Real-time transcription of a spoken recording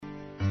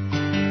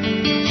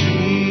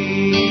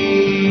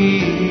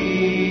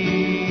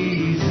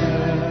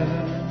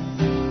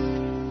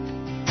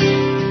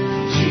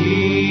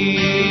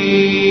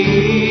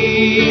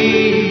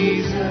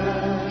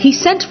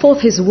brought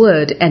forth his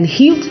word and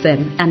healed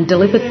them and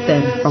delivered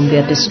them from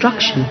their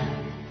destruction.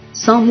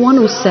 Psalm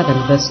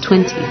 107 verse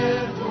 20.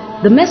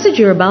 The message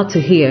you're about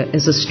to hear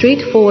is a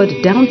straightforward,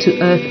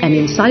 down-to-earth and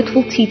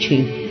insightful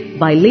teaching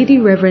by Lady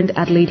Reverend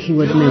Adelaide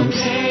Heward Mills.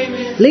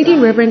 Lady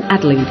Reverend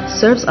Adelaide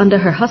serves under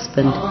her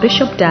husband,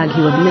 Bishop Dag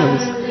Heward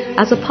Mills,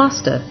 as a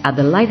pastor at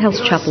the Lighthouse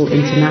Chapel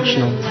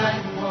International.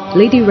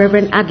 Lady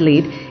Reverend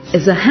Adelaide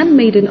is a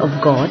handmaiden of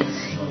God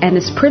and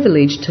is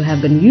privileged to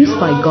have been used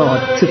by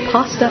God to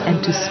pastor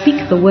and to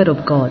speak the word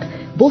of God,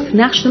 both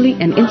nationally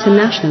and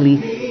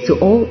internationally, to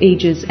all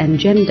ages and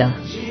gender.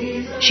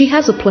 She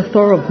has a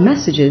plethora of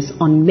messages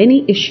on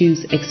many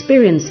issues,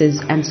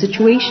 experiences, and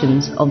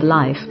situations of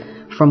life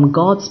from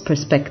God's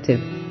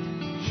perspective.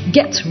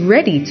 Get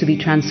ready to be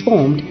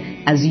transformed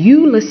as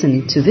you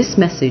listen to this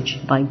message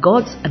by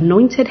God's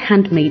anointed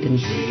handmaiden,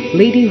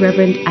 Lady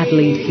Reverend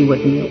Adelaide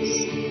Heward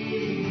Mills.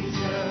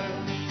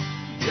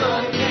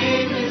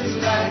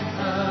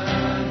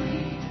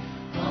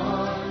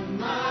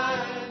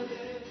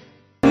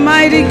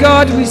 Mighty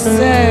God we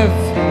serve.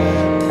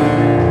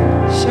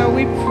 Shall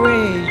we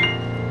pray?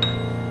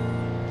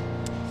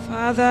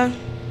 Father,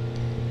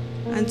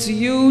 unto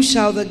you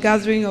shall the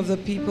gathering of the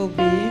people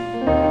be,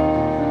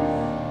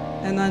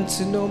 and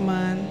unto no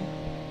man.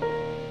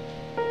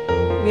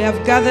 We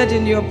have gathered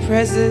in your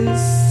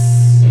presence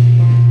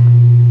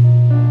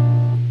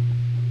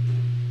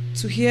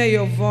to hear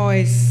your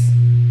voice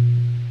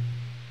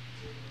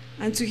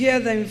and to hear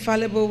the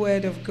infallible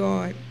word of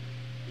God.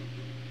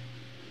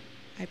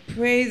 I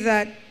pray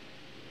that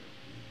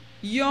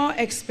your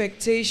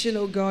expectation,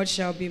 O God,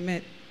 shall be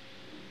met.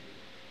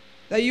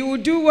 That you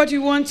will do what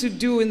you want to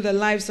do in the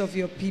lives of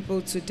your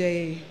people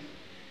today.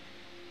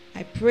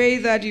 I pray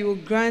that you will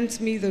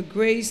grant me the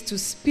grace to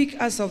speak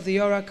as of the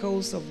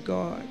oracles of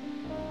God.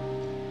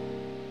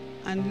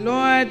 And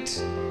Lord,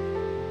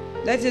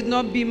 let it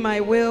not be my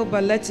will,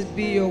 but let it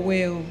be your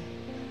will.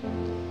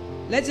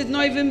 Let it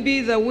not even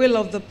be the will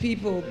of the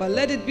people, but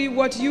let it be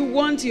what you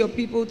want your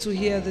people to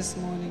hear this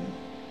morning.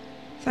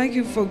 Thank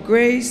you for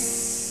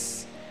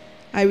grace.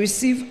 I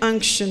receive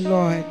unction,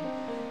 Lord,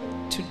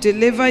 to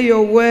deliver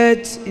your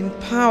word in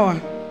power,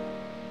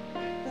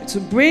 to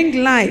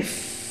bring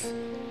life,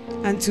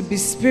 and to be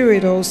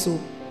spirit also,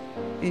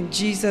 in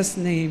Jesus'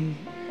 name.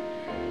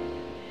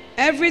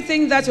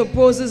 Everything that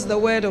opposes the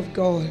word of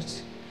God,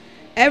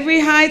 every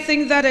high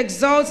thing that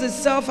exalts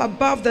itself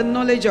above the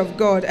knowledge of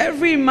God,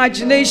 every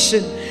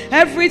imagination,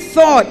 every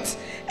thought,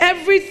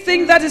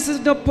 everything that is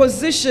in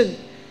opposition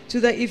to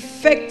the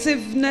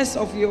effectiveness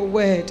of your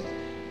word,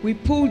 we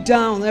pull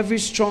down every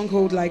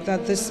stronghold like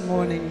that this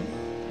morning.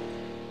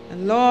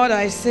 And Lord,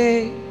 I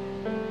say,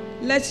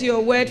 let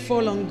your word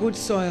fall on good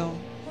soil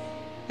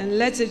and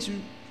let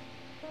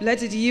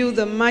it yield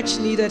the much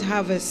needed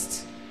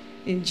harvest.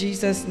 In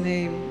Jesus'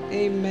 name,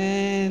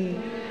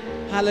 amen.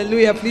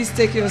 Hallelujah. Please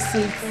take your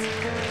seats.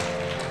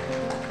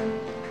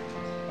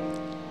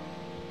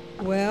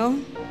 Well,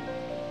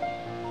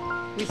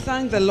 we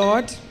thank the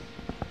Lord.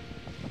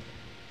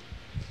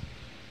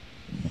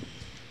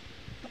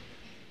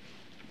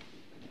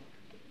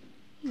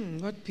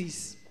 What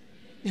peace.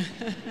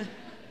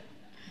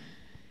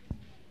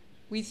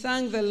 We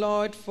thank the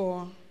Lord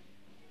for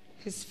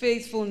his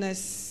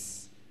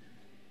faithfulness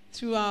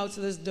throughout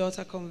this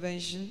daughter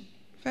convention.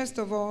 First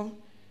of all,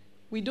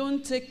 we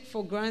don't take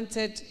for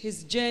granted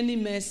his journey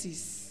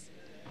mercies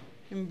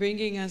in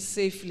bringing us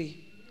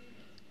safely.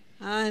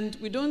 And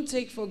we don't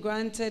take for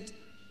granted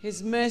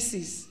his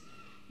mercies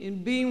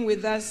in being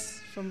with us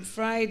from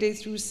Friday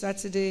through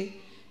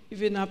Saturday,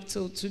 even up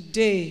till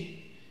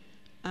today.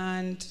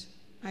 And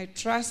I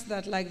trust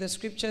that, like the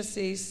scripture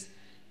says,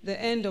 the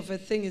end of a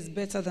thing is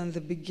better than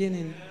the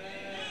beginning.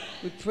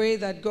 We pray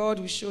that God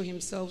will show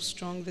himself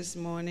strong this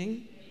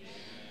morning.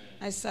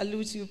 I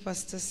salute you,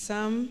 Pastor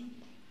Sam,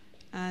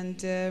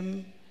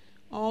 and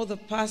all the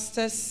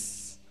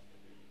pastors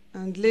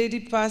and lady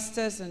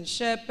pastors and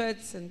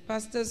shepherds and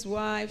pastors'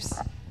 wives,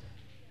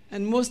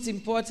 and most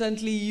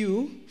importantly,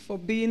 you for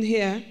being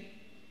here.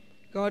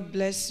 God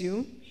bless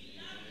you.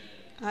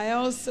 I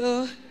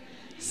also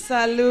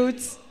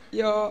salute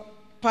your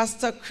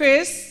Pastor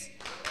Chris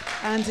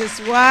and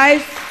his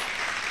wife.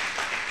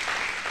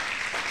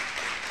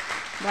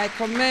 I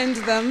commend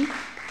them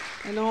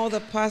and all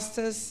the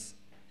pastors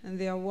and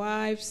their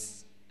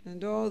wives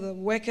and all the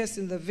workers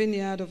in the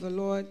vineyard of the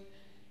Lord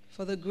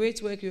for the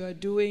great work you are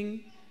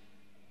doing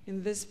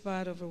in this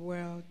part of the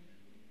world.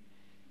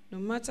 No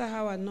matter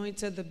how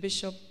anointed the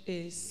bishop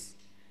is,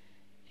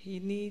 he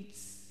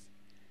needs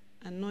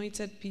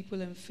anointed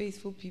people and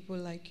faithful people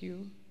like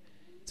you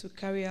to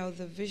carry out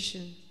the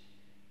vision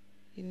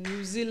in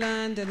New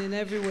Zealand and in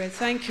everywhere.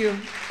 Thank you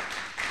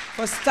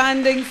for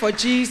standing for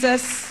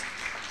Jesus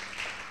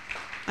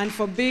and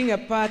for being a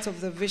part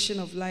of the vision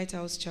of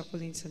Lighthouse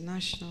Chapel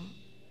International.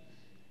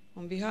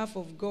 On behalf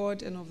of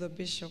God and of the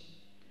bishop,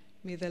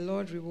 may the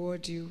Lord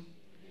reward you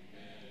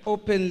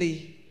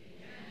openly.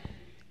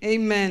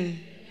 Amen.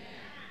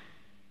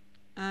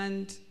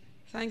 And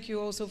thank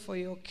you also for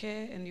your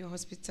care and your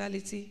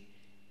hospitality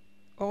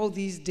all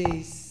these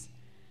days.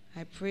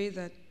 I pray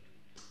that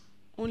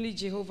only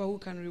Jehovah, who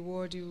can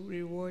reward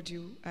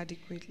you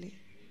adequately.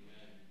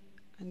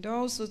 And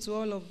also to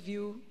all of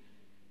you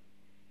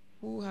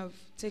who have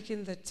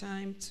taken the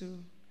time to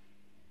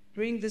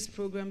bring this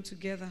program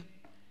together.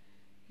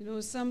 You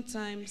know,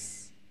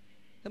 sometimes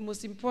the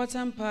most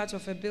important part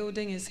of a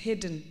building is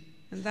hidden,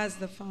 and that's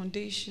the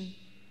foundation.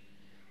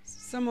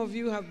 Some of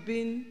you have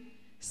been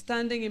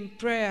standing in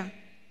prayer,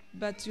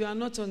 but you are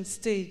not on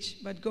stage,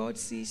 but God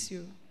sees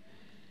you.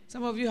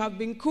 Some of you have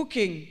been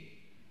cooking.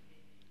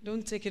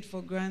 Don't take it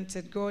for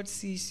granted. God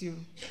sees you.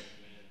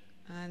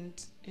 And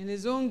in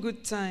his own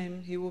good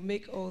time, he will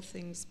make all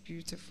things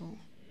beautiful.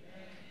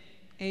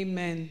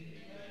 Amen.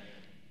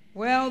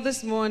 Well,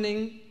 this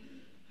morning,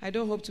 I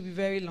don't hope to be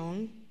very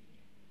long,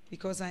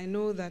 because I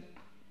know that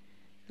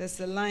there's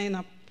a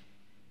lineup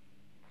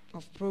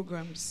of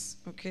programs,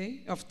 okay,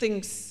 of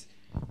things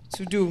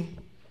to do.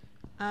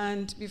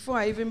 And before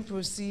I even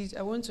proceed,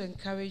 I want to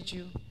encourage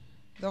you.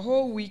 The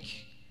whole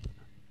week,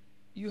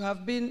 you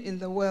have been in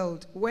the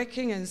world,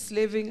 working and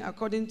slaving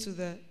according to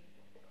the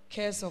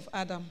curse of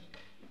Adam,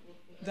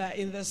 that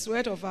in the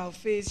sweat of our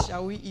face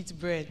shall we eat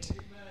bread.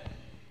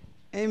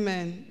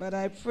 Amen. But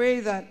I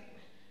pray that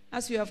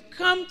as you have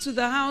come to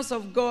the house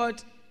of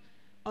God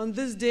on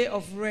this day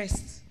of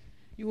rest,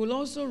 you will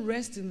also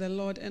rest in the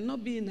Lord and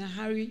not be in a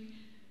hurry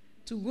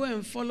to go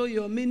and follow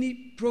your many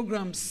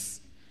programs.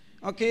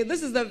 Okay,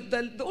 this is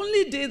the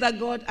only day that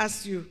God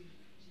asks you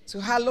to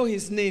hallow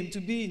his name,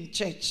 to be in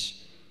church.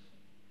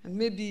 And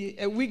maybe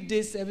a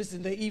weekday service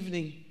in the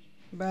evening.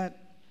 But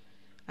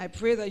I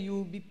pray that you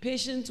will be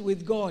patient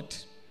with God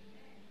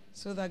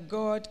so that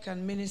God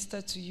can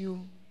minister to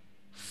you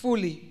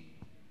fully.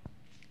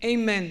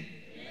 Amen.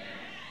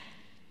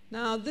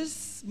 Now,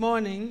 this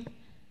morning,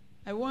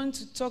 I want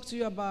to talk to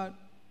you about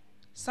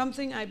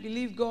something I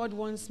believe God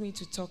wants me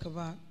to talk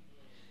about.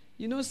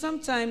 You know,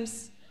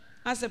 sometimes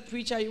as a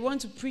preacher, you want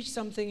to preach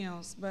something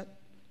else, but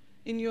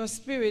in your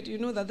spirit, you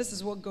know that this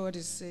is what God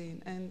is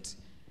saying. And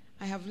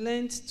I have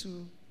learned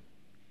to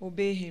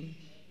obey him.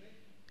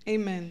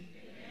 Amen.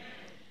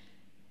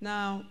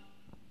 Now,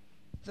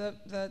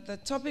 the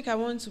topic I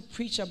want to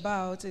preach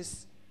about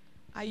is,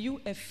 are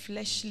you a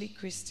fleshly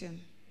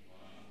Christian?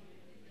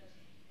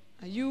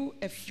 Are you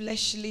a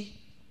fleshly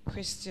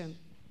Christian?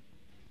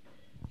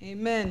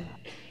 Amen.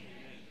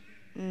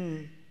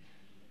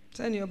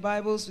 Turn your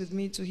Bibles with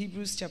me to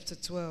Hebrews chapter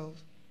 12.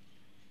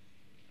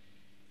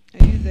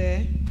 Are you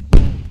there?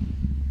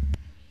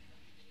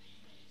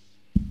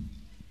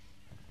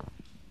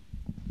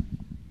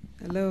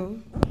 Hello?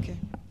 Okay.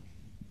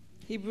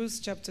 Hebrews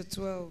chapter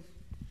 12.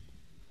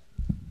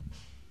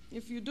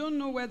 If you don't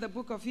know where the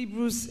book of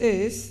Hebrews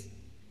is,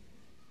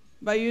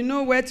 but you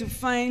know where to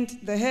find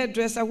the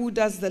hairdresser who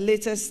does the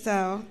latest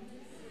style,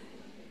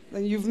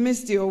 then you've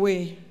missed your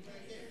way.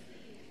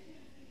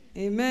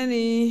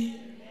 Amen.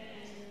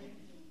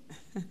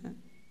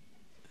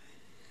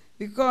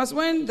 Because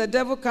when the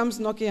devil comes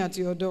knocking at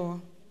your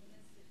door,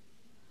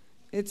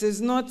 it is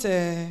not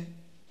the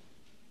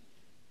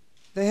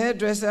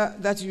hairdresser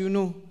that you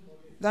know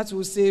that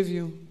will save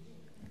you.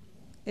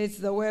 It's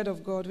the word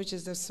of God, which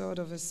is the sword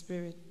of the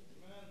Spirit.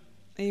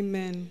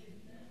 Amen.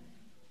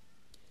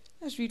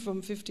 Let's read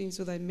from 15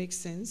 so that it makes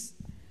sense.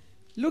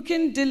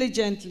 Looking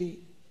diligently,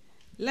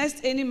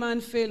 lest any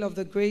man fail of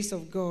the grace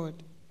of God,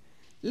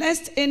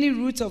 lest any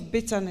root of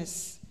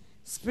bitterness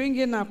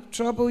springing up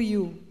trouble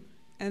you,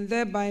 and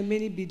thereby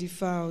many be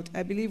defiled.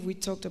 I believe we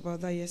talked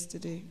about that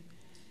yesterday.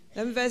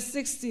 Then verse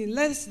 16,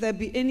 lest there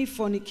be any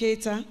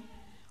fornicator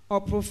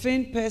or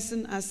profane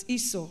person as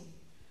Esau,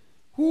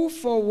 who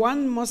for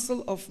one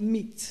morsel of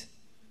meat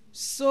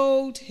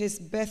sold his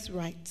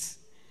birthright.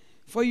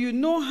 For you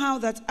know how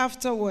that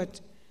afterward,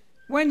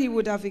 when he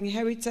would have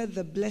inherited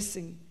the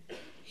blessing,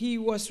 he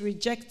was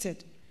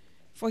rejected.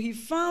 For he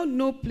found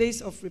no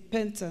place of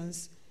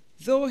repentance,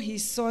 though he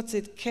sought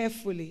it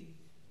carefully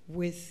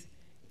with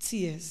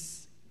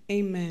tears.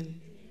 Amen.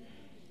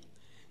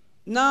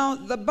 Now,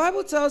 the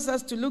Bible tells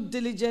us to look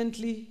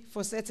diligently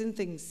for certain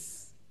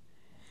things.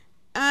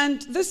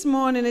 And this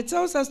morning, it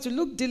tells us to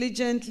look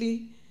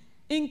diligently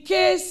in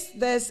case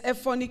there's a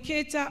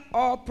fornicator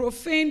or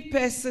profane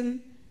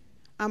person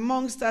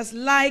amongst us,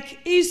 like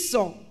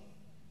Esau,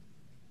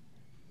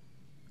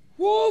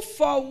 who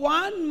for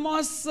one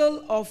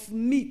morsel of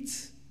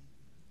meat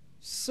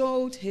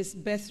sold his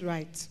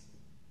birthright.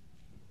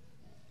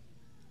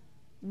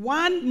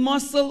 One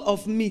morsel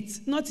of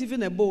meat, not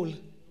even a bowl,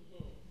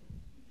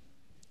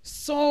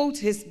 sold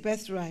his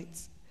birthright.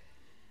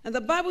 And the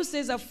Bible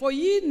says that, for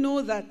ye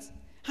know that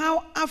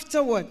how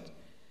afterward,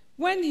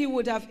 when he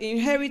would have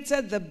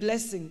inherited the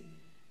blessing,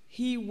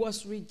 he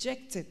was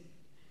rejected.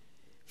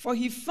 For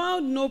he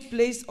found no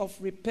place of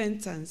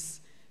repentance,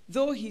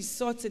 though he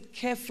sought it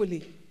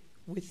carefully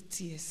with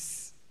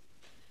tears.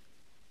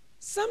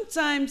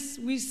 Sometimes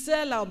we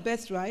sell our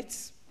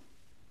birthrights.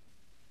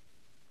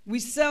 We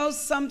sell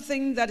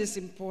something that is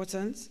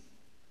important,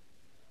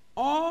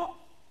 or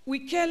we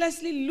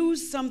carelessly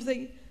lose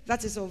something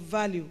that is of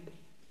value.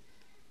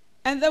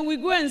 And then we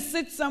go and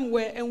sit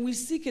somewhere and we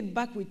seek it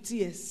back with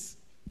tears.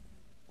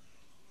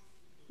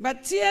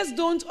 But tears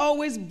don't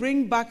always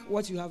bring back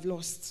what you have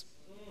lost.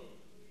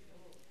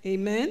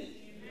 Amen? Amen.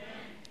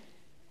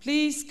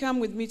 Please come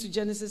with me to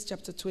Genesis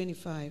chapter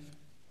 25.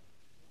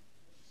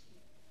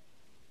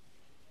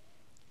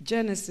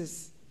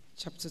 Genesis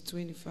chapter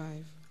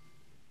 25.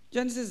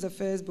 Genesis is the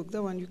first book.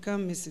 That one, you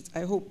can't miss it.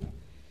 I hope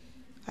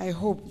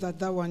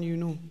that one you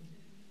know.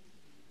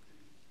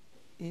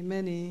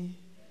 Amen.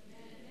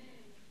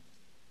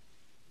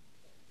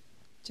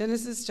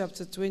 Genesis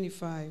chapter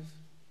 25.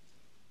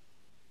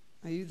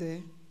 Are you there?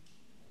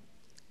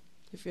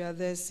 If you are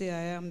there, say,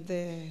 I am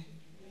there.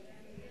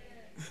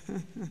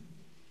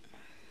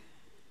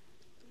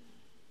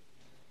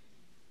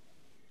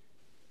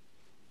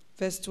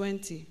 Verse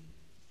 20.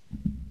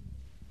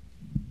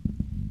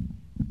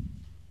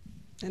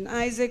 And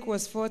Isaac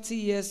was 40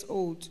 years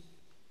old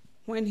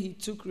when he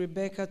took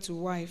Rebekah to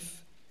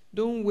wife.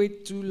 Don't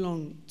wait too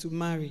long to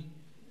marry.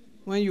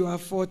 When you are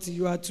 40,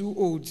 you are too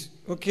old,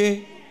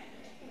 okay?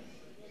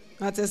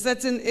 At a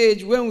certain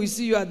age, when we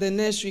see you at the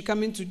nursery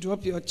coming to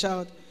drop your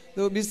child,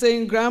 they will be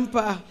saying,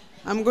 Grandpa,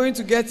 I'm going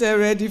to get her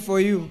ready for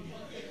you.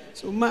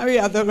 So marry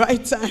at the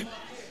right time.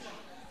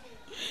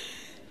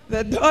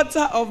 The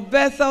daughter of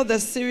Bethuel the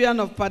Syrian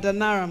of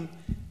Paddan Aram,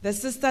 the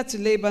sister to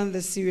Laban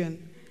the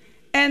Syrian.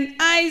 And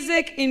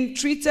Isaac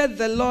entreated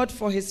the Lord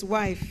for his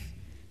wife,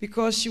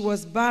 because she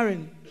was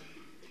barren.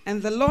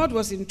 And the Lord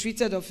was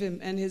entreated of him,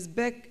 and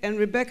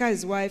Rebekah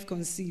his wife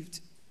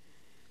conceived.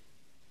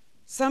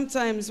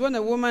 Sometimes when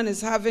a woman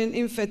is having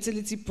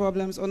infertility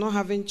problems or not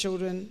having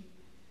children,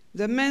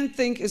 the men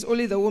think it's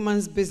only the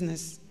woman's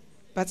business.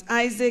 But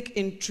Isaac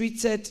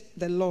entreated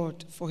the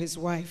Lord for his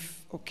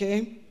wife,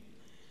 okay?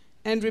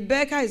 And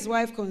Rebekah his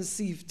wife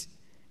conceived.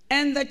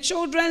 And the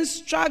children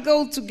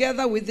struggled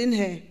together within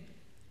her.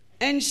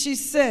 And she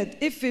said,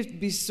 if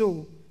it be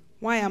so,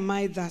 why am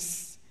I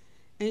thus?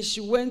 And she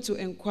went to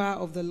inquire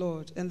of the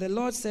Lord. And the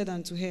Lord said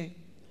unto her,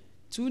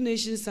 2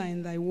 nations are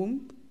in thy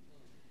womb,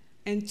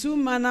 and 2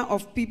 manner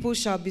of people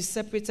shall be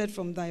separated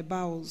from thy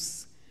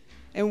bowels.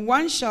 And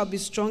one shall be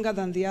stronger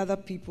than the other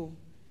people,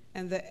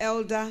 and the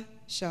elder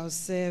shall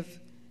serve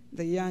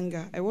the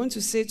younger. I want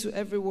to say to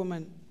every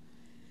woman,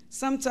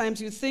 sometimes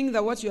you think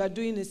that what you are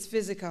doing is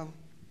physical.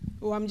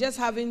 Oh, I'm just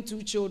having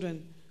 2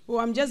 children. Oh,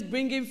 I'm just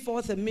bringing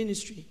forth a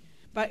ministry.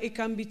 But it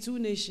can be 2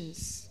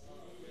 nations.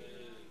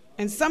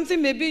 And something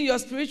may be in your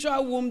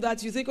spiritual womb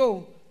that you think,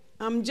 oh,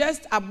 I'm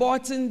just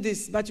aborting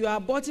this. But you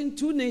are aborting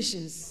 2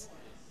 nations.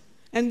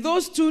 And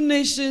those 2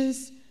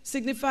 nations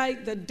signify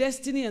the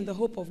destiny and the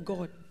hope of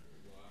God.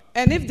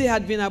 And if they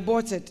had been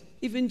aborted,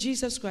 even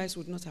Jesus Christ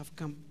would not have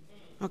come.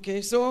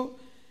 Okay, so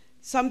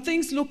some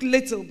things look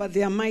little, but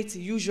they are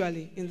mighty,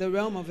 usually, in the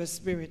realm of the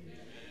spirit.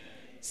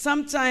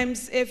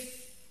 Sometimes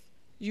if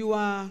you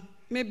are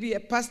maybe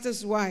a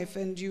pastor's wife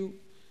and you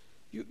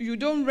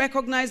don't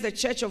recognize the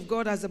church of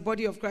God as the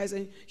body of Christ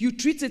and you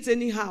treat it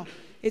anyhow,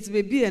 it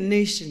may be a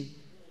nation.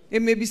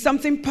 It may be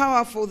something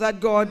powerful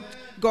that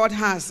God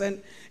has.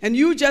 And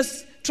you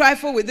just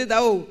trifle with it that,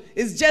 oh,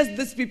 it's just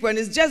this people and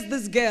it's just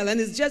this girl and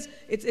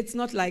it's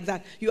not like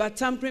that. You are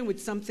tampering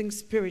with something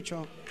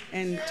spiritual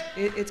and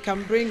it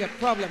can bring a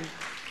problem.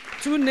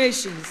 2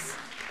 nations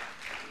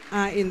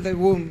are in the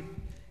womb.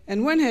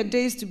 And when her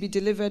days to be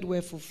delivered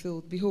were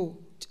fulfilled, behold,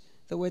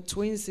 there were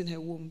twins in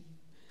her womb.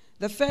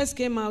 The first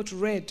came out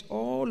red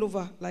all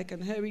over like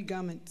an hairy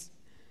garment,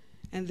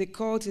 and they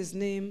called his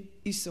name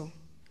Esau.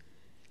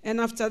 And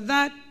after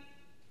that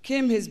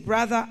came his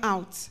brother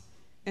out,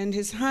 and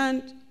his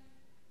hand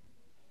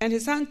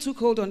took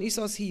hold on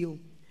Esau's heel,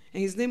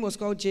 and his name was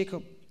called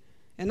Jacob.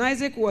 And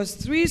Isaac was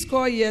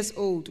 60 years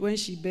old when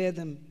she bare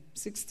them,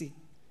 60.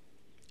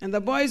 And the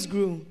boys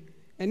grew,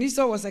 and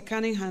Esau was a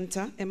cunning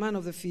hunter, a man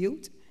of the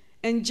field,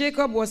 and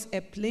Jacob was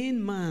a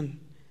plain man,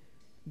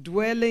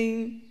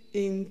 dwelling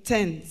in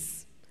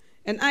tents.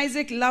 And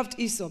Isaac loved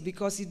Esau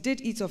because he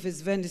did eat of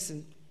his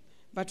venison,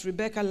 but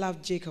Rebekah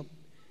loved Jacob.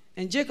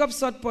 And Jacob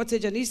sought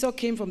pottage, and Esau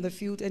came from the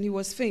field, and he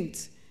was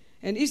faint.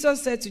 And Esau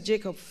said to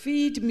Jacob,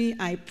 feed me,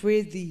 I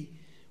pray thee,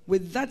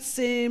 with that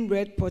same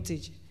red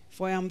pottage,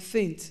 for I am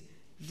faint.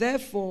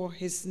 Therefore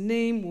his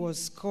name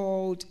was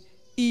called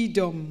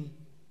Edom.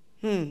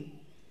 And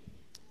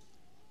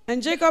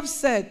Jacob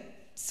said,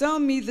 sell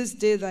me this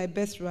day thy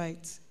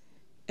birthright.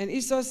 And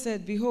Esau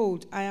said,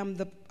 behold, I am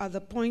at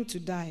the point to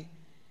die.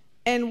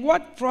 And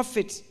what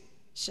profit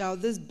shall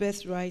this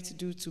birthright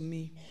do to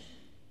me?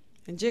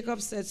 And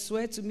Jacob said,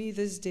 swear to me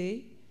this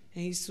day.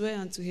 And he swore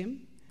unto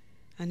him,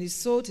 and he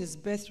sold his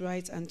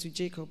birthright unto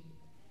Jacob.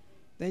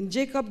 Then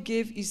Jacob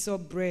gave Esau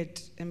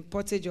bread and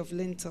pottage of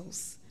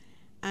lentils.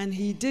 And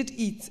he did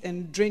eat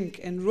and drink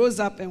and rose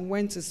up and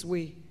went his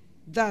way.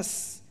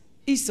 Thus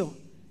Esau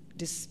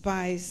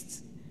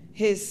despised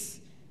his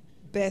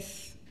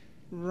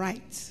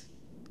birthright.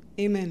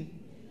 Amen.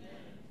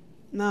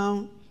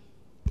 Now,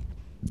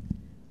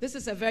 this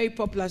is a very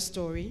popular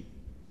story.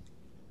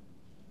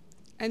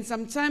 And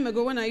some time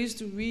ago when I used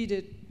to read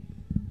it,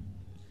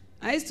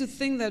 I used to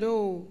think that,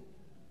 oh,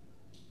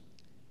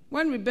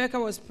 when Rebekah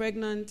was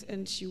pregnant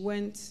and she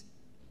went,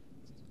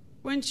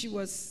 when she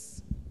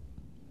was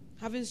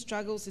having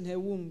struggles in her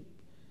womb.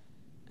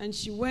 And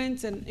she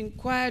went and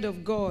inquired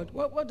of God,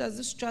 what does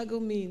this struggle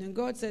mean? And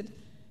God said,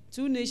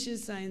 2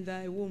 nations are in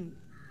thy womb.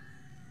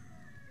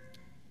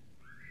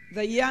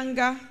 The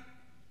younger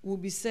will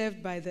be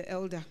served by the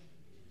elder.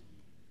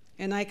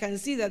 And I can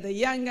see that the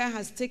younger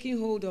has taken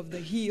hold of the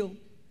heel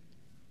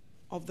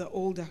of the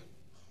older.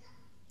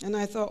 And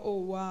I thought, oh,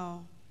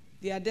 wow,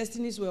 their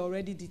destinies were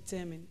already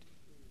determined.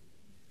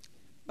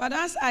 But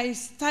as I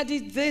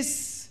studied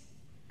this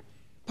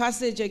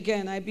passage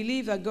again, I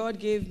believe that God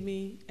gave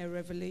me a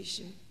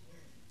revelation.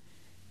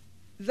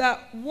 That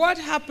what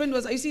happened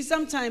was, you see,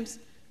 sometimes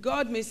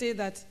God may say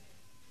that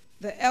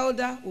the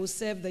elder will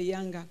serve the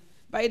younger,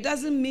 but it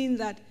doesn't mean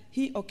that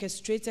he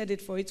orchestrated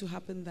it for it to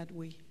happen that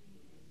way.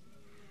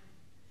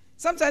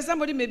 Sometimes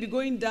somebody may be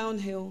going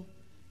downhill,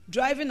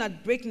 driving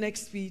at breakneck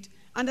speed,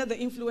 under the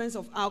influence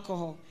of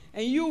alcohol,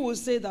 and you will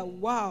say that,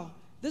 wow,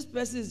 this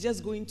person is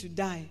just going to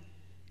die.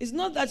 It's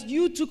not that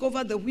you took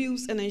over the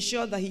wheels and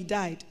ensured that he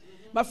died,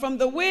 but from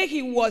the way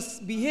he was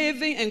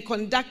behaving and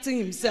conducting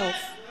himself,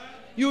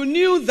 you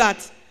knew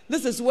that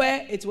this is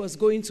where it was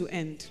going to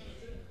end.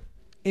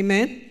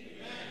 Amen? Amen.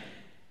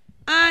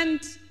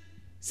 And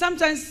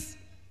sometimes,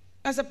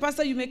 as a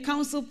pastor, you may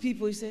counsel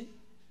people. You say,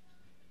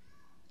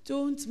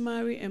 don't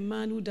marry a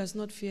man who does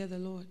not fear the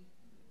Lord.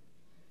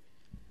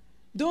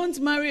 Don't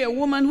marry a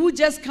woman who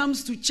just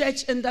comes to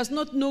church and does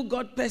not know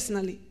God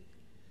personally.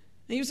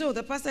 And you say, oh,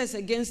 the pastor is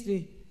against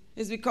me.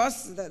 It's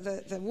because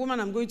the woman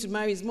I'm going to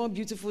marry is more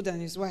beautiful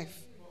than his wife.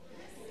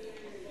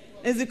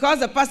 It's because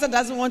the pastor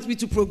doesn't want me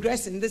to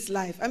progress in this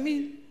life. I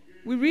mean,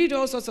 we read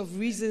all sorts of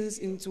reasons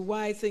into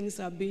why things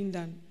are being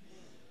done.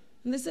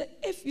 And they say,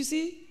 if you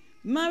see,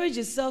 marriage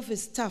itself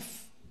is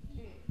tough.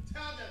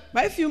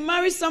 But if you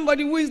marry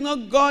somebody who is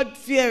not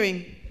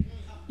God-fearing,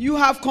 you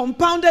have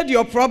compounded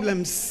your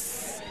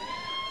problems.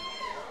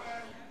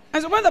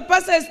 And so when the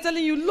pastor is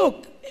telling you,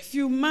 look, if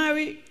you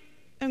marry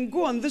and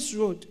go on this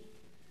road,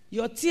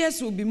 your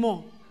tears will be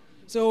more.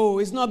 So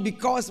it's not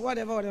because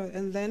whatever.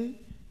 And then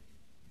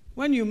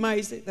when you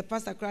marry, say, the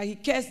pastor cried, he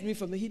cursed me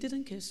from it. He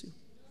didn't curse you.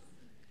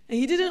 And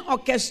he didn't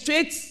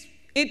orchestrate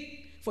it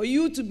for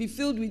you to be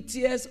filled with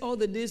tears all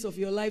the days of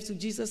your life till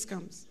Jesus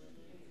comes.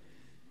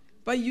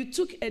 But you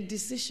took a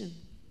decision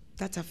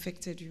that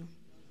affected you.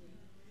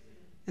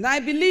 And I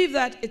believe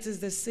that it is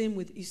the same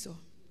with Esau.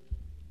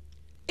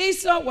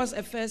 Esau was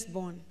a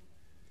firstborn.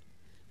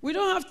 We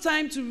don't have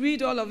time to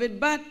read all of it,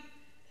 but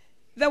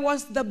there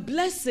was the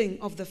blessing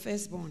of the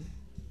firstborn.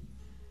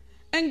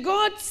 And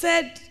God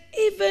said,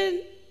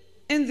 even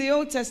in the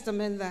Old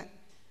Testament, that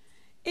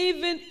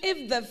even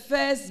if the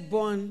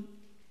firstborn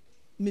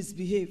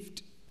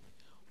misbehaved,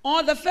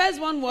 or the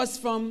firstborn was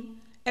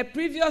from a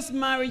previous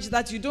marriage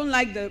that you don't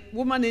like the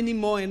woman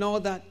anymore and all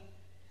that,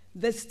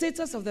 the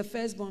status of the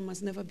firstborn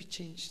must never be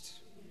changed.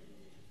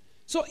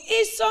 So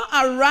Esau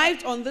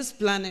arrived on this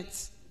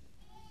planet.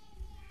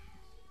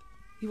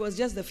 He was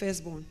just the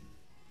firstborn.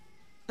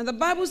 And the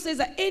Bible says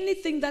that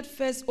anything that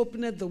first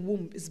opened the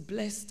womb is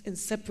blessed and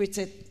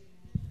separated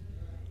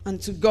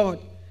unto God.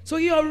 So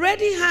he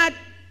already had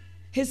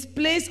his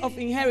place of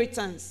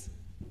inheritance.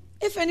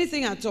 If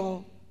anything at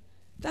all,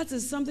 that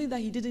is something that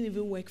he didn't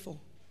even work for.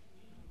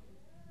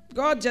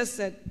 God just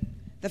said,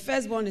 the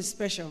firstborn is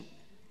special.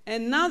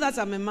 And now that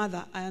I'm a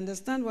mother, I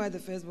understand why the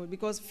firstborn,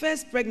 because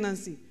first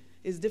pregnancy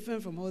is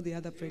different from all the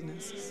other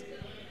pregnancies.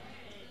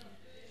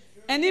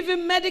 And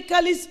even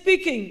medically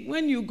speaking,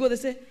 when you go, they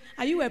say,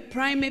 are you a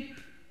primate?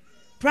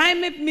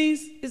 Primate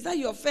means, is that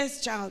your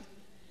first child?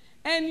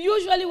 And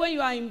usually when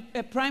you are in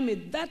a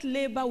primate, that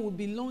labor will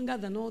be longer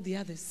than all the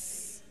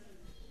others.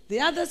 The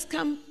others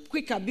come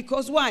quicker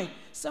because why?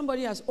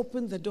 Somebody has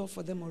opened the door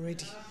for them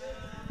already.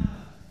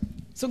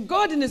 So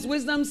God in his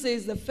wisdom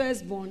says the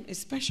firstborn is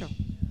special.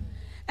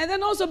 And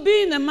then also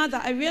being a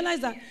mother, I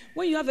realized that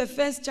when you have a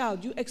first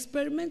child, you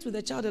experiment with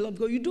the child a lot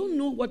because you don't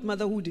know what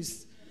motherhood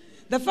is.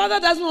 The father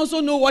doesn't also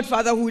know what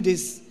fatherhood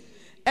is.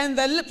 And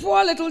the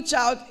poor little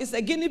child is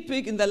a guinea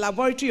pig in the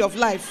laboratory of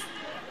life.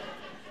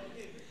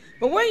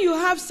 But when you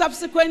have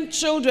subsequent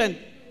children,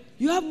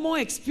 you have more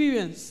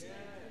experience.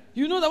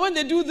 You know that when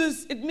they do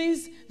this, it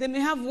means they may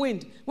have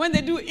wind. When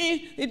they do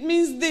it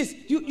means this.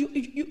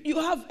 You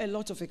have a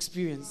lot of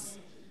experience.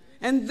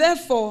 And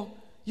therefore,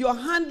 your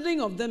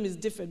handling of them is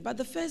different. But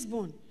the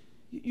firstborn,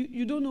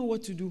 you don't know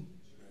what to do.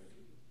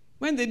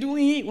 When they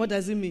do what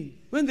does it mean?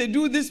 When they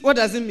do this, what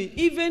does it mean?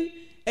 Even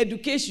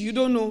education, you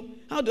don't know.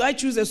 How do I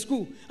choose a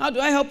school? How do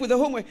I help with the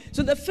homework?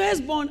 So the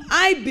firstborn,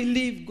 I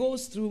believe,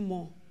 goes through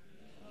more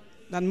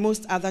than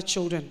most other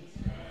children.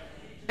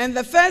 And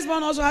the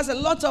firstborn also has a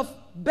lot of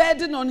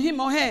burden on him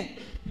or her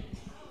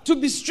to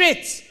be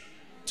straight,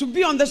 to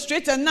be on the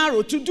straight and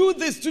narrow, to do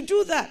this, to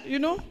do that, you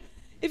know.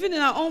 Even in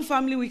our own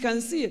family, we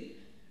can see it,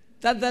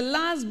 that the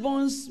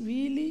lastborns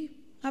really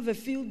have a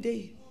field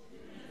day.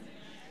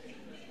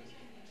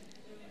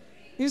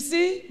 You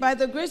see, by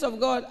the grace of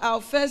God, our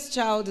first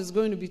child is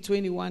going to be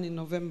 21 in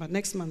November,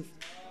 next month.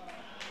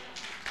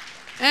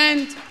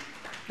 And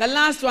the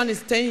last one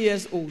is 10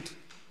 years old.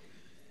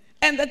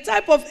 And the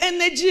type of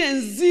energy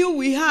and zeal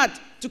we had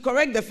to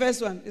correct the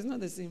first one. It's not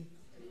the same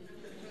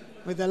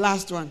with the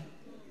last one.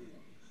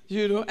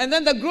 You know, and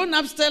then the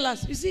grown-ups tell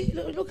us, you see,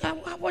 look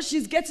at what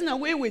she's getting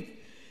away with.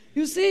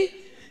 You see,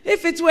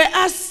 if it were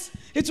us,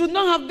 it would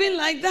not have been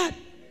like that.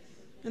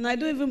 And I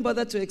don't even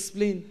bother to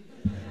explain.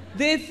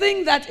 They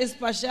think that is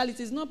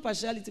partiality. It's not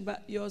partiality,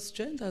 but your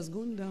strength has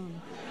gone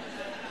down.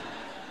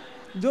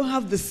 You don't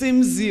have the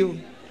same zeal.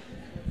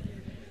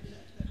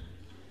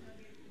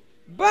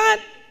 But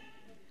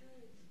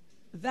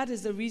that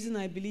is the reason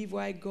I believe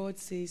why God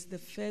says the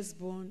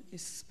firstborn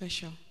is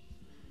special.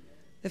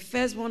 The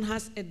firstborn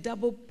has a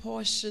double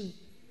portion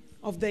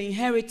of the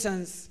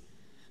inheritance.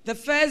 The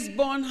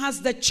firstborn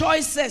has the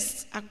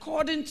choicest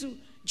according to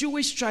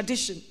Jewish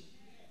tradition.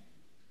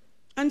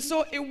 And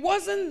so it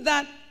wasn't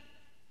that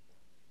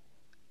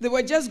they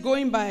were just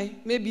going by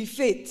maybe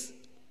faith.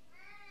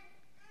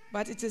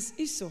 But it is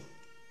Esau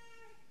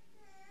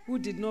who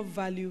did not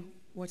value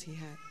what he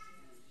had.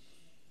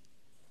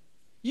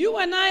 You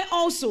and I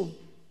also,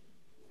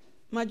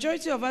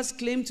 majority of us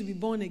claim to be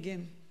born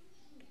again.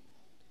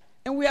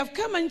 And we have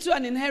come into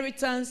an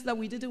inheritance that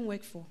we didn't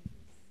work for.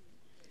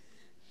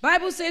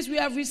 Bible says we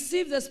have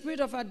received the spirit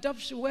of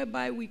adoption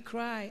whereby we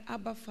cry,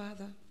 Abba,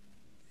 Father.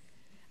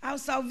 Our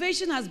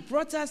salvation has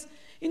brought us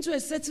into a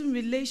certain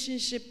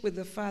relationship with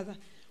the Father,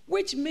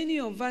 which many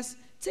of us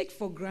take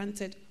for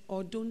granted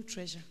or don't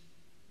treasure.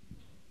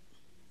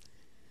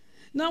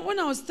 Now, when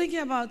I was thinking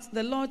about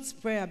the Lord's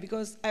Prayer,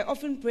 because I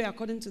often pray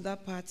according to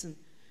that pattern,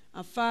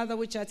 Our Father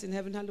which art in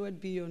heaven, hallowed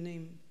be your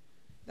name.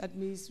 That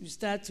means you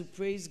start to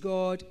praise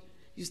God,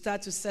 you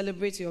start to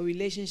celebrate your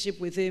relationship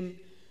with him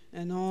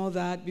and all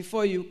that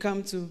before you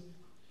come to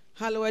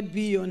hallowed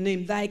be your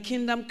name. Thy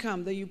kingdom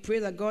come. Then you pray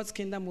that God's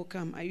kingdom will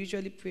come. I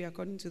usually pray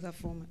according to that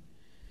format.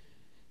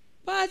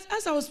 But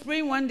as I was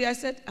praying one day, I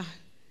said,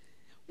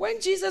 when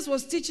Jesus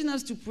was teaching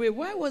us to pray,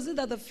 why was it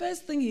that the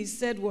first thing he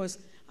said was,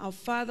 Our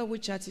Father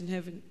which art in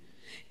heaven?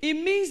 It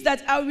means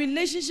that our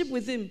relationship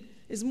with him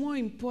is more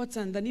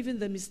important than even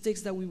the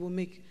mistakes that we will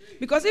make.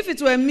 Because if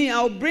it were me,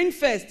 I'll bring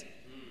first,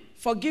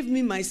 forgive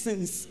me my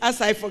sins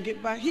as I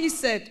forgive. But he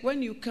said,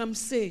 when you come,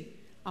 say,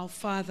 Our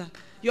Father.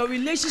 Your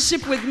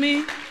relationship with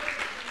me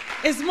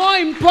is more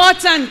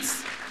important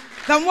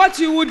than what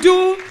you would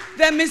do,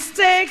 the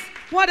mistakes,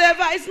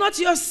 whatever. It's not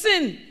your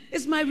sin.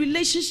 It's my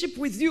relationship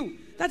with you.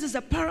 That is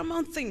a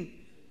paramount thing.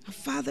 Our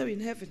Father in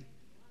heaven,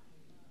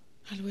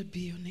 hallowed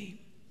be your name.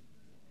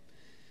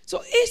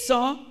 So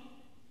Esau,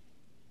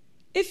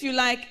 if you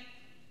like,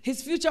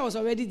 his future was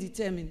already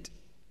determined.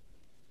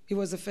 He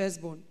was the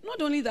firstborn.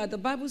 Not only that, the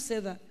Bible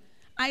said that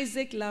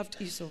Isaac loved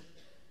Esau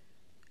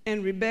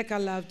and Rebekah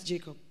loved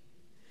Jacob.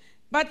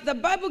 But the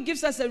Bible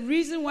gives us a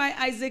reason why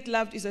Isaac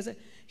loved Esau.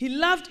 He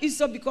loved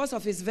Esau because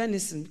of his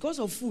venison, because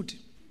of food.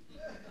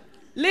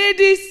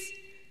 Ladies,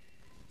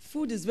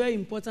 food is very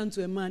important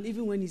to a man,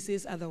 even when he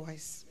says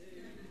otherwise.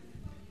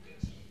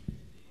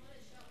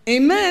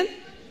 Amen.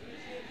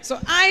 So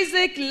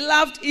Isaac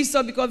loved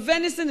Esau because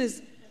venison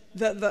is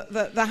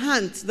the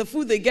hunt, the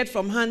food they get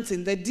from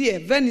hunting, the deer,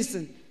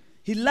 venison.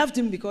 He loved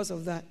him because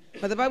of that.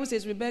 But the Bible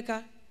says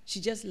Rebekah,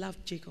 she just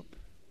loved Jacob.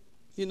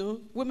 You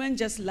know, women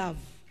just love.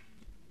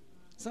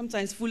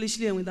 Sometimes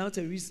foolishly and without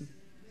a reason.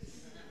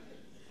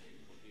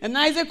 And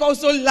Isaac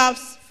also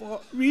loves for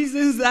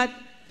reasons that,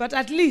 but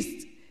at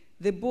least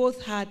they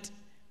both had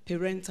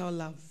parental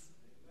love.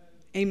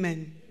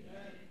 Amen.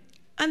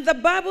 And the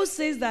Bible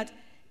says that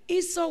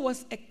Esau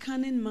was a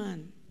cunning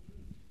man,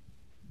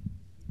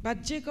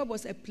 but Jacob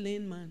was a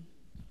plain man.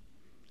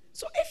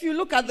 So if you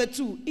look at the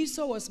two,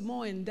 Esau was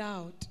more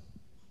endowed.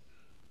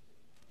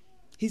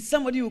 He's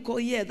somebody who call,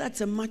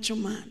 that's a macho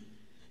man.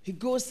 He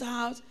goes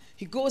out,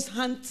 he goes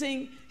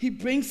hunting, he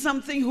brings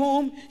something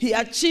home, he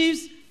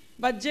achieves.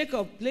 But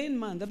Jacob, plain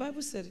man, the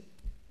Bible said it.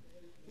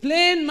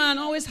 Plain man,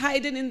 always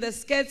hiding in the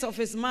skirts of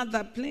his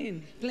mother.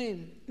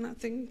 Plain.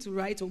 Nothing to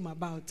write home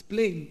about.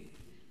 Plain.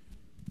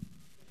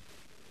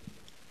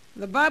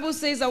 The Bible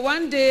says that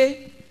one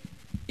day,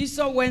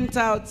 Esau went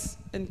out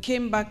and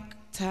came back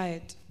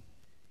tired.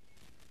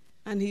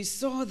 And he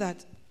saw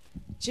that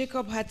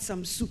Jacob had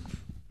some soup.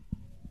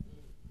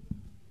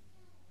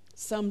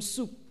 Some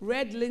soup,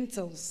 red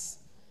lentils,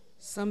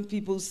 some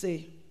people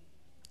say.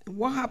 And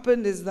what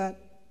happened is that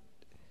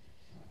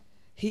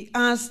he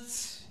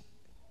asked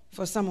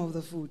for some of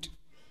the food.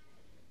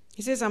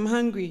 He says, I'm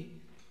hungry.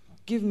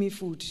 Give me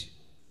food.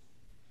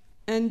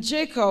 And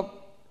Jacob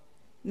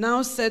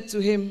now said to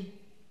him,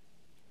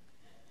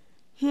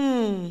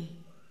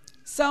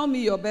 sell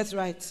me your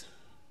birthright.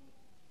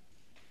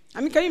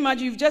 I mean, can you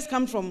imagine? You've just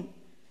come from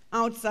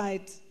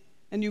outside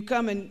and you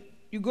come and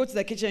you go to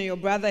the kitchen and your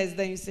brother is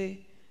there and you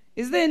say,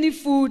 is there any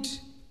food?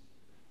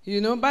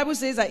 You know, Bible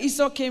says that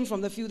Esau came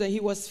from the field and he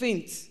was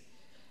faint.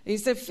 And he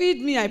said,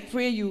 feed me, I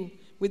pray you,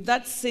 with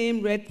that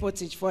same red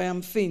pottage, for I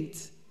am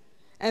faint.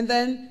 And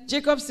then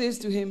Jacob says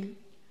to him,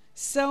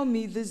 sell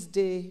me this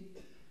day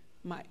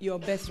your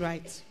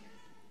birthright.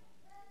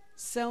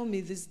 Sell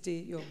me this day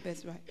your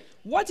birthright.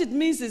 What it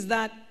means is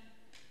that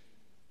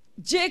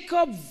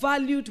Jacob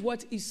valued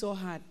what Esau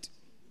had.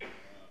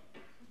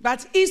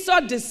 But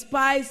Esau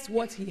despised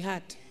what he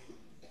had.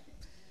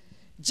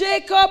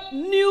 Jacob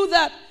knew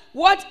that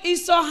what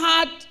Esau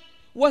had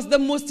was the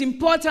most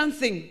important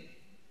thing.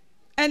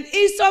 And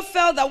Esau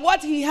felt that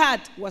what he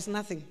had was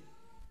nothing.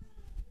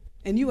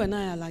 And you and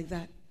I are like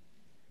that.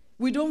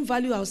 We don't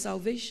value our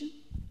salvation.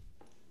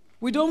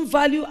 We don't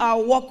value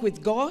our walk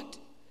with God.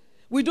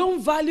 We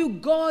don't value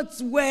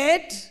God's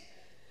word.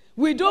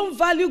 We don't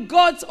value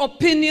God's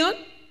opinion.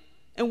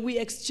 And we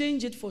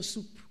exchange it for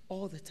soup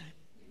all the time.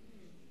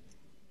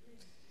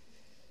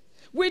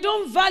 We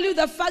don't value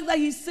the fact that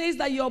he says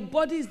that your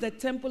body is the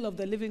temple of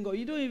the living God.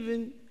 You don't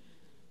even,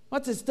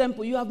 what is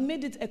temple? You have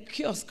made it a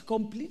kiosk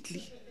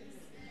completely.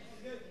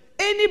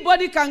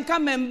 Anybody can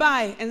come and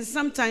buy, and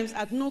sometimes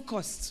at no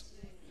cost.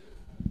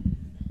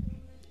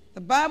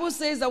 The Bible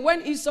says that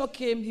when Esau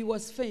came, he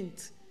was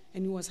faint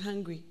and he was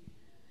hungry.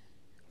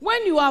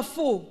 When you are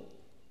full,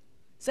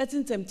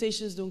 certain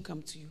temptations don't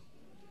come to you.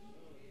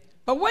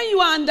 But when you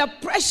are under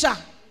pressure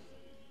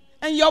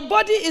and your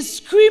body is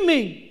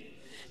screaming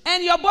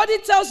and your body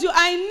tells you,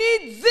 I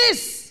need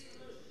this,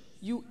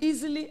 you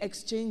easily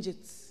exchange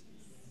it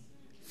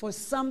for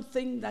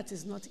something that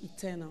is not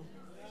eternal.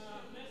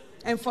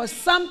 And for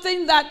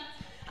something that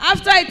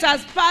after it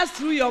has passed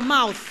through your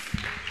mouth,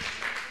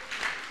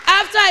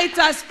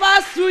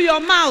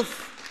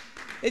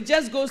 it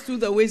just goes through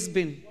the waste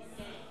bin.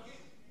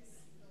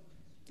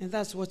 And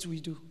that's what we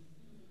do.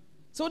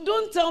 So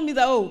don't tell me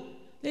that, oh,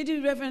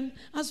 Lady Reverend,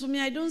 as for me,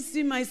 I don't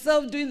see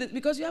myself doing this,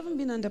 because you haven't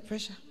been under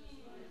pressure.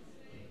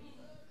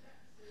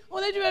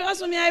 Oh, Lady Reverend, as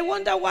for me, I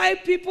wonder why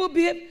people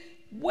behave.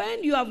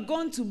 When you have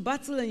gone to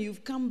battle and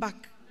you've come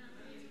back,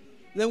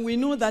 then we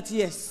know that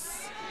yes.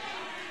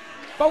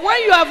 But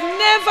when you have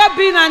never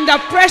been under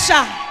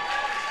pressure,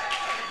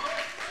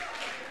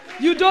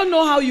 you don't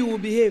know how you will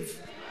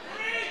behave.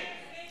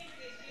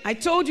 I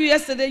told you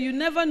yesterday, you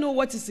never know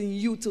what is in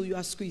you till you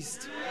are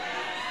squeezed.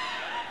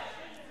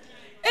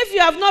 If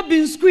you have not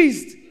been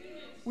squeezed,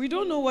 we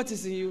don't know what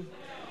is in you.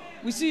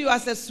 We see you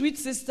as a sweet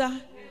sister.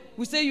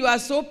 We say you are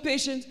so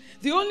patient.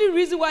 The only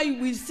reason why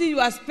we see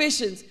you as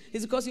patient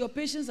is because your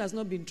patience has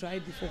not been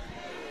tried before.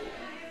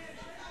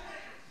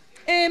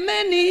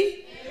 Amen.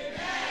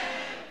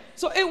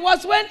 So it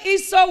was when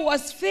Esau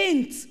was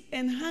faint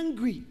and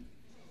hungry.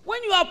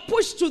 When you are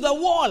pushed to the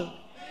wall,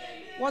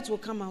 what will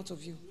come out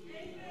of you?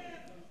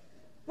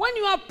 When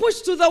you are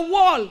pushed to the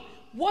wall,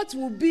 what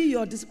will be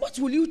your decision? What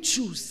will you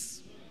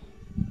choose?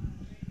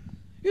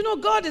 You know,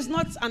 God is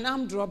not an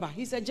armed robber.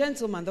 He's a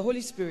gentleman, the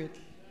Holy Spirit.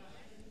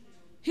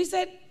 He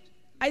said,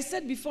 I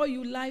said before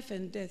you life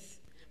and death,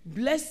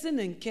 blessing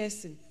and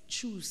cursing,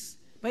 choose.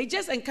 But he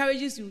just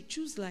encourages you,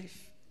 choose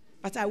life.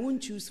 But I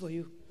won't choose for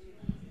you.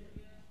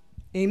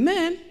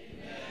 Amen.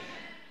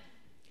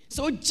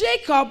 So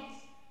Jacob,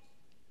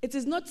 it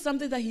is not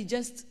something that he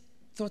just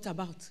thought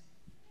about.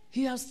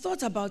 He has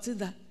thought about it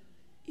that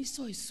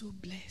Esau is so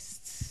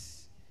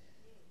blessed.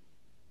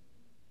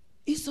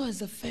 Esau is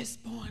the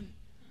firstborn.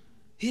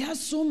 He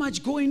has so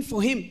much going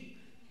for him.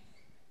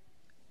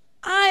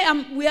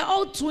 We are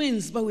all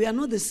twins, but we are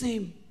not the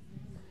same.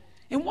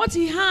 And what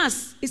he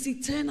has is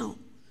eternal.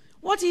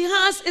 What he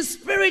has is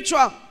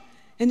spiritual.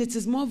 And it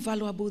is more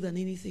valuable than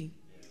anything.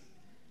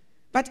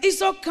 But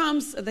Esau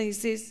comes and then he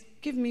says,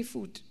 give me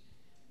food.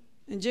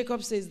 And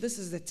Jacob says, this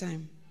is the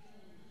time.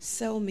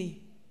 Sell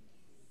me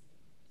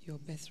your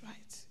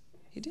birthright.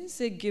 He didn't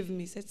say give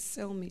me, he said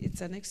sell me. It's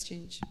an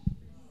exchange.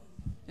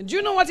 And do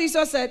you know what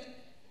Esau said?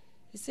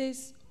 He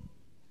says,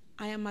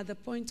 I am at the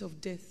point of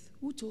death.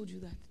 Who told you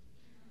that?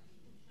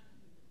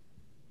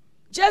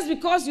 Just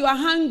because you are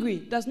hungry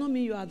does not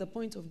mean you are at the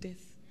point of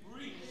death.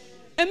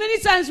 And many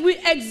times we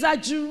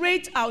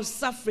exaggerate our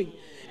suffering.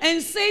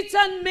 And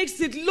Satan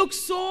makes it look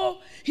so,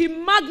 he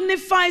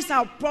magnifies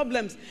our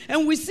problems.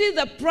 And we see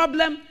the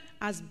problem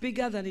as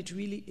bigger than it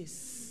really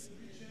is.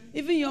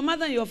 Even your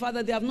mother and your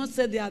father, they have not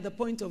said they are at the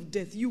point of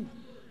death. You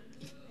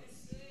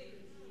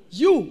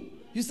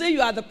say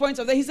you are at the point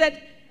of death. He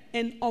said,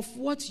 and of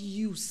what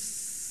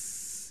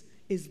use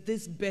is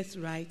this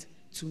birthright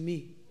to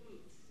me?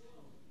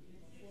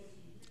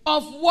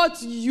 Of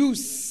what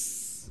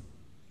use?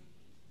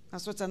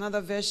 That's what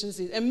another version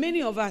says. And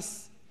many of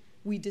us,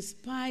 we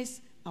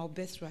despise our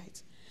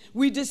birthright.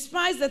 We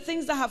despise the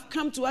things that have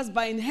come to us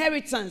by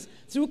inheritance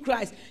through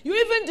Christ. You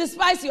even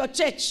despise your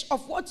church.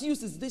 Of what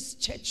use is this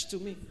church to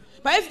me?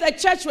 But if the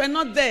church were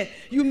not there,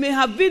 you may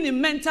have been in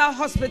mental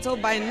hospital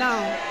by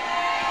now.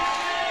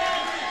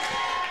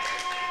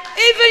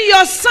 Even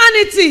your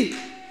sanity,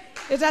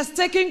 it has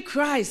taken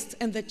Christ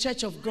and the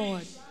church of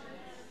God.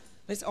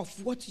 It's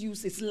of what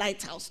use is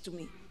Lighthouse to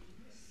me?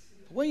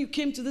 When you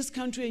came to this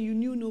country and you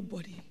knew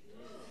nobody,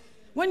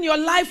 when your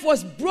life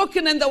was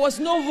broken and there was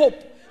no hope,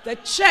 the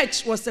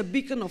church was a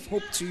beacon of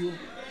hope to you.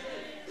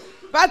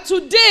 But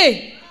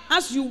today,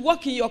 as you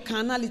walk in your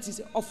carnality,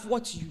 of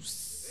what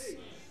use?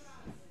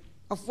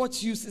 Of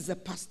what use is a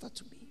pastor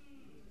to me?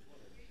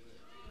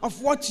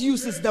 Of what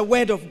use is the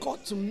word of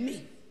God to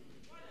me?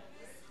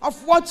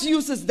 Of what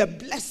use is the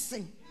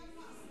blessing?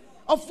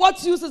 Of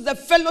what use is the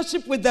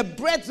fellowship with the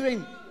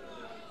brethren?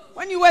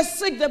 When you were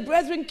sick, the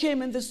brethren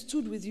came and they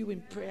stood with you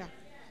in prayer.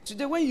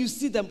 Today, when you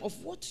see them, of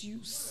what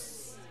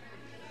use?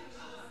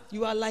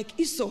 You are like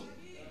Esau.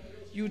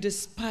 You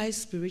despise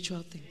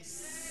spiritual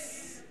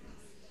things.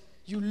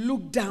 You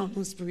look down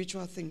on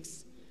spiritual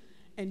things.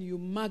 And you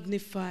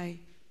magnify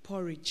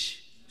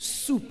porridge,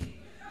 soup,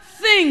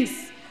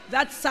 things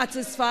that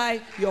satisfy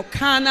your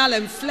carnal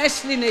and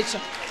fleshly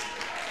nature.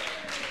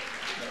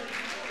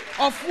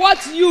 Of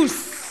what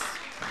use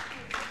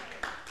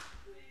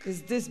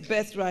is this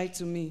birthright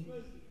to me?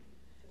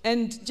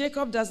 And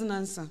Jacob doesn't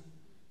answer,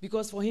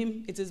 because for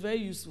him it is very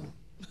useful.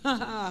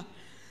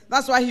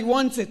 That's why he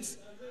wants it.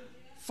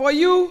 For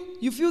you,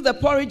 you feel the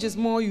porridge is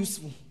more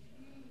useful.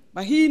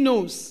 But he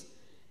knows.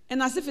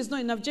 And as if it's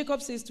not enough,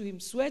 Jacob says to him,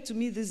 swear to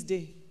me this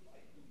day.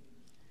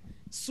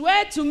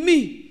 Swear to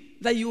me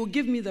that you will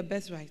give me the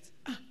birthright.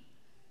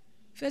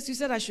 First you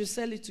said I should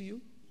sell it to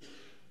you.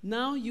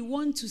 Now you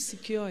want to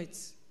secure it.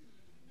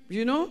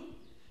 You know?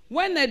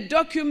 When a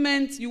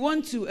document, you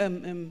want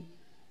to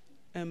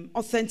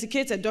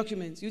authenticate a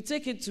document, you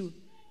take it to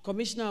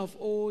Commissioner of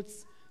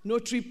Oaths,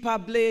 Notary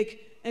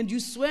Public, and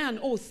you swear an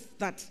oath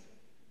that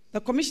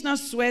the commissioner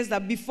swears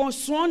that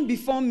sworn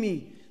before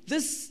me,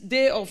 this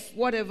day of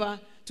whatever,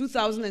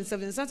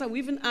 2007. Sometimes we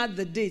even add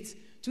the date,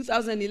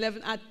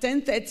 2011 at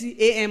 10:30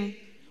 a.m.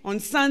 on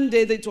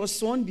Sunday, that it was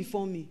sworn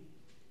before me.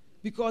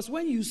 Because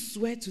when you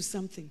swear to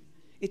something,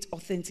 it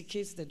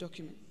authenticates the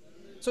document.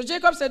 So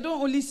Jacob said,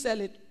 don't only sell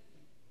it,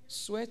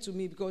 swear to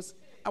me, because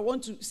I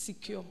want to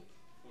secure.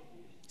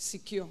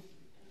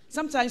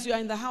 Sometimes you are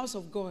in the house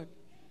of God,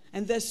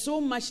 and there's so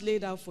much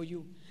laid out for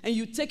you, and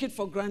you take it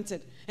for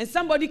granted. And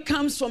somebody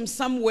comes from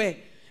somewhere,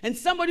 and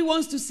somebody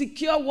wants to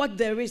secure what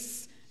there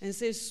is, and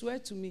says, swear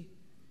to me.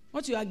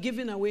 What you are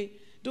giving away,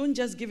 don't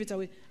just give it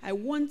away. I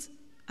want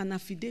an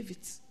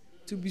affidavit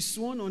to be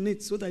sworn on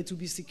it so that it will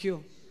be secure.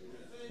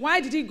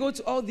 Why did he go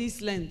to all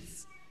these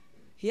lengths?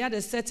 He had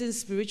a certain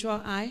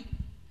spiritual eye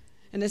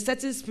and a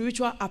certain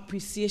spiritual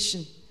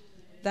appreciation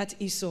that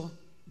Esau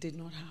did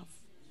not have.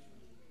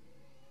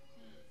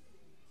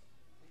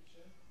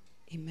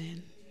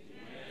 Amen.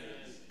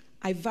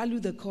 I value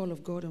the call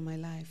of God on my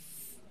life.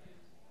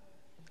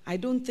 I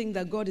don't think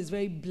that God is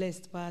very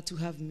blessed to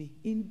have me.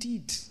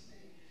 Indeed,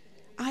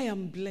 I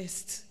am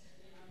blessed.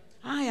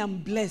 I am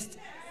blessed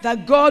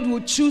that God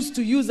will choose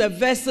to use a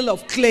vessel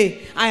of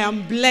clay. I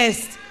am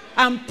blessed.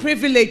 I'm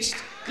privileged.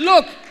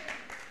 Look,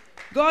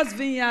 God's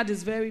vineyard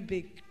is very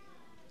big.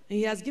 And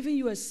he has given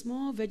you a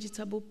small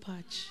vegetable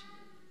patch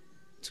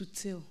to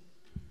till.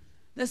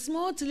 The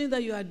small tilling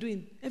that you are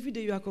doing, every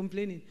day you are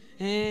complaining.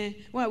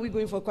 Why are we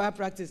going for choir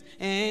practice?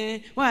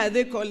 Why are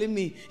they calling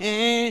me?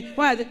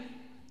 Why are they?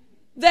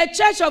 The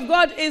church of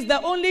God is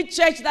the only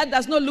church that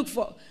does not look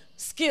for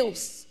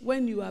skills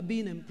when you are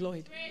being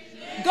employed.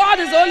 God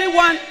is the only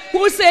one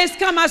who says,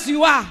 come as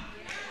you are.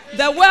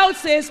 The world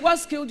says, what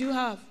skill do you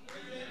have?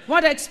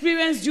 What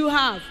experience do you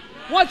have?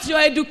 What's your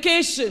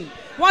education?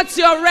 What's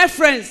your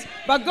reference?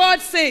 But God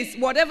says,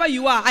 whatever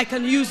you are, I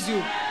can use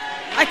you.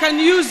 I can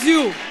use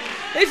you.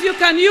 If you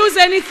can use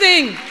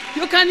anything,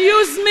 you can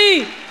use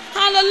me.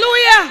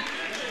 Hallelujah.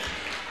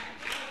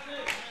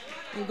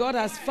 And God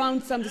has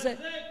found something to say,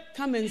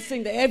 come and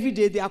sing. Every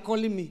day they are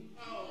calling me.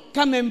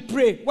 Come and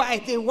pray. Why?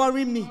 They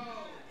worry me.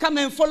 Come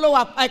and follow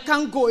up. I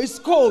can't go. It's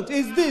cold.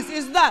 It's this.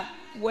 It's that.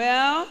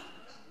 Well,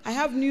 I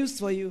have news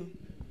for you.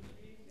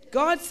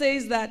 God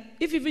says that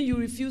if even you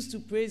refuse to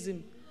praise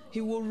him, he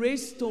will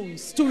raise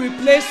stones to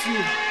replace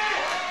you.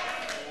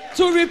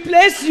 To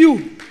replace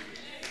you.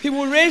 He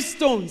will raise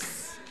stones.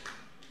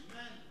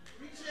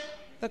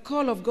 The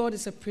call of God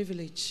is a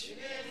privilege.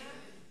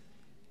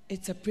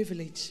 It's a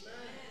privilege.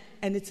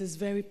 And it is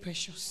very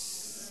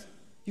precious.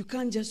 You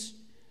can't just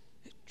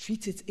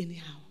treat it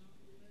anyhow.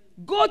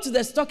 Go to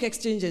the stock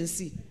exchange and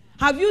see.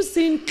 Have you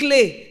seen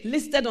clay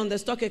listed on the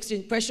stock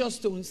exchange, precious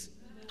stones?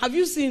 Have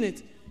you seen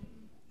it?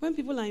 When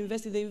people are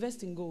investing, they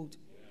invest in gold.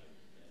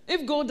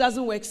 If gold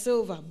doesn't work,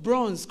 silver,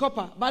 bronze,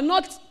 copper, but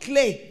not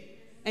clay.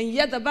 And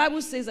yet the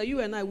Bible says that you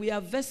and I, we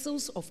are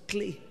vessels of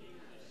clay.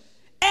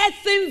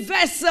 Earthen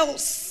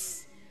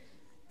vessels.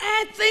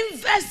 Earthen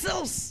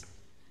vessels.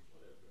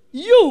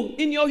 You,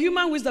 in your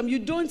human wisdom, you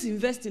don't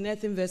invest in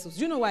earthen vessels.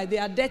 You know why? They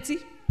are dirty.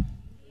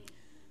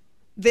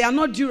 They are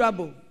not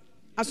durable.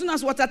 As soon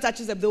as water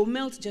touches them, they will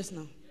melt just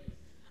now.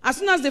 As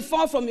soon as they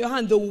fall from your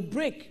hand, they will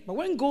break. But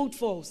when gold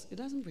falls, it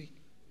doesn't break.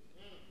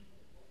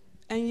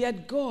 And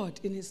yet God,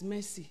 in his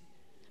mercy,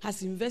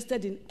 has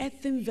invested in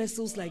earthen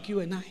vessels like you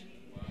and I.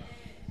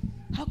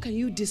 How can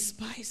you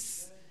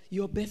despise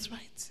your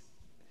birthright?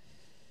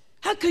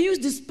 How can you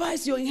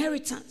despise your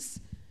inheritance?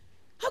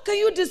 How can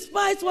you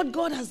despise what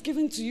God has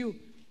given to you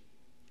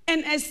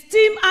and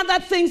esteem other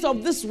things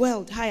of this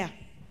world higher?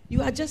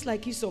 You are just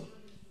like Esau.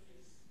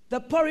 The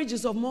porridge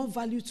is of more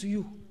value to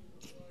you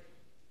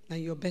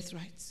than your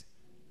birthright.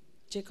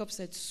 Jacob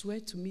said, swear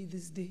to me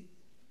this day.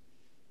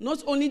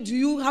 Not only do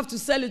you have to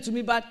sell it to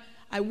me, but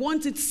I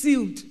want it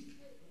sealed.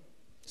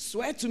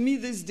 Swear to me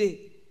this day.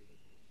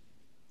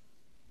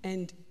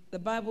 And the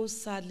Bible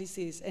sadly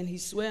says, and he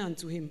swore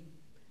unto him.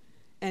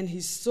 and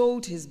he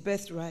sold his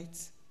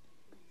birthright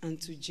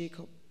unto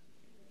Jacob.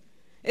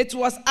 It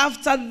was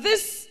after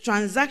this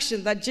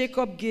transaction that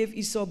Jacob gave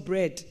Esau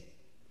bread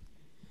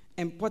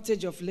and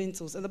pottage of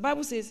lentils. And the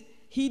Bible says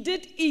he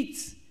did eat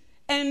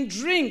and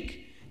drink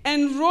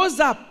and rose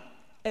up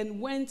and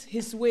went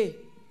his way.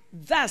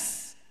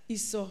 Thus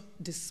Esau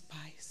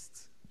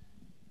despised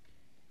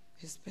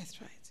his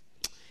birthright.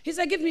 He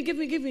said, give me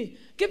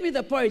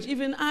the porridge.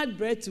 Even add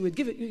bread to it.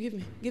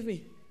 Give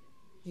me.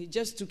 He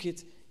just took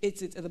it,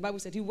 ate it. And the Bible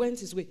said he went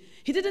his way.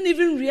 He didn't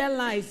even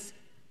realize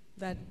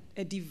that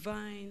a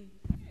divine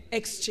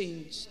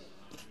exchange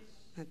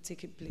had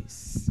taken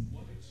place.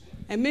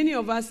 And many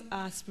of us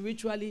are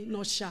spiritually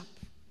not sharp.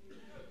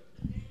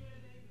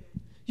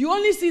 You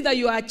only see that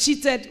you are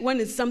cheated when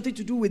it's something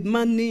to do with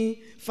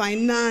money,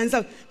 finance.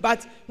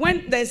 But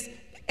when there's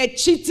a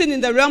cheating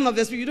in the realm of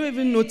the spirit, you don't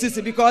even notice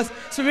it, because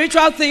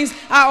spiritual things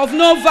are of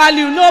no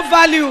value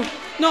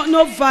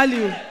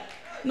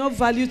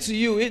to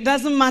you. It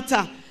doesn't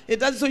matter.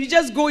 So you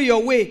just go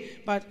your way.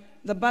 But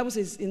the Bible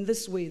says in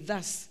this way,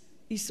 thus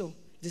Esau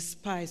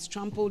despised,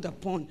 trampled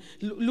upon,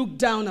 looked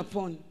down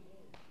upon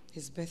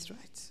his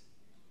birthright.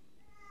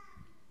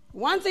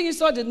 One thing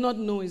Esau did not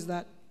know is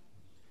that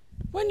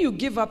when you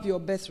give up your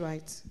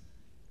birthright,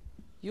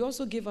 you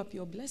also give up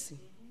your blessing.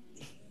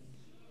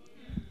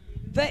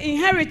 The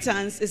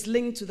inheritance is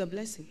linked to the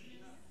blessing.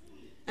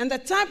 And the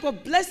type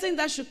of blessing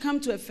that should come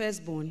to a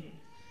firstborn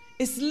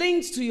is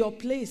linked to your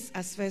place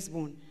as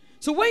firstborn.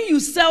 So when you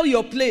sell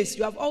your place,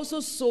 you have also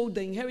sold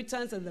the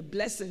inheritance and the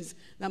blessings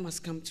that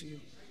must come to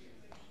you.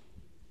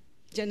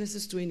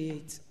 Genesis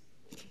 28.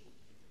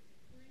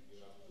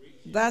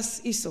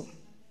 Thus Esau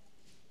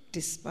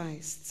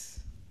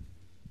despised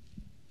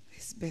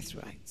his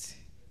birthright.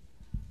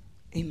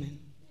 Amen.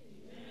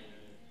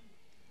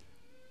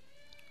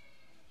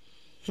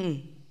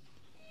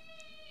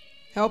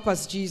 Help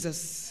us,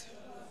 Jesus.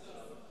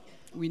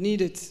 We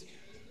need it.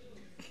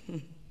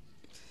 We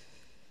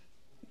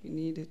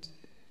need it.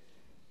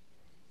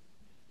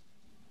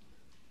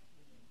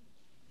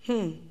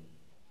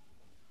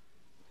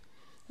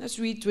 Let's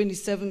read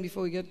 27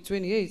 before we get to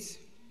 28.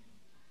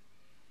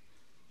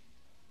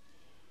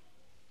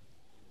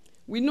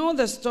 We know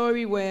the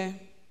story where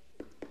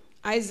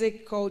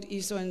Isaac called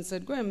Esau and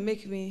said, go and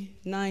make me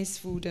nice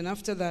food, and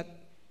after that,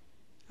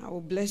 I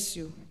will bless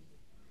you.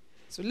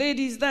 So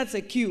ladies, that's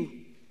a cue.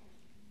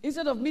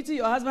 Instead of meeting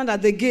your husband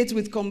at the gate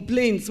with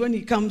complaints when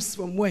he comes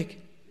from work.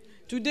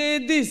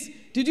 Today this,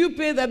 did you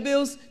pay the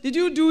bills? Did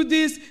you do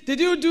this? Did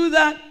you do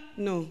that?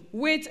 No,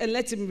 wait and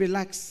let him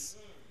relax.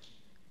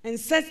 And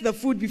set the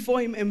food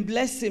before him and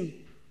bless him.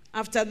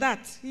 After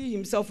that, he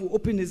himself will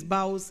open his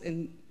bowels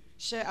and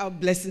share out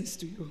blessings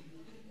to you.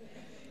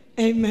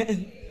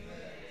 Amen.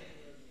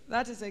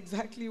 That is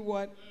exactly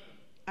what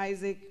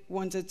Isaac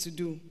wanted to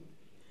do.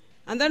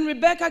 And then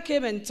Rebekah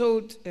came and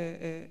told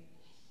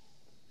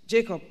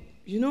Jacob,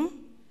 you know,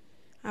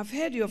 I've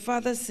heard your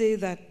father say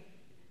that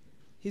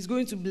he's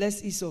going to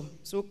bless Esau.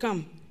 So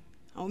come,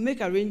 I'll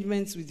make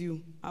arrangements with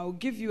you. I'll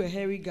give you a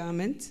hairy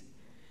garment.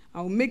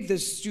 I'll make the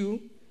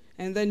stew.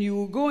 And then you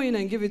will go in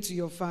and give it to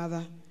your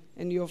father.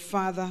 And your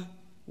father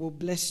will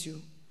bless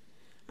you.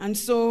 And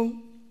so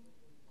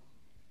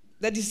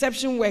the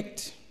deception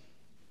worked.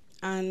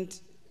 And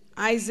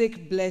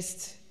Isaac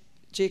blessed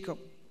Jacob.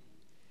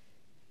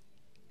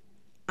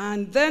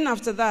 And then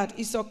after that,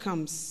 Esau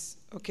comes.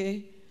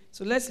 Okay?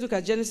 So let's look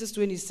at Genesis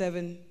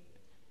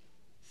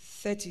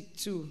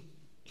 27:32.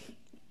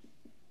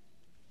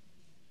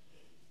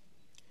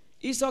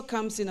 Esau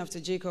comes in after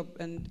Jacob,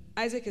 and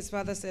Isaac his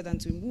father said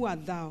unto him, who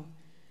art thou?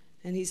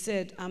 And he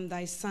said, I'm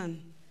thy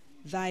son,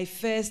 thy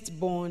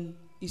firstborn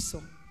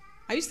Esau.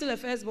 Are you still a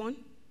firstborn?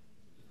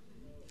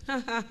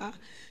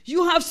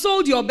 You have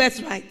sold your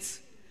birthright.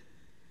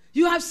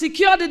 You have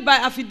secured it by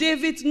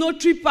affidavit,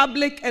 notary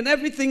public, and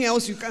everything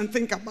else you can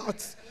think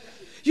about.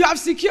 You have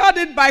secured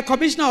it by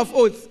commissioner of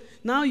oath.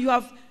 Now you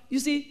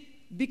see,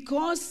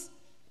 because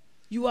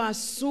you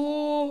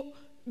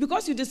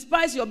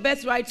despise your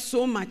birthright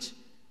so much,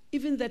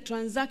 even the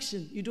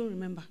transaction, you don't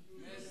remember.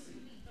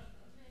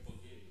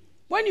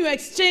 When you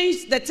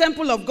exchange the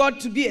temple of God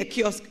to be a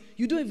kiosk,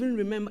 you don't even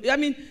remember. I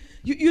mean,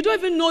 you don't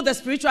even know the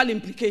spiritual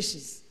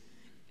implications.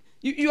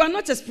 You are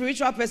not a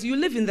spiritual person. You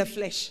live in the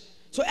flesh.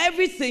 So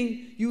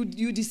everything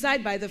you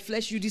decide by the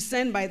flesh, you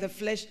discern by the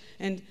flesh,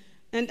 and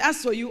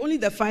as for you, only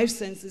the five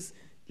senses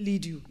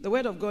lead you. The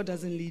word of God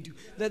doesn't lead you.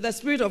 The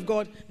Spirit of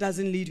God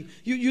doesn't lead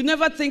you. You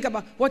never think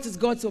about what is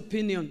God's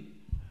opinion.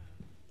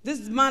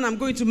 This man I'm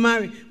going to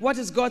marry, what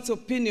is God's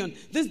opinion?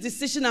 This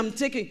decision I'm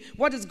taking,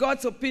 what is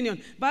God's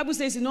opinion? Bible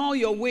says in all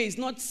your ways,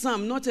 not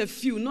some, not a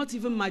few, not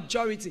even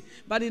majority,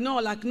 but in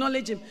all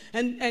acknowledge him.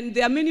 And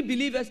there are many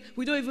believers,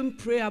 we don't even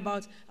pray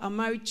about our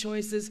marriage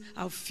choices,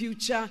 our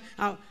future.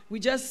 We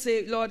just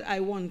say, Lord, I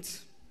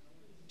want.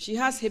 She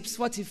has hips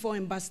 44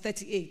 in verse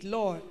 38.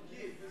 Lord,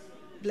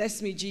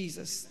 bless me,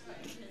 Jesus.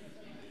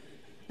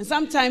 And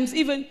sometimes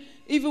even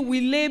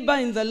we labor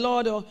in the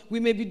Lord, or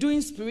we may be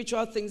doing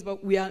spiritual things,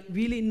 but we are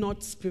really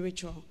not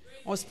spiritual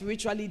or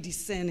spiritually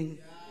discerning.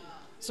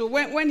 So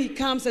when he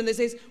comes and they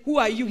says, who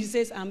are you? He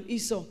says, I'm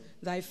Esau,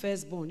 thy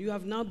firstborn. You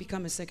have now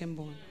become a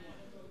secondborn.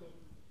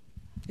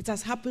 It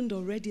has happened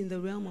already in the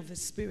realm of the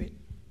spirit.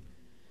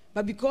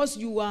 But because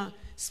you are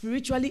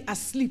spiritually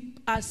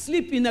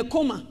asleep in a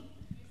coma,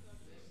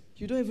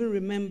 you don't even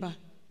remember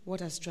what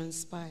has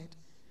transpired.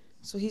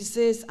 So he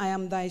says, I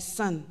am thy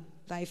son,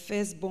 thy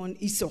firstborn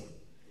Esau.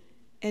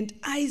 And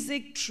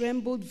Isaac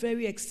trembled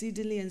very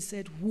exceedingly and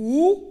said,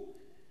 who?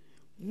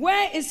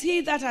 Where is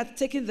he that hath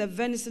taken the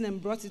venison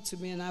and brought it to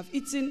me? And I have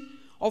eaten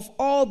of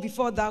all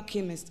before thou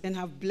camest, and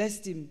have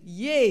blessed him.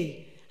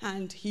 Yea,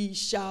 and he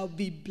shall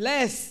be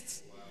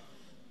blessed.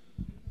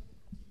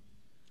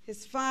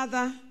 His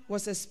father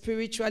was a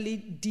spiritually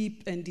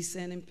deep and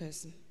discerning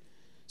person.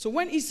 So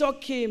when Esau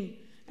came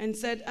and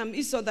said, I'm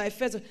Esau thy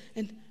first,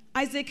 and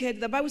Isaac heard,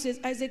 the Bible says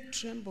Isaac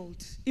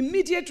trembled.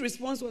 Immediate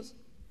response was,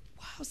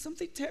 wow,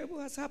 something terrible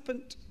has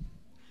happened.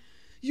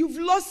 You've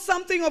lost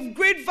something of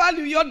great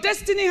value. Your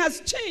destiny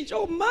has changed.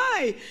 Oh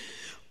my,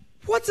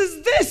 what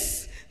is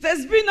this?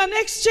 There's been an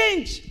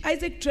exchange.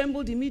 Isaac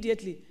trembled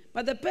immediately.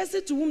 But the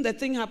person to whom the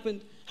thing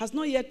happened has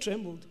not yet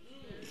trembled.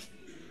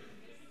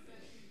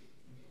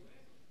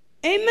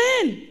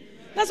 Amen.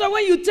 That's why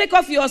when you take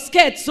off your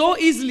skirt so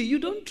easily, you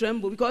don't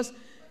tremble, because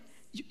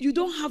you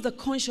don't have the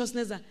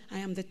consciousness that I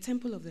am the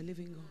temple of the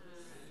living God.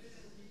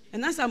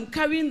 And as I'm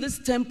carrying this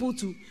temple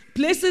to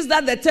places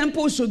that the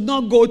temple should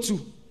not go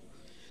to,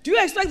 do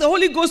you expect the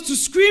Holy Ghost to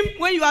scream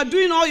when you are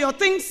doing all your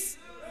things?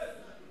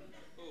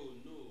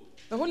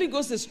 The Holy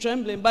Ghost is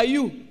trembling, but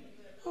you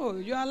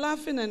are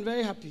laughing and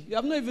very happy. You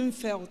have not even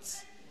felt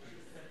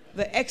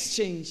the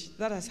exchange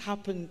that has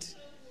happened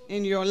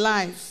in your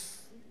life.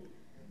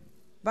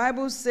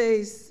 Bible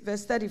says,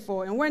 verse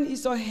 34, and when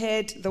Esau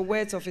heard the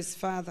words of his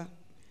father,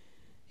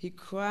 he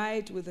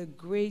cried with a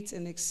great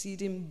and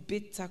exceeding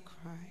bitter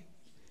cry,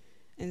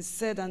 and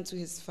said unto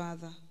his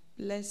father,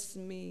 bless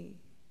me,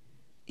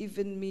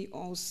 even me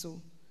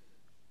also,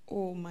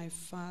 O my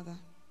father.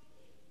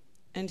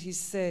 And he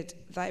said,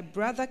 thy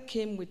brother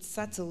came with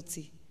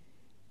subtlety,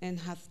 and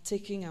hath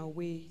taken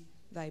away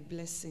thy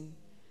blessing.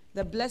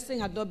 The blessing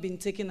had not been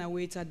taken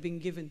away, it had been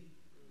given.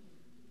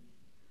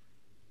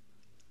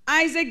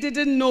 Isaac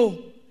didn't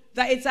know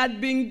that it had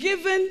been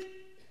given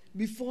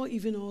before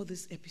even all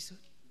this episode.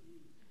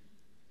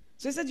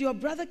 So he said, your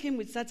brother came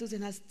with subtlety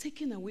and has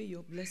taken away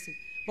your blessing.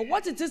 But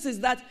what it is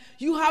that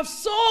you have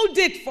sold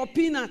it for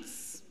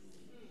peanuts.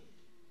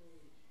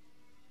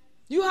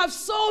 You have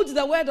sold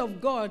the word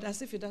of God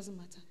as if it doesn't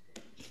matter.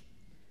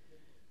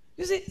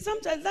 You see,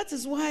 sometimes that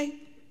is why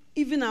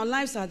even our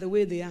lives are the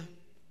way they are.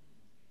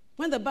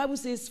 When the Bible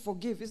says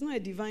forgive, it's not a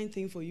divine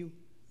thing for you.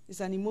 It's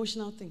an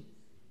emotional thing.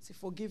 Say,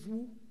 forgive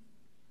who?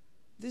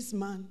 This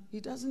man, he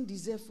doesn't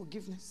deserve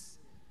forgiveness.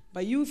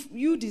 But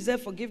you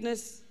deserve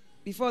forgiveness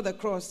before the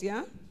cross,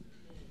 yeah?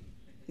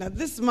 Now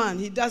this man,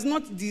 he does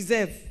not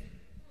deserve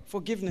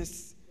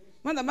forgiveness.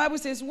 When the Bible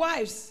says,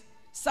 wives,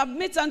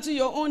 submit unto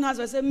your own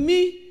husband. Say,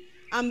 me,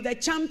 I'm the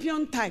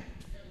champion type.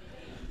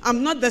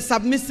 I'm not the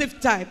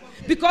submissive type.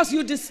 Because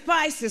you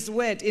despise his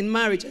word in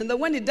marriage. And then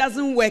when it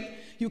doesn't work,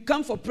 you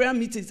come for prayer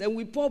meetings and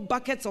we pour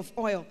buckets of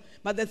oil.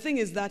 But the thing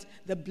is that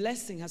the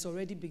blessing has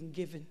already been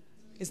given.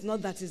 It's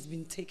not that it's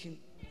been taken.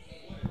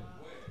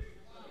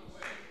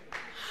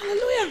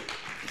 Hallelujah.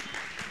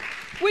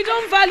 We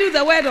don't value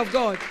the word of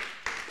God.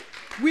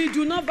 We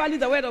do not value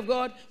the word of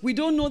God. We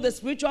don't know the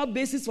spiritual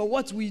basis for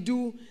what we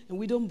do, and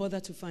we don't bother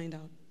to find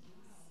out.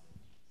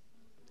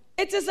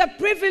 It is a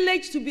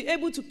privilege to be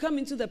able to come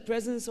into the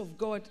presence of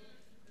God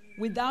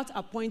without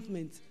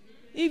appointment.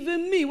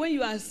 Even me, when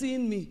you are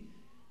seeing me,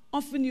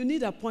 often you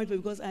need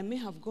appointment because I may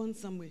have gone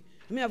somewhere.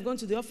 I may have gone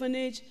to the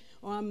orphanage,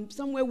 or I'm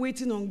somewhere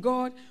waiting on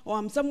God, or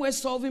I'm somewhere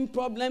solving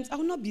problems. I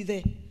will not be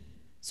there.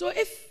 So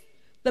if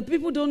the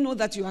people don't know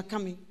that you are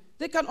coming,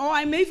 they can, or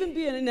I may even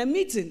be in a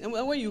meeting. And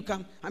when you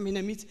come, I'm in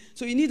a meeting.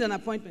 So you need an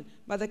appointment.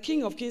 But the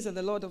King of Kings and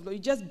the Lord of Lords,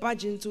 you just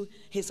barge into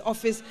his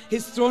office,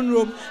 his throne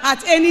room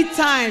at any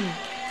time.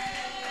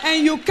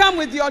 And you come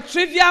with your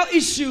trivial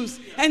issues,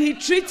 and he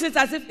treats it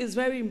as if it's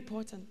very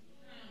important.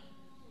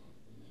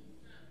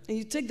 And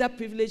you take that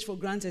privilege for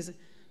granted.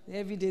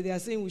 Every day they are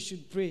saying we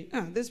should pray.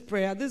 This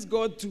prayer, this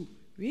God too.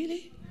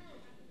 Really?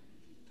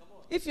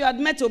 If you had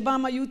met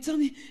Obama, you would tell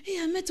me,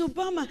 hey, I met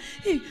Obama.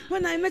 Hey,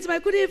 when I met him, I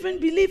couldn't even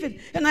believe it.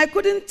 And I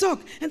couldn't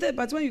talk.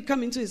 But when you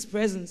come into his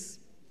presence,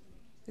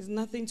 it's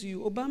nothing to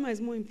you. Obama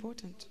is more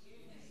important.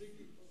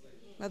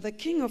 But the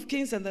King of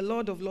Kings and the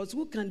Lord of Lords,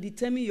 who can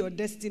determine your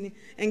destiny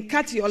and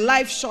cut your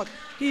life short,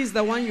 he is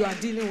the one you are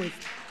dealing with.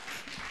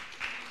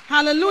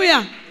 Hallelujah.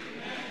 Amen.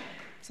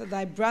 So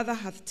thy brother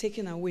hath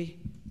taken away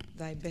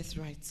thy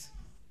birthright.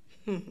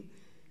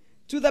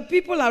 To the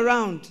people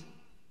around,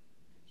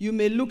 you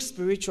may look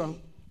spiritual.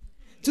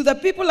 To the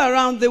people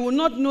around, they will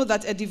not know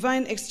that a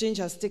divine exchange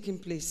has taken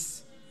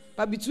place.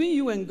 But between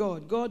you and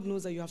God, God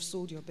knows that you have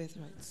sold your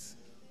birthrights.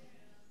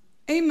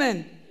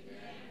 Amen.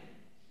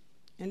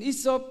 And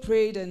Esau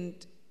prayed, and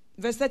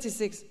verse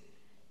 36,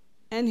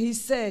 and he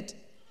said,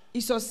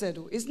 Esau said,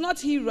 is not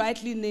he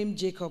rightly named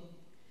Jacob?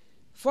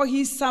 For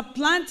he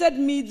supplanted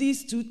me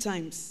these 2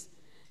 times.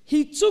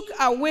 He took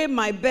away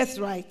my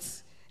birthright,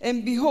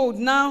 and behold,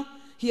 now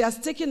he has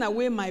taken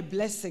away my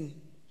blessing.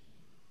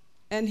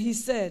 And he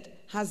said,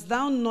 hast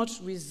thou not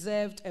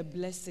reserved a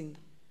blessing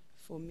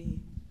for me?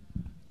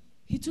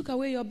 He took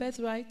away your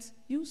birthright.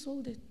 You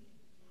sold it.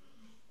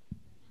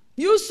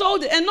 You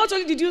sold it. And not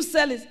only did you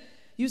sell it,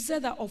 you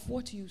said that of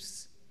what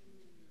use?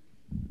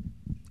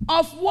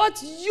 Of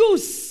what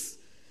use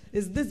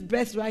is this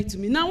birthright to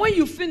me? Now when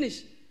you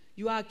finish,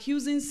 you are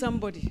accusing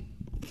somebody.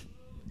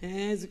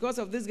 And it's because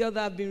of this girl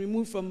that I've been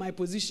removed from my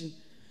position.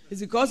 It's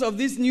because of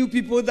these new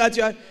people that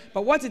you are.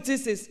 But what it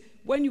is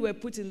when you were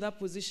put in that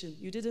position,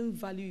 you didn't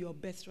value your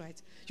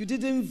birthright. You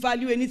didn't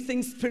value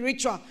anything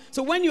spiritual.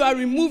 So when you are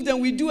removed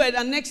and we do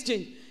an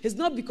exchange, it's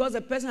not because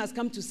a person has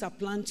come to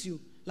supplant you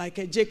like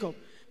a Jacob,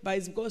 but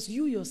it's because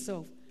you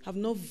yourself have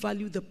not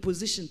valued the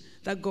position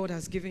that God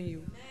has given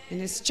you in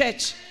his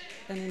church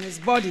and in his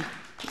body.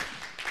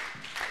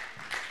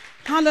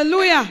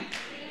 Hallelujah.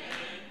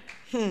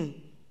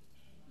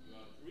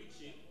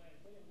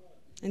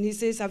 And he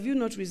says, have you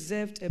not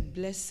reserved a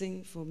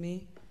blessing for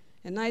me?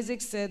 And Isaac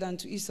said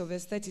unto Esau,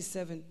 verse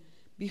 37,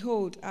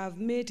 behold, I have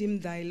made him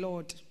thy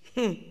Lord.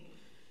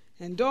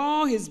 And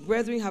all his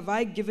brethren have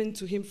I given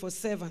to him for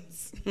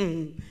servants.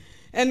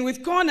 And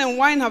with corn and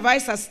wine have I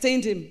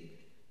sustained him.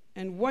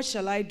 And what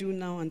shall I do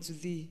now unto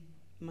thee,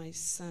 my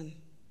son?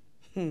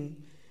 And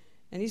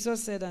Esau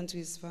said unto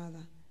his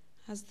father,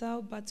 hast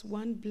thou but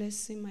one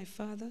blessing, my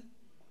father?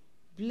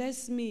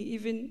 Bless me,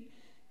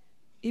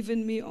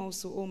 even me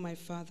also, O my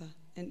father.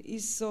 And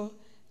Esau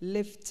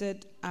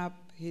lifted up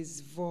his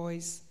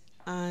voice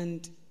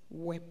and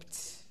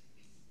wept.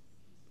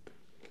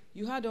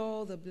 You had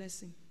all the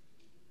blessing.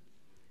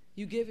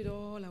 You gave it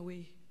all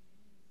away.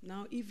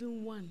 Now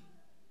even one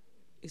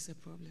is a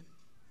problem.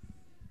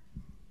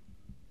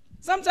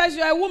 Sometimes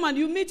you are a woman,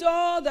 you meet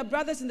all the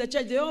brothers in the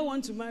church, they all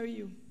want to marry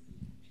you.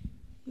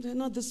 They're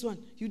not this one.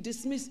 You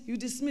dismiss.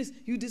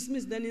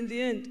 Then in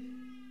the end,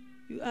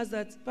 you ask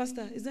that,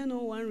 Pastor, is there no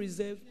one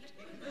reserved?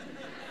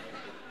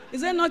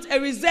 Is there not a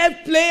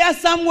reserved player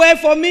somewhere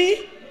for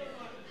me?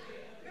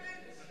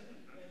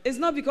 It's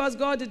not because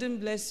God didn't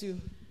bless you.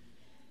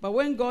 But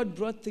when God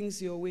brought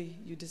things your way,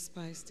 you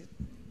despised it.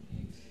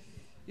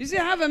 You see,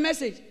 I have a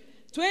message.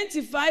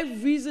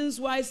 25 reasons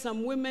why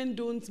some women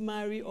don't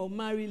marry or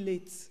marry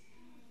late.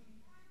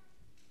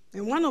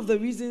 And one of the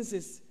reasons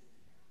is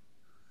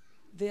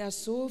they are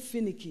so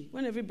finicky.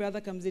 When every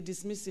brother comes, they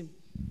dismiss him.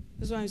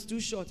 This one is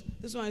too short.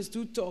 This one is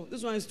too tall.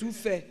 This one is too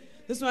fair.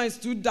 This one is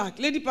too dark.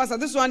 Lady pastor,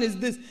 this one is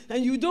this.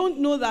 And you don't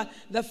know that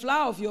the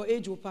flower of your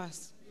age will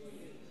pass.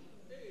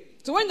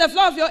 So when the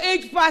flower of your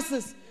age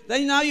passes,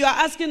 then now you are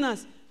asking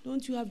us,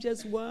 don't you have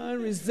just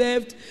one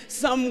reserved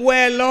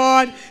somewhere,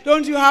 Lord?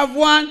 Don't you have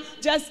one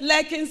just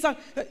lacking some?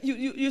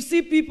 You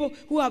see people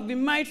who have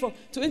been married for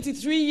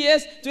 23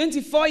 years,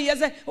 24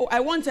 years. Oh, I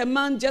want a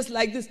man just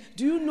like this.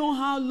 Do you know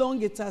how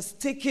long it has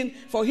taken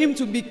for him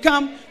to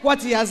become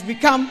what he has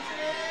become?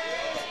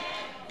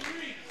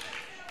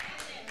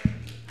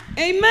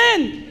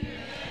 Amen.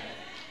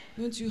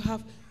 Don't you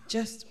have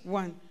just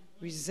one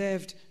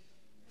reserved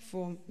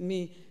for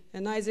me?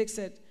 And Isaac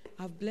said,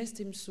 I've blessed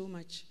him so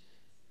much.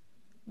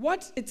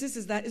 What it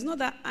is that it's not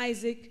that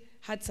Isaac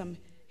had some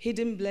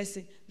hidden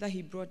blessing that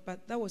he brought,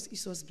 but that was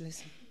Esau's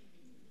blessing.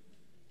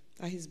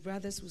 That his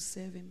brothers will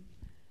serve him,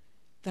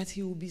 that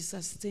he will be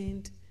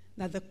sustained,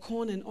 that the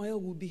corn and oil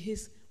will be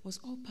his, was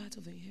all part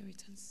of the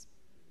inheritance.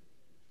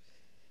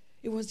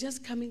 It was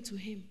just coming to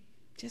him,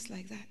 just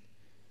like that.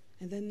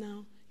 And then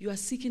now, you are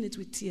seeking it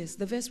with tears.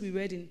 The verse we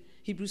read in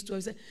Hebrews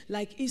 12 said,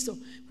 like Esau,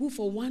 who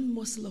for one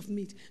morsel of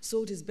meat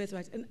sold his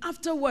birthright. And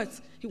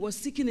afterwards, he was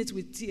seeking it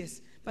with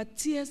tears. But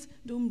tears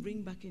don't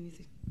bring back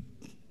anything.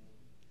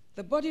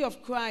 The body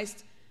of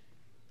Christ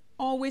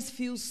always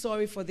feels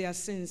sorry for their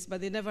sins, but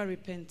they never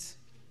repent.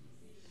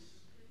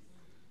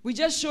 We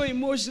just show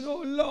emotion.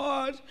 Oh,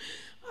 Lord,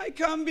 I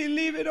can't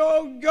believe it.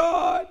 Oh,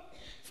 God,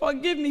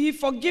 forgive me. He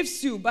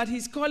forgives you, but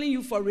he's calling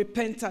you for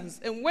repentance.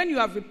 And when you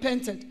have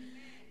repented,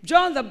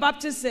 John the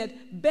Baptist said,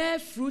 bear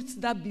fruits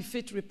that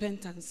befit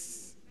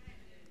repentance.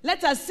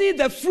 Let us see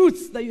the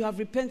fruits that you have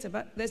repented.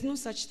 But there's no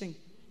such thing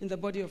in the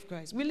body of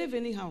Christ. We live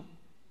anyhow.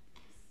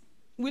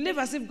 We live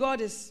as if God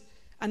is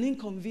an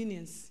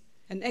inconvenience,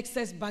 an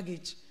excess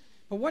baggage.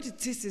 But what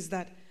it is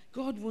that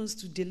God wants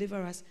to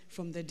deliver us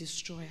from the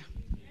destroyer.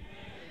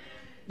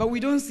 But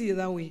we don't see it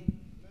that way.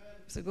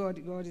 So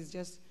God is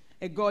just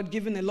a God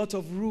given a lot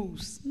of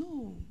rules.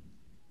 No.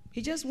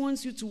 He just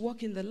wants you to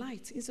walk in the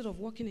light instead of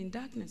walking in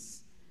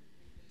darkness.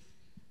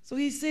 So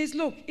he says,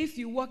 look, if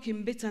you walk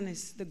in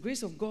bitterness, the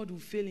grace of God will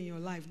fail in your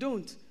life.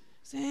 Don't.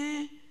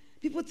 Say,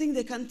 people think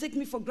they can take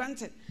me for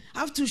granted. I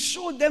have to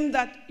show them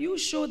that. You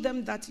show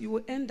them that you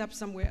will end up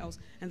somewhere else.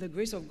 And the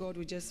grace of God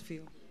will just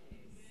fail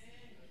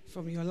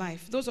from your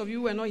life. Those of you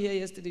who were not here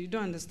yesterday, you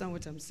don't understand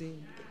what I'm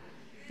saying.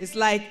 It's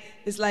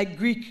like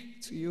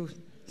Greek to you.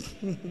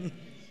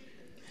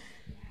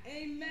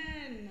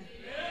 Amen.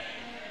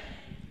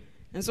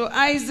 And so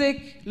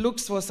Isaac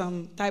looks for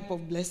some type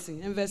of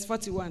blessing. In verse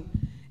 41,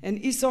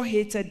 and Esau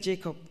hated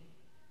Jacob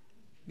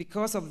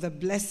because of the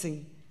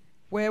blessing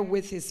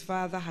wherewith his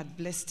father had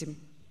blessed him.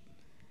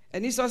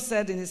 And Esau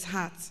said in his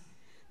heart,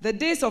 the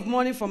days of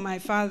mourning for my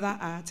father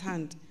are at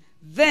hand.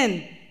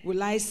 Then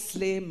will I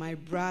slay my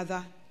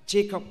brother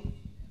Jacob.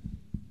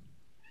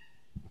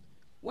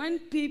 When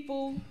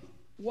people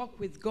walk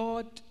with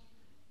God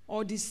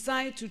or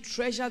decide to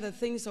treasure the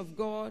things of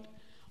God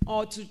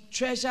or to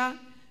treasure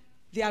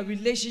their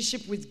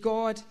relationship with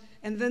God,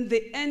 and then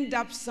they end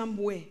up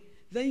somewhere,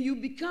 then you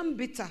become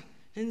bitter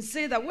and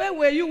say that, where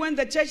were you when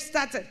the church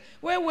started?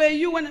 Where were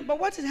you when? But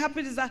what had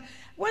happened is that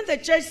when the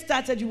church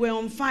started, you were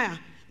on fire.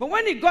 But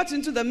when it got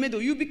into the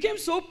middle, you became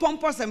so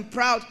pompous and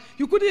proud,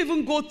 you couldn't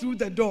even go through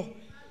the door.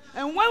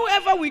 And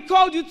whenever we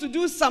called you to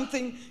do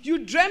something,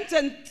 you dreamt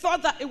and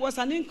thought that it was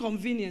an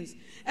inconvenience.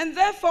 And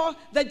therefore,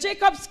 the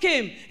Jacobs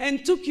came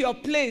and took your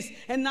place.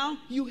 And now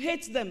you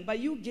hate them, but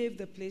you gave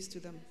the place to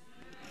them.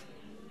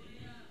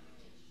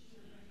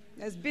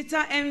 There's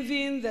bitter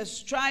envying, there's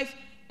strife,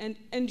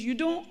 and you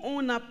don't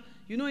own up.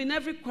 You know, in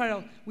every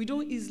quarrel, we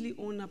don't easily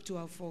own up to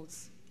our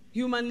faults.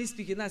 Humanly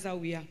speaking, that's how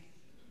we are.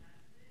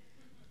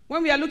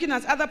 When we are looking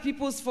at other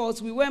people's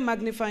faults, we wear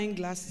magnifying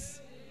glasses.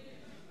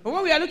 But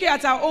when we are looking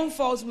at our own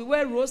faults, we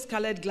wear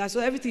rose-colored glasses. So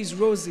everything is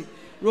rosy.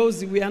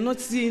 Rosy. We are not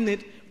seeing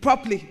it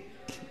properly.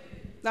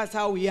 That's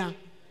how we are.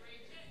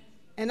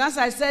 And as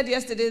I said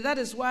yesterday, that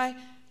is why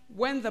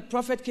when the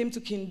prophet came to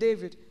King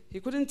David, he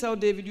couldn't tell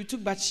David, you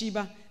took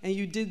Bathsheba and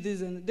you did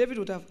this. And David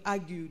would have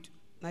argued,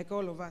 like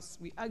all of us.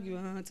 We argue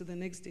until the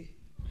next day.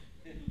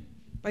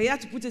 But he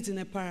had to put it in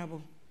a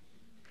parable.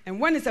 And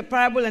when it's a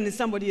parable and it's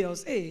somebody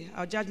else, hey,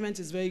 our judgment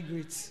is very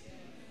great.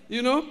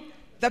 You know,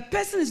 the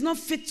person is not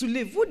fit to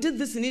live. Who did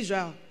this in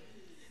Israel?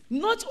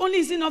 Not only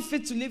is he not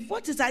fit to live,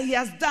 what is that he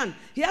has done?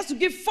 He has to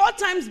give 4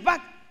 times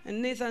back.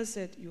 And Nathan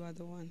said, you are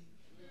the one.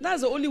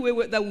 That's the only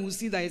way that we will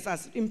see that it's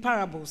us, in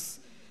parables.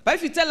 But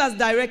if you tell us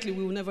directly,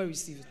 we will never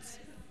receive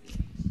it.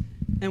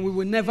 And we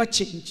will never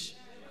change.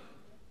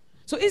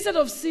 So instead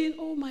of saying,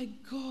 oh my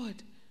God,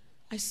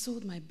 I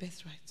sold my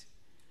birthright.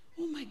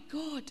 Oh my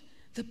God,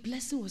 the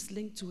blessing was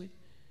linked to it.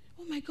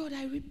 Oh my God,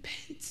 I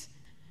repent.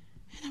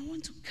 And I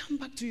want to come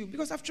back to you.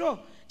 Because after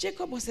all,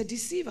 Jacob was a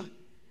deceiver.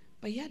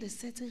 But he had a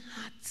certain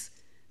heart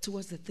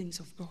towards the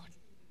things of God.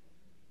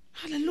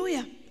 Hallelujah.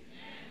 Amen.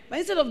 But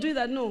instead of doing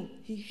that, no,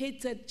 he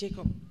hated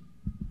Jacob.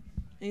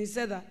 And he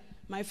said that,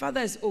 my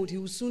father is old, he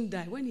will soon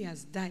die. When he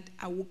has died,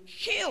 I will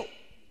kill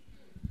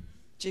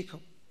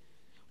Jacob.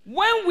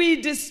 When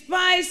we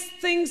despise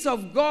things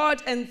of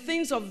God and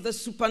things of the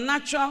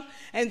supernatural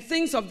and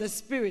things of the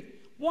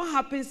spirit, what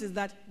happens is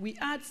that we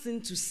add sin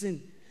to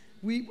sin.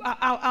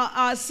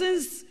 Our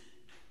sins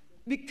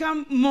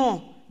become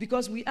more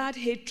because we add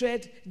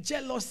hatred,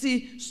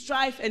 jealousy,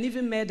 strife, and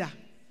even murder.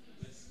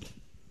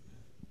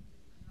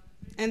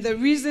 And the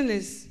reason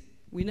is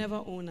we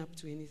never own up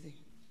to anything.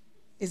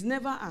 It's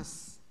never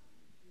us.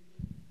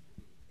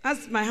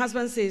 As my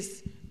husband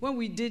says, when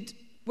we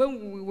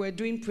were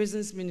doing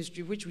prisons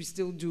ministry, which we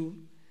still do,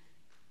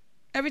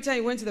 every time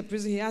he went to the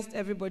prison, he asked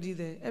everybody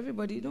there.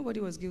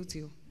 Nobody was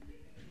guilty.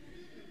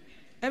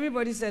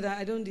 Everybody said,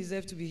 I don't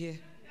deserve to be here.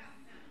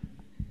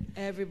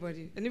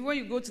 Everybody. And even when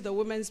you go to the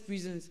women's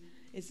prisons,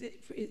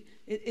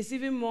 it's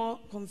even more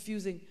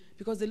confusing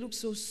because they look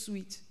so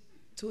sweet,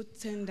 so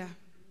tender.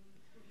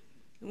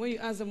 And when you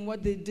ask them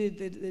what they did,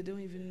 they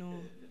don't even know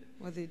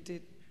what they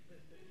did.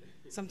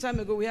 Some time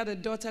ago, we had a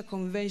daughter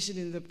convention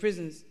in the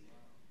prisons.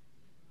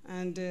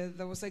 And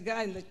there was a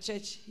guy in the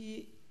church.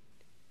 He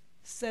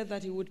said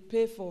that he would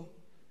pay for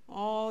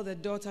all the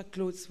daughter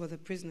clothes for the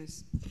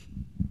prisoners.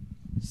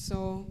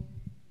 So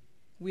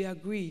we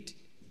agreed.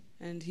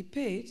 And he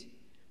paid.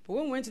 But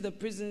when we went to the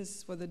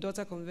prisons for the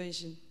daughter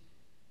convention,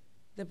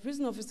 the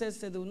prison officers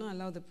said they will not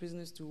allow the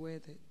prisoners to wear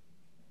the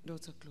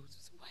daughter clothes.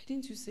 So why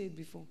didn't you say it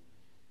before?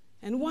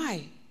 And why?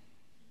 He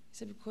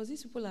said, because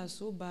these people are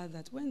so bad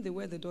that when they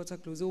wear the daughter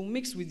clothes, they will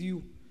mix with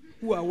you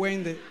who are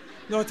wearing the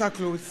daughter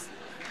clothes.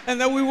 And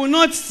then we will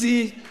not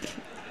see.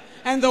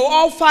 And they'll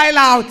all file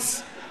out.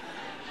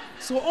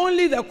 So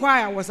only the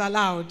choir was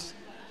allowed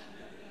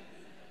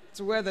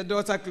to wear the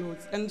daughter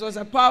clothes. And it was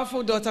a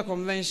powerful daughter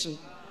convention.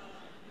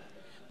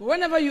 But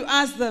whenever you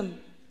ask them,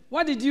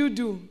 what did you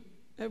do?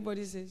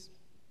 Everybody says,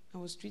 I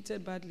was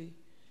treated badly.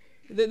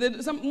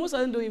 Most of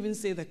them don't even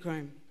say the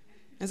crime.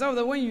 And some of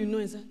them, when you know,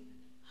 it's like,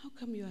 how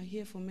come you are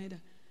here for murder?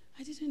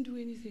 I didn't do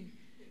anything.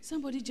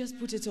 Somebody just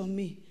put it on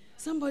me.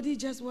 Somebody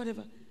just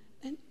whatever.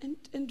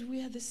 And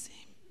we are the same.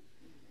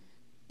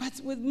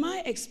 But with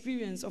my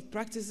experience of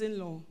practicing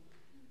law,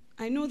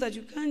 I know that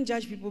you can't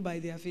judge people by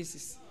their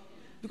faces.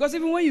 Because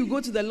even when you go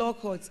to the law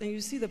courts and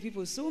you see the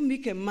people so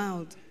meek and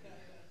mild,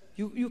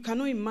 you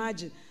cannot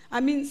imagine.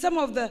 I mean, some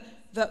of the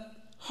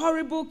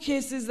horrible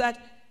cases that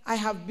I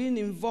have been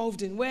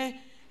involved in where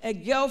a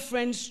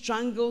girlfriend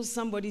strangles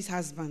somebody's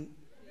husband.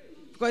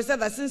 Because it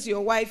said that since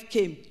your wife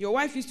came, your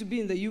wife used to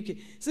be in the UK,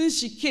 since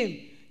she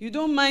came, you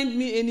don't mind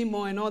me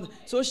anymore and all that.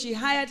 So she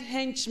hired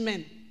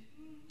henchmen.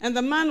 And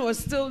the man was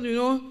still,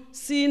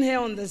 seeing her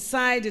on the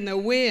side in a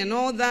way and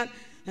all that.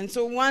 And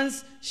so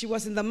once she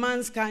was in the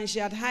man's car and she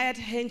had hired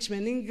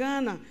henchmen in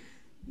Ghana.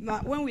 Now,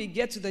 when we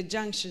get to the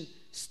junction,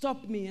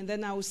 stop me, and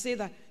then I will say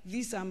that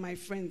these are my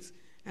friends.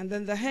 And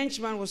then the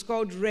henchman was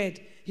called Red.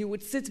 He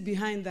would sit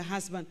behind the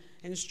husband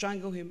and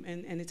strangle him,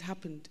 and it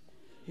happened,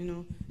 you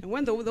know. And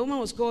when the woman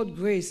was called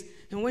Grace,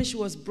 and when she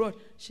was brought,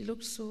 she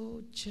looked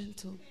so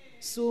gentle,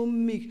 so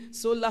meek,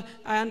 so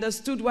I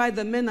understood why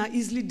the men are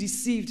easily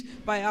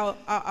deceived by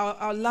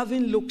our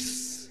loving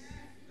looks.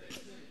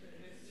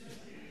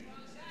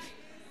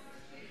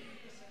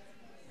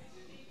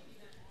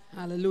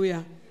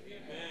 Hallelujah.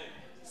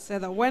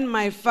 Said that when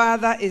my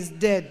father is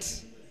dead,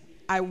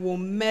 I will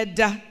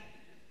murder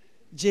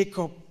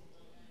Jacob.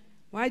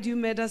 Why do you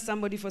murder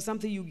somebody for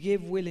something you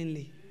gave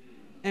willingly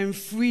and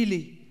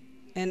freely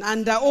and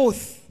under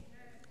oath?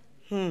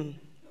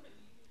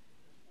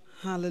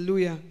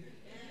 Hallelujah.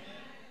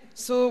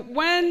 So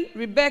when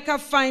Rebecca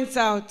finds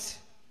out,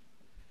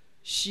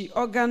 she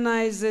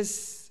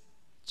organizes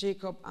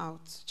Jacob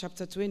out.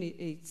 Chapter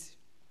 28.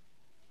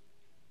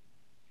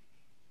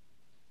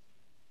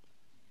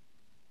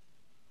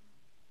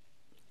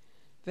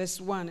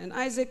 Verse 1. And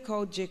Isaac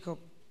called Jacob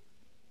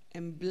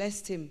and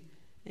blessed him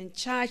and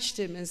charged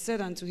him and said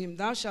unto him,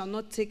 Thou shalt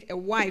not take a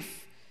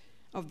wife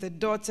of the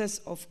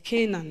daughters of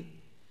Canaan.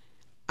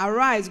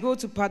 Arise, go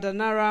to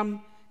Paddan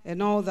Aram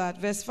and all that.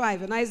 Verse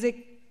 5. And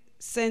Isaac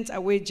sent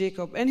away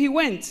Jacob, and he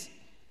went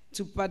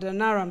to Paddan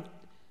Aram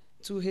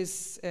to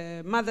his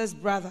mother's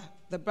brother,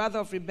 the brother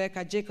of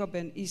Rebekah, Jacob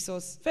and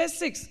Esau's. Verse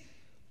 6.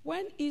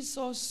 When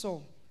Esau saw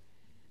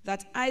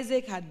that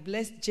Isaac had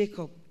blessed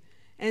Jacob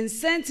and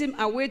sent him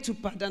away to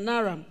Paddan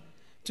Aram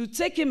to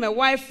take him a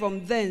wife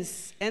from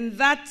thence, and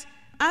that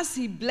as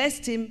he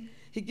blessed him,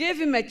 he gave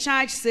him a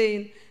charge,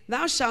 saying,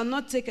 Thou shalt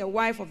not take a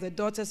wife of the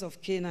daughters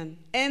of Canaan.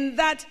 And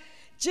that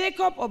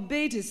Jacob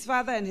obeyed his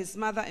father and his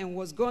mother and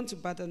was gone to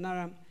Paddan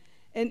Aram.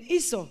 And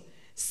Esau,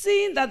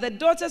 seeing that the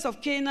daughters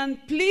of Canaan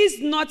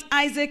pleased not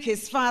Isaac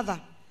his father,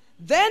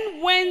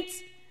 then went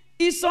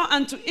Esau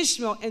unto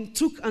Ishmael and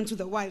took unto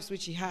the wives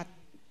which he had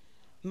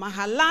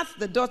Mahalath,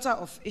 the daughter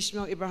of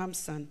Ishmael, Abraham's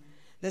son,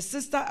 the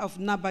sister of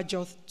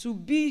Nebajoth, to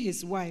be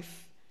his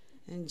wife.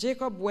 And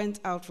Jacob went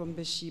out from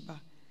Beersheba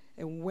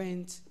and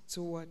went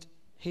toward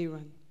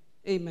Haran.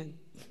 Amen.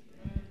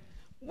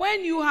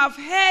 When you have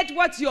heard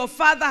what your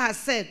father has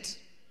said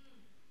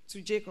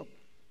to Jacob,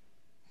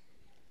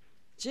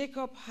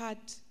 Jacob had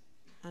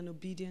an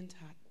obedient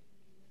heart.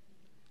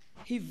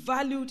 He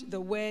valued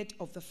the word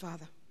of the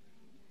father.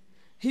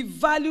 He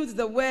valued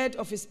the word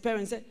of his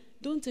parents. He said,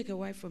 don't take a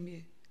wife from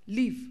here.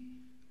 Leave.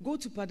 Go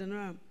to Paddan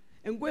Aram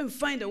and go and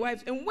find a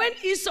wife. And when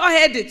Esau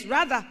heard it,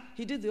 rather,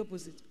 he did the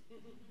opposite. He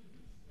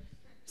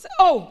said,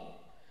 oh,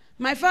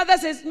 my father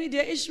says to me,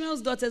 they're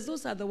Ishmael's daughters.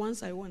 Those are the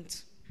ones I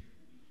want.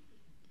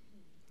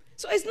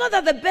 So it's not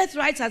that the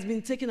birthright has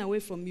been taken away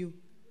from you,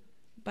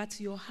 but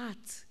your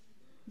heart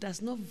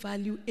does not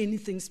value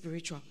anything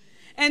spiritual.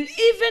 And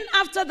even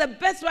after the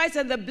birthright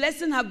and the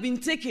blessing have been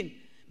taken,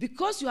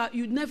 because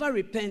you never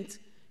repent,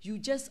 you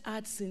just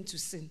add sin to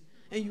sin.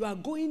 And you are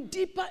going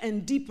deeper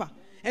and deeper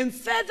and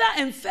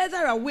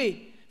further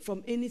away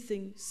from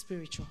anything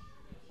spiritual.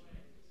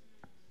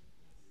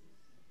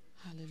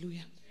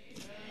 Hallelujah.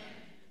 Amen.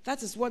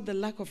 That is what the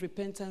lack of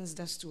repentance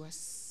does to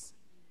us.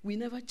 We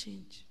never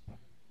change.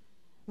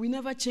 We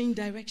never change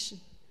direction.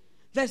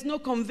 There's no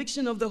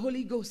conviction of the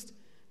Holy Ghost.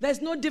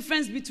 There's no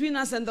difference between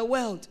us and the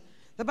world.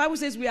 The Bible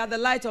says we are the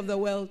light of the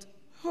world.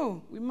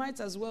 Oh, we might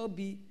as well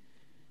be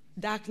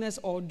darkness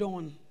or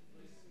dawn.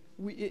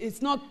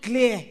 It's not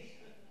clear.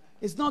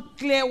 It's not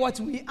clear what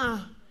we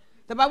are.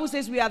 The Bible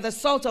says we are the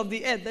salt of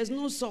the earth. There's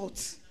no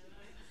salt.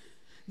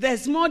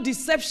 There's more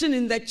deception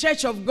in the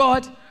church of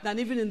God than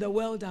even in the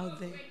world out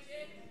there.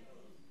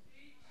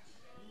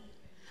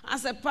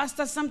 As a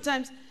pastor,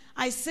 sometimes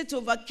I sit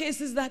over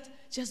cases that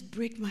just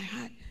break my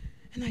heart.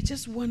 And I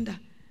just wonder,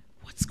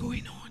 what's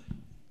going on?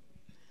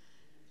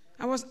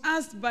 I was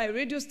asked by a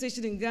radio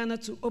station in Ghana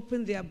to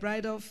open their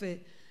bridal fair.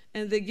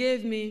 And they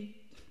gave me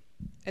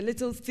a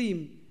little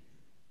theme.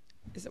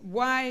 It's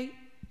why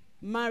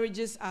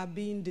marriages are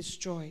being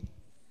destroyed.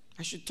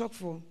 I should talk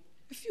for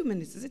a few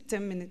minutes. Is it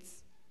 10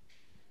 minutes?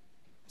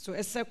 So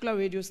a secular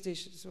radio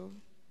station. So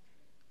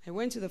I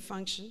went to the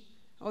function.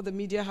 All the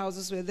media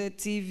houses were there,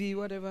 TV,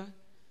 whatever.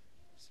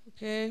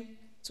 Okay.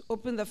 To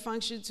open the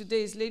function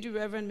today is Lady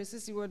Reverend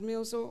Mrs. Seward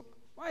Mills. So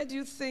why do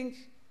you think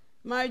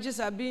marriages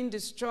are being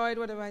destroyed?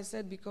 Whatever I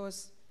said,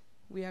 because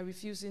we are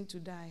refusing to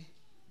die.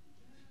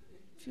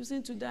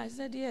 Refusing to die. I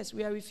said, yes,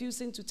 we are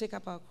refusing to take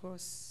up our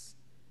cross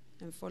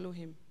and follow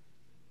him.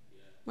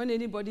 When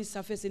anybody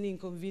suffers any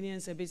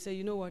inconvenience, they say,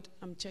 you know what,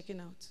 I'm checking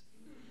out.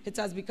 It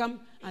has become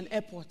an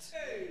airport.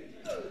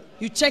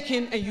 You check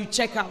in and you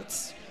check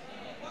out.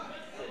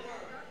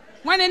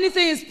 When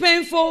anything is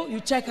painful,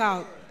 you check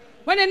out.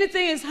 When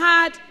anything is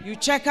hard, you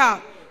check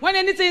out. When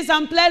anything is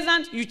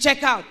unpleasant, you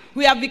check out.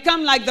 We have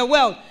become like the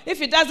world.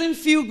 If it doesn't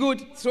feel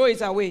good, throw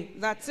it away.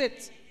 That's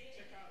it.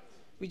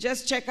 We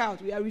just check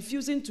out. We are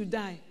refusing to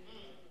die.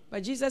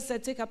 But Jesus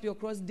said, take up your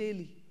cross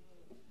daily.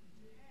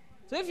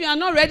 So if you are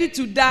not ready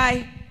to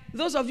die,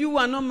 those of you who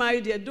are not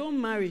married yet, don't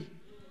marry.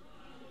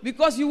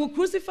 Because you will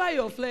crucify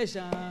your flesh.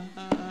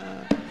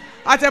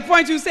 At a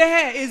point you say,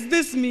 hey, is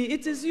this me?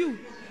 It is you.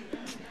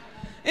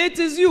 It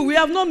is you. We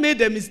have not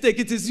made a mistake.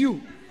 It is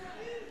you.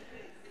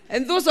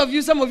 And those of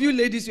you, some of you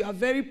ladies, you are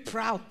very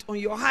proud on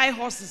your high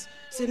horses.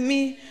 Say,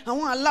 me, I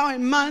won't allow a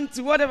man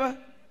to whatever.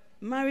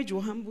 Marriage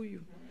will humble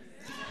you.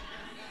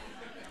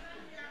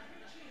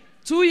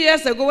 2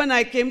 years ago when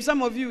I came,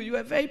 some of you, you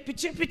were very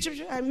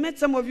pitchy. I met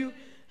some of you.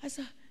 I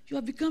said, you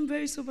have become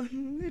very sober.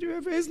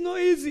 It's not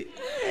easy.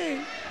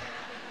 Hey.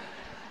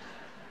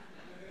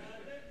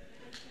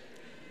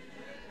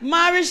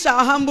 Marriage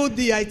shall humble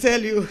thee, I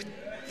tell you.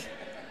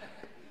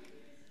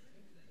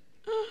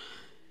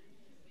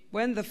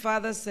 When the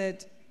father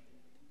said,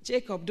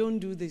 Jacob, don't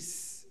do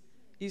this,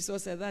 Esau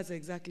said, that's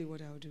exactly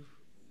what I'll do.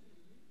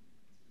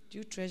 Do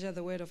you treasure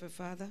the word of a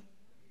father?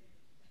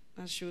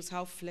 That shows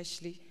how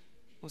fleshly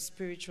or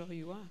spiritual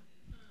you are.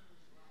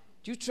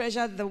 Do you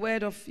treasure the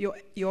word of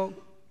your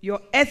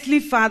earthly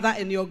father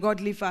and your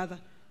godly father?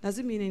 Does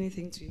it mean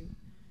anything to you?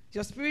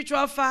 Your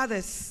spiritual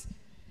fathers,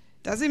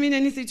 does it mean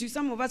anything to you?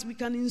 Some of us, we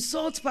can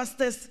insult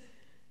pastors.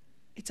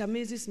 It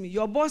amazes me.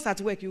 Your boss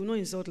at work, you will not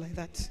insult like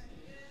that.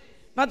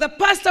 But the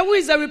pastor who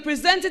is a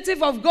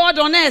representative of God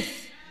on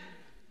earth,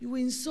 you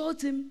will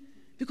insult him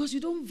because you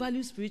don't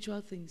value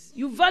spiritual things.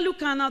 You value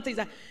carnal things.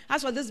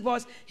 As for this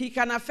boss, he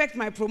can affect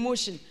my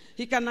promotion.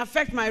 He can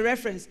affect my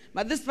reference.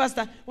 But this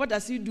pastor, what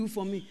does he do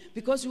for me?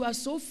 Because you are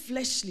so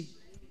fleshly,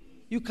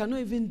 you cannot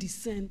even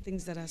discern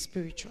things that are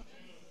spiritual.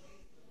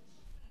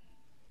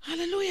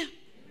 Hallelujah.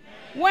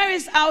 Where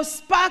is our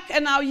spark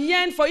and our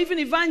yearn for even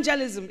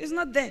evangelism? It's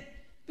not there.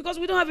 Because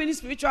we don't have any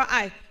spiritual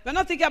eye. We're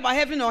not thinking about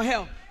heaven or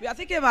hell. We are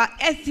thinking about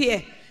earth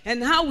here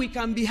and how we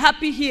can be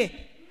happy here.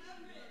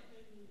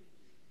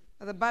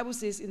 But the Bible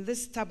says in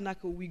this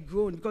tabernacle we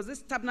groan. Because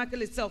this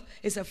tabernacle itself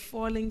is a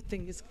falling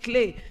thing. It's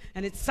clay.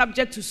 And it's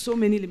subject to so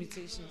many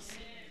limitations.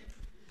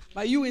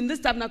 But you in this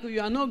tabernacle,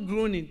 you are not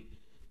groaning.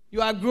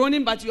 You are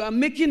groaning, but you are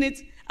making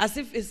it as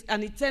if it's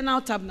an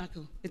eternal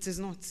tabernacle. It is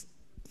not.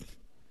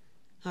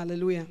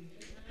 Hallelujah.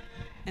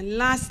 And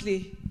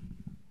lastly,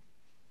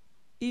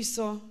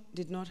 Esau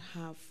did not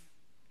have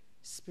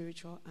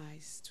spiritual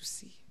eyes to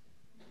see.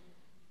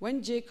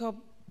 When Jacob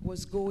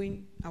was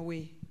going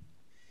away,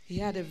 he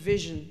had a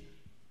vision.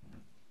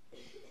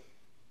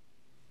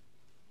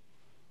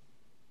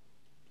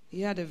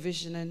 He had a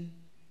vision, and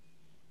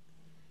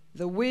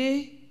the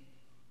way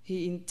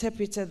he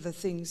interpreted the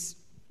things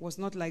was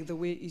not like the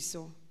way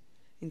Esau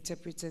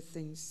interpreted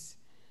things.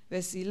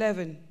 Verse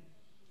 11,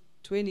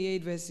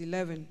 28 verse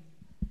 11.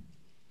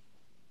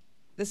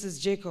 This is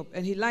Jacob.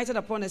 And he lighted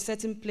upon a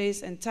certain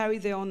place and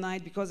tarried there all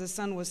night because the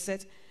sun was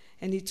set.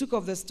 And he took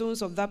of the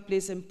stones of that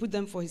place and put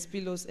them for his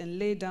pillows and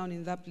lay down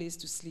in that place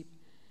to sleep.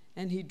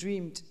 And he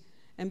dreamed.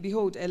 And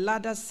behold, a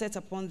ladder set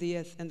upon the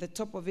earth, and the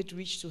top of it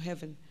reached to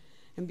heaven.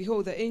 And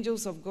behold, the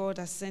angels of God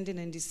ascending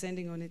and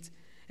descending on it.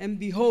 And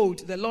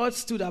behold, the Lord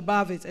stood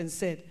above it and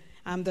said,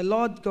 I am the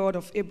Lord God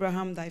of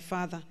Abraham thy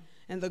father,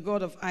 and the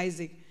God of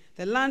Isaac.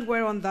 The land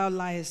whereon thou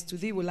liest, to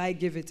thee will I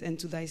give it, and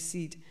to thy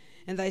seed.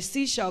 And thy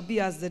seed shall be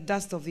as the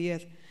dust of the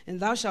earth, and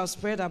thou shalt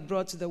spread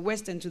abroad to the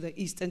west and to the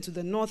east, and to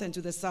the north and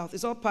to the south.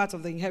 It's all part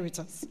of the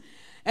inheritance.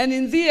 And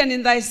in thee and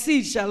in thy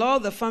seed shall all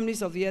the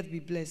families of the earth be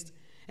blessed.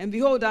 And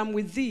behold, I am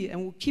with thee,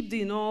 and will keep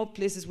thee in all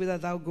places whither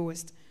thou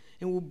goest,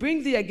 and will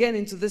bring thee again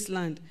into this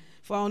land.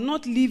 For I will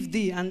not leave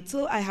thee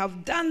until I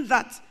have done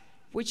that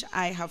which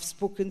I have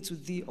spoken to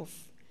thee of.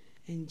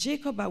 And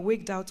Jacob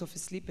awaked out of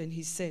his sleep, and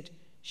he said,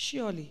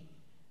 Surely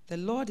the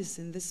Lord is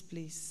in this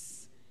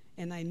place,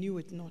 and I knew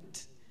it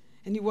not.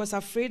 And he was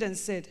afraid and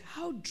said,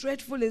 How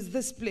dreadful is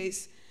this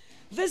place?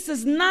 This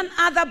is none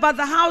other but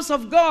the house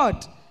of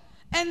God,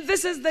 and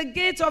this is the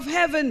gate of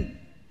heaven.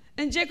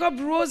 And Jacob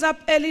rose up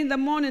early in the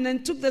morning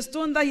and took the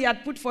stone that he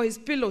had put for his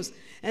pillows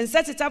and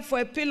set it up for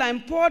a pillar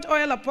and poured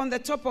oil upon the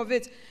top of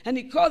it. And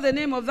he called the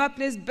name of that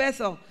place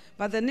Bethel,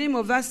 but the name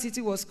of that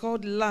city was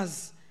called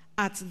Luz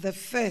at the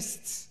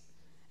first.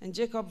 And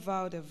Jacob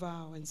vowed a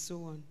vow, and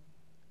so on.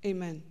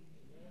 Amen.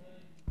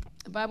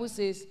 The Bible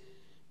says,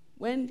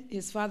 when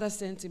his father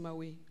sent him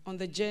away on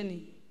the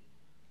journey,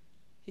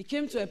 he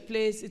came to a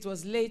place, it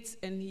was late,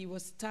 and he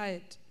was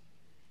tired.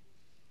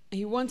 And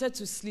he wanted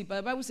to sleep, but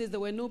the Bible says there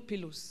were no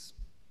pillows.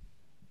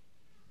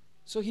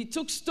 So he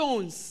took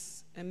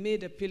stones and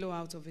made a pillow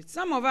out of it.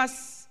 Some of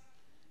us,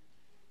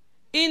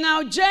 in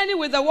our journey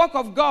with the work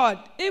of God,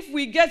 if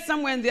we get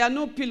somewhere and there are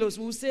no pillows,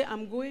 we'll say,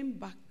 I'm going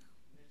back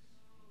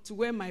to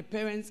where my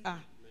parents are.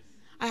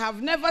 I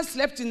have never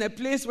slept in a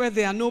place where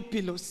there are no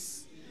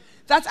pillows.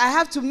 That I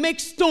have to make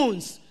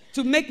stones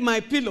to make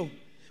my pillow.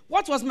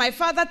 What was my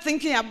father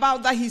thinking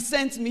about that he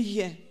sent me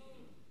here?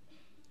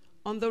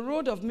 On the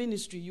road of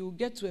ministry, you will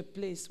get to a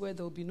place where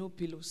there will be no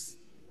pillows.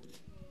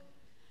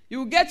 You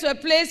will get to a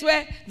place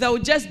where there will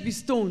just be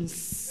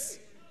stones.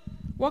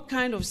 What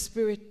kind of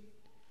spirit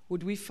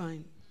would we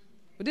find?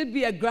 Would it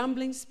be a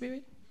grumbling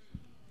spirit?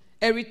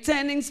 A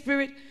returning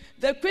spirit?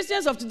 The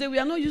Christians of today, we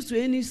are not used to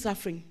any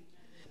suffering.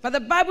 But the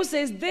Bible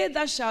says, they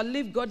that shall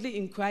live godly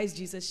in Christ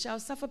Jesus shall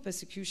suffer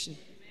persecution.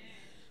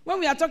 When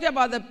we are talking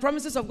about the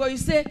promises of God, you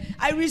say,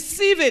 I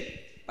receive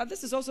it. But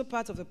this is also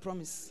part of the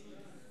promise.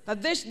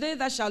 that they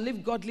that shall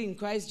live godly in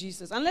Christ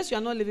Jesus, unless you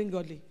are not living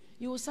godly,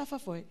 you will suffer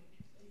for it.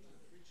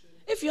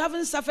 If you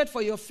haven't suffered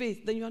for your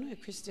faith, then you are not a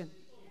Christian.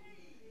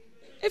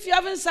 If you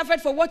haven't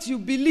suffered for what you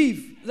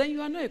believe, then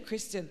you are not a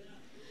Christian.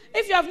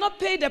 If you have not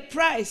paid a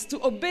price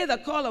to obey the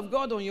call of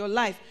God on your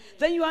life,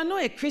 then you are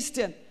not a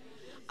Christian.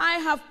 I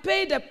have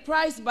paid a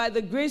price by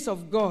the grace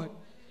of God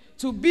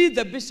to be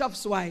the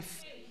bishop's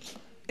wife.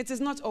 It is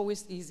not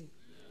always easy.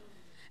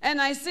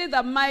 And I say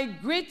that my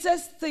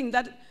greatest thing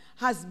that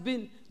has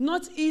been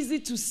not easy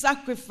to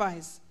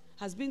sacrifice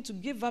has been to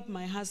give up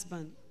my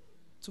husband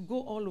to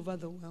go all over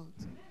the world.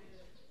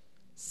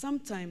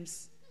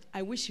 Sometimes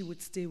I wish he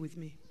would stay with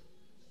me.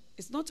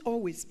 It's not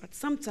always, but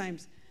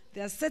sometimes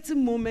there are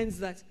certain moments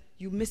that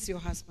you miss your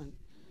husband.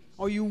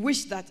 Or you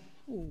wish that,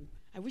 oh,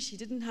 I wish he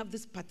didn't have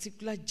this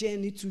particular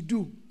journey to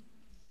do.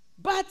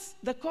 But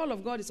the call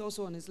of God is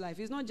also on his life.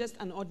 He's not just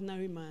an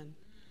ordinary man.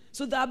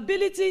 So the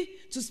ability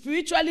to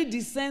spiritually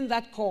discern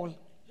that call,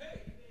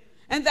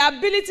 and the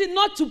ability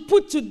not to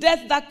put to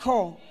death that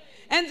call,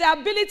 and the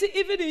ability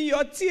even in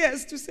your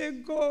tears to say,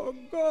 go,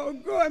 go,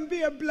 go and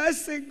be a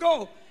blessing,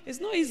 go. It's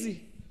not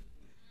easy.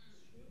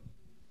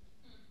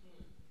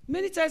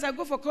 Many times I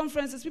go for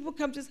conferences, people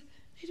come to say,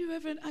 Lady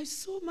Reverend, I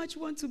so much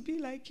want to be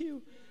like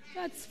you.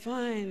 That's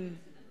fine.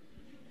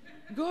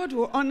 God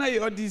will honor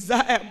your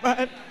desire,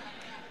 but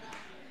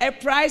a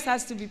price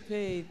has to be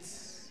paid.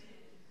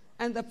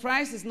 And the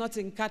price is not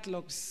in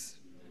catalogs.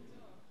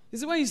 You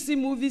see, when you see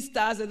movie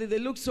stars, they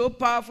look so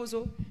powerful.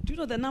 So, do you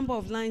know the number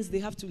of lines they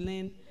have to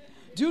learn?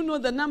 Do you know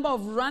the number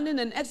of running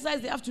and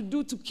exercise they have to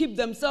do to keep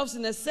themselves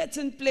in a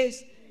certain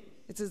place?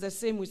 It is the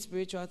same with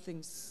spiritual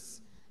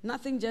things.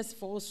 Nothing just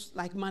falls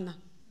like manna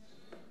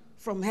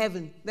from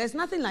heaven. There's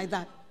nothing like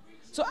that.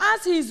 So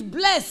as he's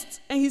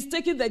blessed and he's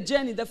taking the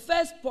journey, the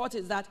first part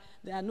is that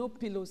there are no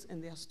pillows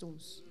and there are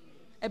stones.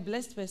 A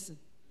blessed person.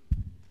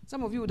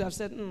 Some of you would have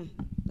said,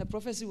 the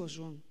prophecy was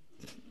wrong.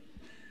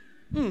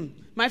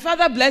 My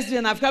father blessed me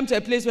and I've come to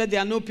a place where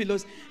there are no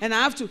pillows and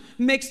I have to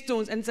make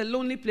stones and it's a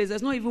lonely place.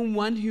 There's not even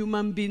one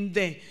human being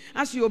there.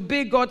 As you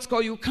obey God's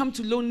call, you come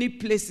to lonely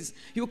places.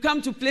 You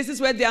come to places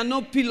where there are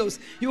no pillows.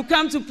 You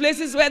come to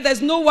places where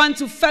there's no one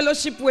to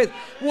fellowship with.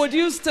 Would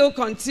you still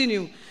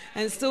continue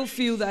and still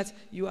feel that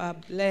you are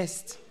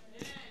blessed?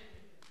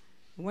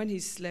 When he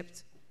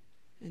slept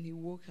and he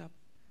woke up,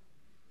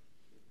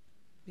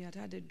 he had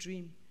had a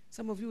dream.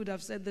 Some of you would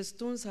have said, the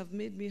stones have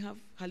made me have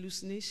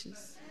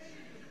hallucinations.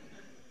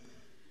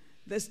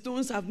 The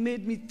stones have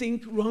made me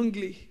think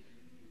wrongly.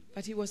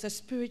 But he was a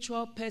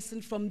spiritual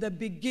person from the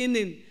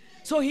beginning.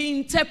 So he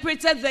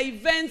interpreted the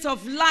events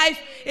of life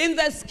in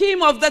the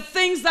scheme of the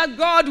things that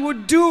God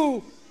would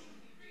do.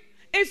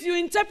 If you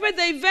interpret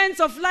the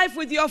events of life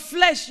with your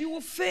flesh, you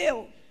will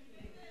fail.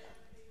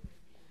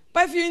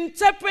 But if you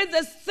interpret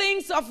the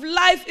things of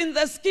life in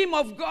the scheme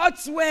of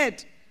God's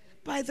word,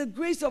 by the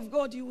grace of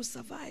God, you will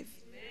survive.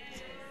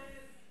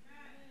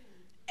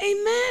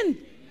 Amen.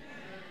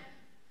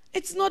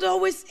 It's not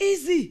always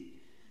easy.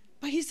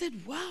 But he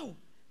said, wow,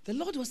 the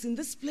Lord was in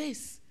this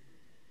place.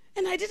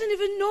 And I didn't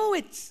even know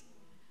it.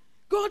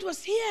 God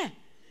was here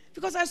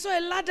because I saw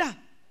a ladder.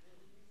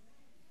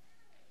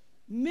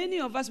 Many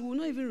of us will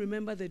not even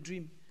remember the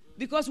dream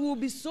because we will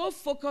be so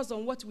focused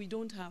on what we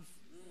don't have.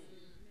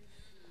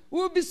 We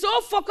will be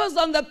so focused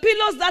on the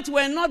pillars that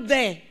were not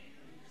there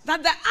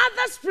that the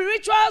other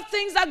spiritual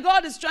things that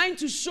God is trying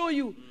to show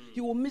you,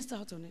 you will miss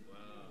out on it.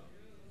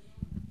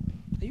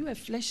 Are you a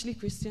fleshly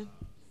Christian?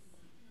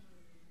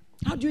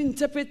 How do you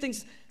interpret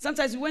things?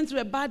 Sometimes you went through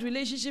a bad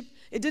relationship.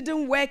 It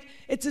didn't work.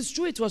 It is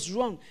true it was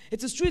wrong.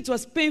 It is true it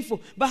was painful.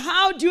 But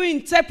how do you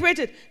interpret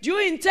it? Do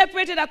you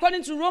interpret it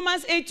according to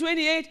Romans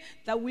 8:28?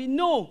 That we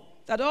know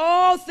that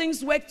all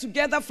things work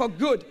together for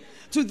good.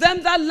 To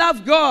them that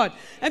love God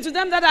and to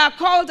them that are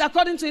called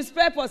according to his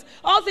purpose.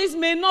 All things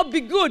may not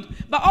be good,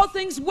 but all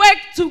things work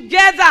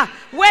together.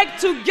 Work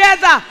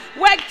together.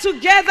 Work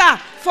together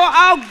for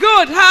our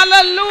good.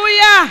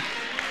 Hallelujah.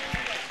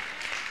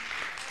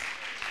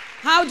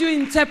 How do you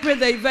interpret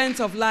the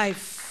events of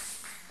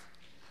life?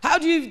 How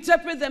do you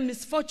interpret the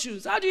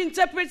misfortunes? How do you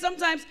interpret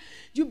sometimes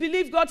you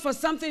believe God for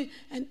something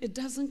and it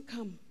doesn't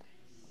come?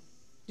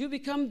 Do you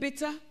become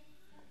bitter?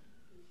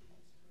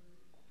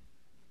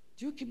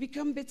 Do you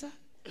become bitter?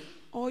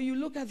 Or you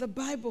look at the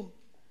Bible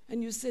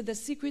and you say the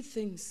secret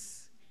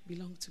things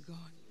belong to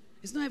God.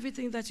 It's not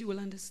everything that you will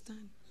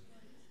understand.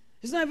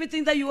 It's not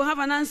everything that you will have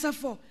an answer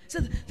for.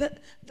 So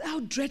how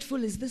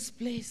dreadful is this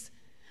place?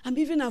 I'm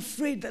even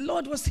afraid. The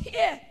Lord was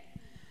here.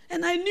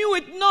 And I knew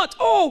it not.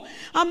 Oh,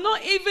 I'm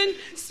not even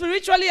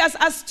spiritually as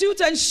astute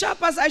and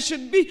sharp as I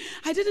should be.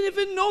 I didn't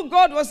even know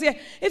God was here.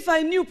 If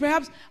I knew,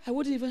 perhaps I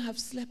wouldn't even have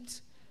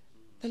slept.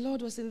 The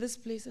Lord was in this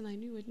place and I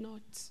knew it not.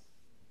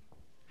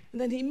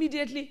 And then he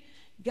immediately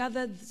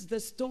gathered the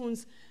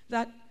stones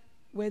that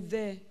were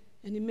there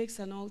and he makes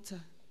an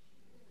altar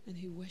and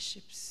he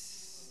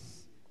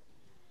worships.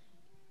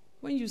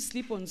 When you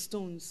sleep on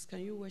stones,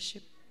 can you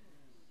worship?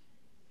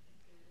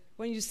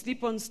 When you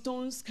sleep on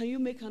stones, can you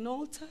make an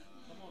altar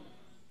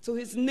to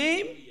his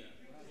name?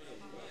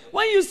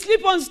 When you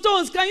sleep on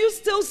stones, can you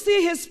still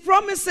see his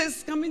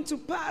promises coming to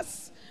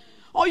pass?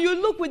 Or you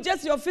look with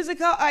just your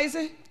physical eyes,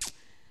 say,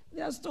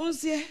 there are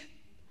stones here.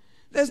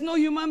 There's no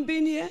human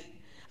being here.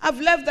 I've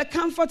left the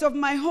comfort of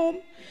my home.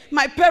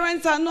 My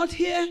parents are not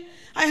here.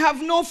 I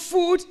have no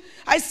food.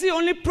 I see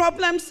only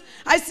problems.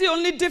 I see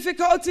only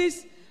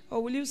difficulties.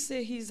 Or will you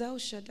say he's El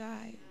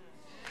Shaddai?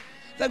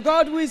 The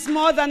God who is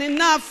more than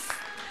enough.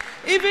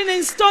 Even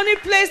in stony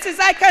places,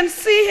 I can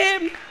see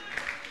him.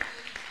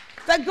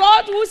 The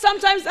God who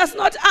sometimes does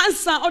not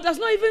answer or does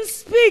not even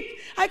speak,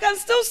 I can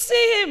still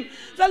see him.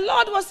 The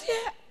Lord was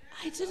here.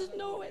 I didn't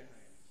know it.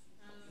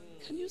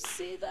 Can you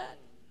see that?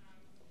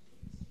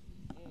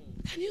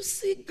 Can you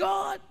see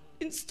God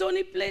in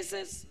stony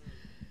places?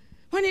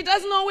 When he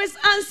doesn't always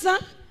answer.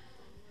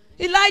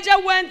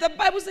 Elijah went, the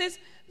Bible says,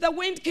 the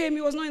wind came,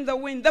 he was not in the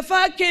wind. The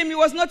fire came, he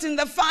was not in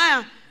the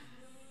fire.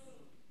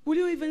 Will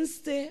you even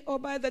stay? Or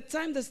by the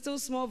time the still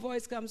small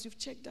voice comes, you've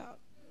checked out?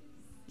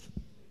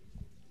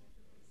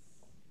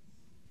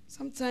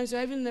 Sometimes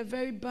you're even in a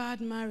very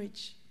bad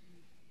marriage,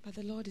 but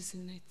the Lord is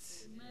in it.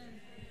 Amen.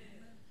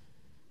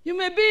 You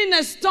may be in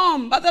a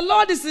storm, but the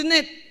Lord is in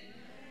it.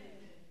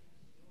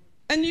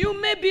 And you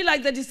may be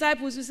like the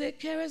disciples who say,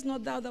 carest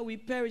not thou that we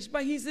perish,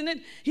 but he's in it.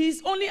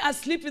 He's only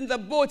asleep in the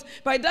boat,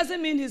 but it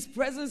doesn't mean his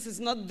presence is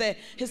not there.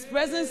 His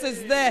presence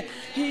is there.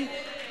 He's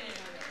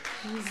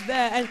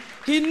there, and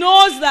he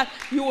knows that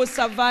you will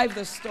survive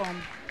the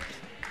storm.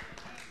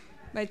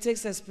 But it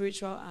takes a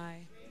spiritual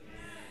eye.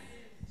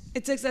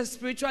 It takes a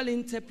spiritual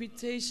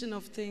interpretation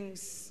of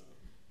things.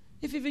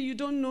 If even you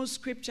don't know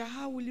scripture,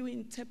 how will you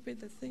interpret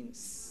the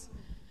things?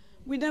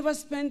 We never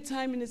spend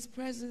time in his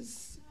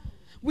presence.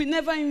 We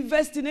never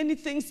invest in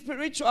anything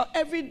spiritual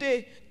every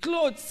day.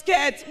 Clothes,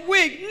 skirts,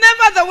 wig,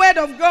 never the word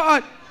of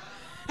God.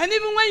 And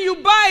even when you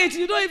buy it,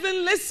 you don't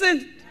even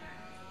listen.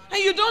 And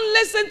you don't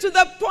listen to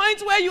the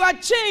point where you are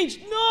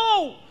changed.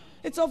 No,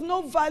 it's of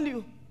no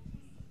value.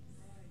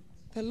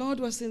 The Lord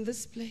was in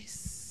this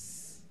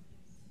place.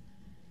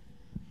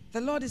 The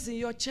Lord is in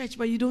your church,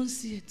 but you don't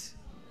see it.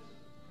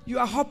 You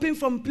are hopping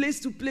from place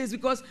to place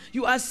because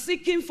you are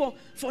seeking for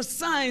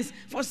signs,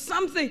 for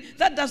something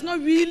that does not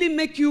really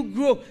make you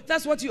grow.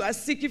 That's what you are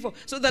seeking for.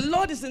 So the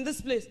Lord is in this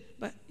place,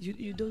 but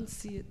you don't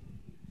see it.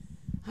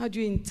 How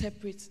do you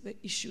interpret the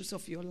issues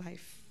of your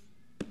life?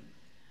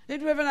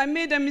 Lady Reverend, I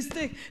made a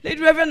mistake.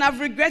 Lady Reverend, I've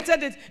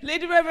regretted it.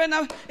 Lady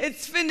Reverend,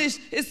 it's finished.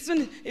 It's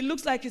finished. It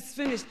looks like it's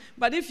finished.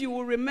 But if you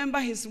will remember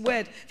his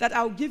word, that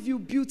I'll give you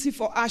beauty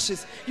for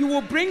ashes, you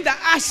will bring the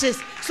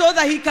ashes so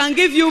that he can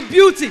give you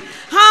beauty.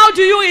 How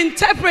do you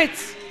interpret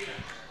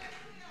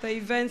the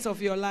events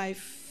of your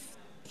life?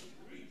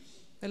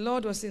 The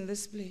Lord was in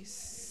this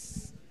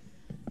place,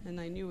 and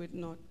I knew it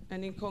not.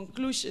 And in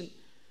conclusion,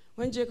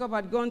 when Jacob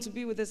had gone to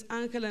be with his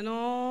uncle and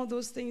all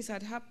those things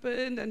had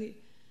happened, and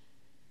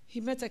he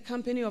met a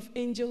company of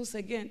angels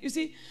again. You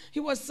see, he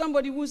was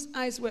somebody whose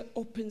eyes were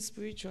open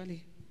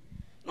spiritually.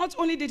 Not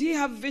only did he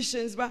have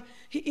visions, but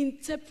he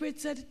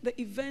interpreted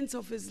the events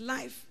of his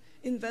life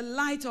in the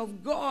light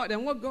of God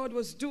and what God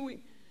was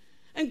doing.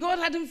 And God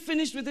hadn't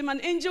finished with him.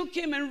 An angel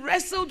came and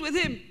wrestled with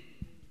him.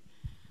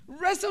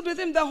 Wrestled with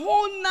him the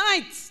whole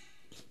night.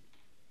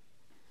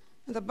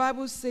 And the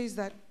Bible says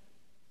that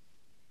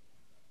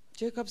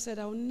Jacob said,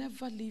 I will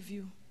never leave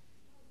you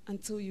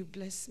until you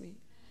bless me.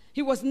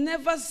 He was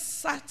never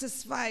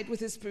satisfied with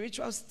his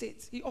spiritual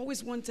state. He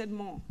always wanted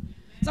more.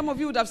 Some of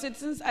you would have said,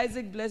 since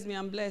Isaac blessed me,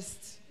 I'm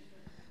blessed.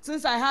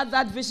 Since I had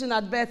that vision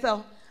at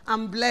Bethel,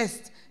 I'm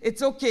blessed.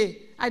 It's okay.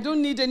 I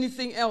don't need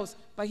anything else.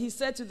 But he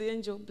said to the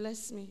angel,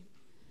 bless me,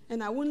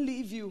 and I won't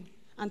leave you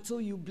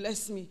until you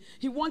bless me.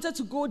 He wanted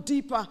to go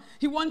deeper.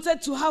 He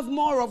wanted to have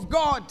more of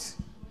God.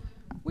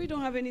 We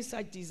don't have any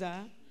such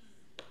desire.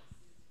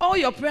 All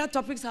your prayer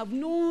topics have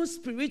no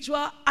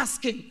spiritual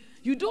asking.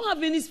 You don't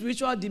have any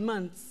spiritual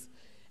demands.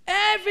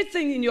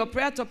 Everything in your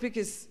prayer topic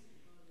is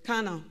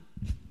carnal.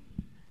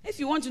 If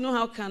you want to know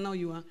how carnal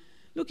you are,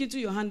 look into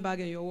your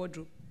handbag and your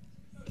wardrobe.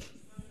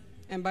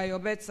 And by your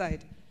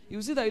bedside,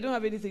 you'll see that you don't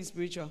have anything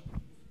spiritual.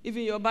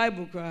 Even your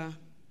Bible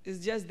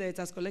is just there. It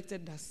has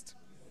collected dust.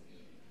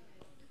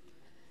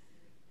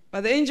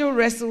 But the angel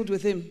wrestled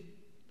with him.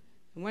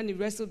 And when he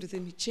wrestled with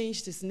him, he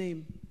changed his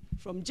name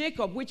from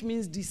Jacob, which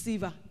means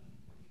deceiver,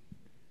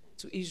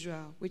 to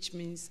Israel, which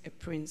means a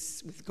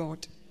prince with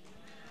God.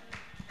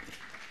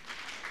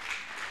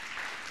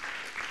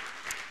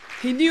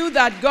 He knew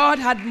that God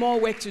had more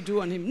work to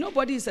do on him.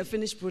 Nobody is a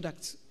finished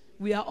product.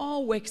 We are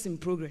all works in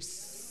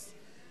progress.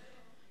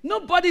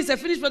 Nobody is a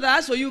finished product.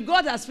 As for you,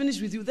 God has finished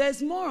with you.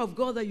 There's more of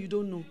God that you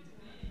don't know.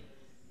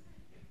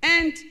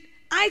 And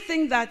I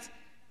think that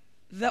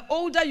the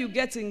older you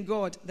get in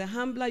God, the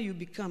humbler you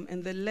become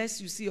and the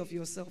less you see of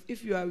yourself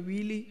if you are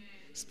really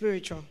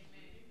spiritual.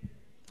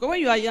 But when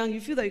you are young, you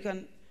feel that you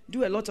can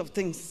do a lot of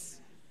things.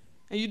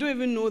 And you don't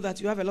even know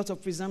that you have a lot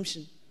of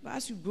presumption. But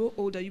as you grow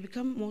older, you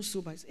become more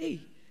sober. Hey,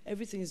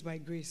 everything is by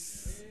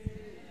grace.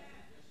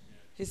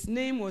 His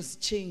name was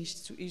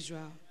changed to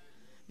Israel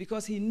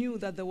because he knew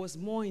that there was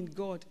more in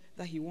God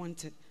that he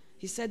wanted.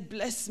 He said,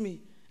 bless me.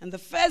 And the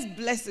first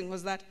blessing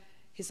was that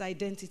his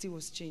identity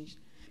was changed.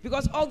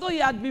 Because although he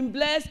had been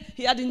blessed,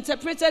 he had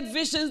interpreted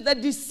visions, the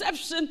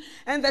deception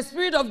and the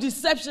spirit of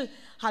deception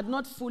had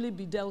not fully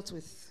been dealt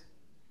with.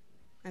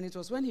 And it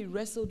was when he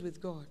wrestled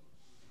with God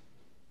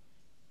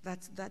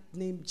that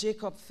name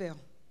Jacob fell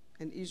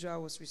and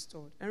Israel was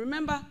restored. And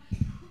remember,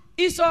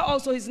 Esau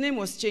also, his name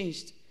was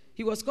changed.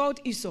 He was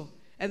called Esau.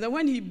 And then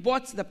when he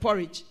bought the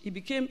porridge, he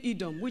became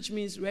Edom, which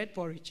means red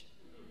porridge.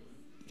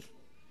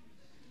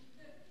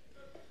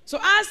 So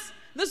as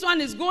this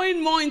one is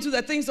going more into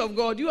the things of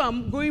God, you are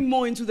going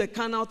more into the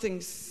carnal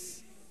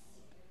things.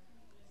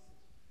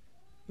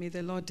 May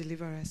the Lord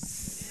deliver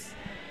us.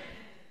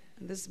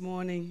 And this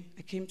morning,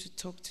 I came to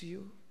talk to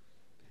you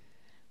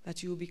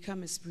that you will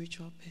become a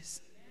spiritual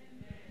person.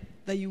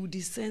 That you will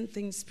discern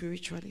things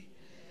spiritually.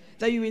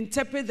 That you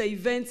interpret the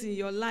events in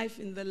your life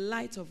in the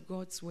light of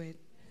God's word.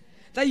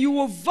 That you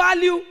will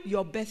value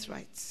your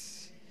birthright.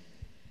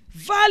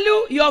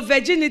 Value your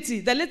virginity,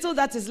 the little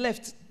that is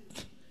left.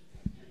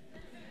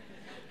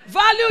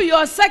 Value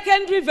your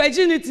secondary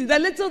virginity, the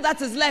little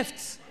that is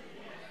left.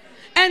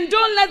 And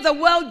don't let the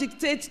world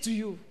dictate to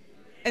you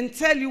and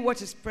tell you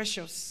what is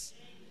precious.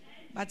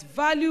 But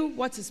value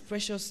what is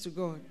precious to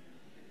God.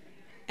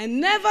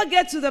 And never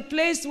get to the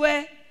place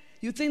where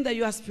you think that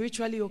you are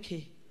spiritually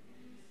okay.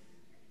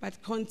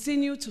 But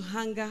continue to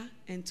hunger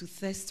and to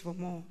thirst for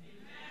more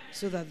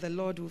so that the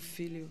Lord will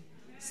fill you.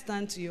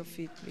 Stand to your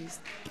feet, please.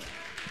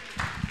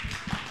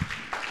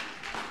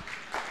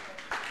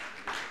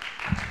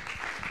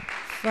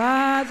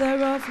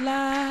 Father of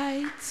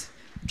light,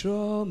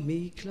 draw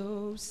me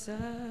closer.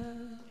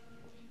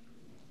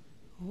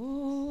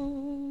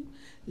 Oh,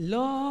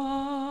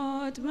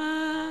 Lord,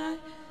 my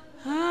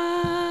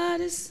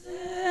heart is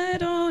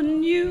set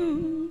on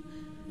you.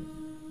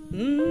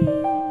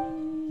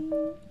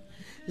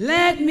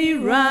 Let me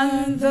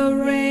run the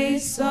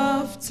race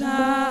of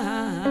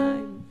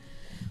time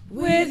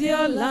with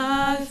your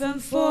life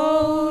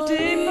unfolding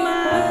in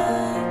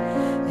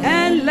mine,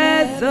 and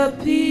let the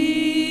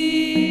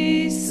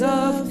peace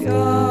of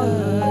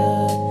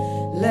God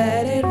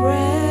let it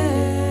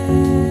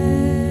reign.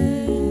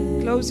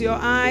 Close your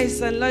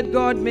eyes and let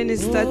God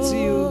minister to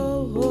you,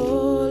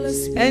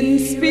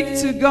 and speak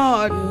to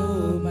God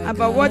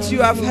about what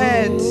you have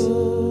heard.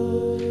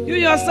 You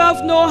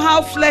yourself know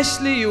how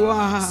fleshly you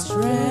are.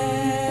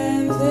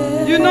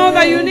 You know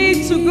that you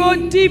need to go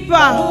deeper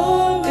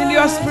in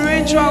your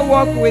spiritual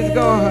walk with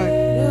God.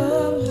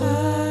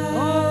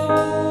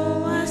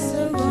 Oh, I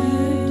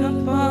surrender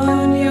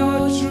upon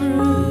your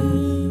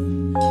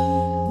truth,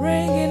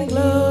 bringing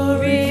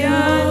glory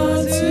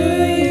unto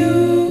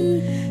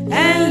you,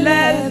 and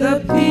let the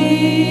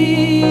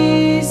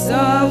peace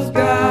of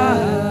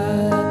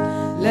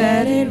God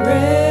let it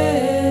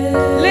reign.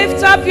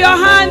 Lift up your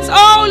hands,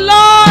 oh Lord.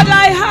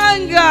 I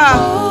hunger.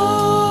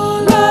 Oh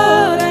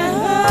Lord, I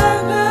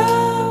hunger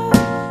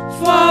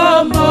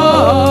for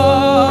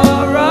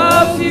more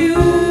of you.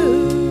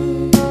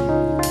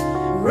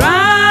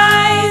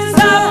 Rise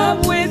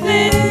up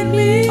within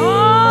me.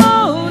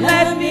 Oh,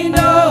 let me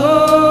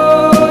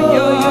know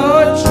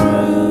you're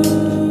true.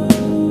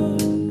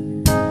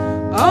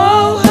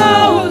 Oh,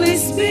 Holy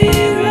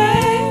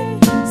Spirit,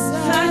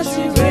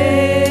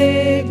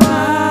 saturate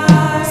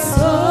my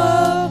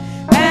soul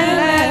and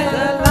let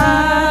the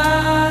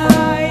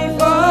light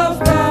of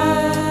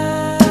God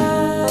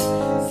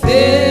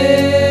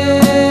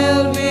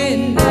fill me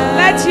now.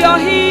 Let your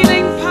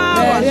healing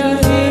power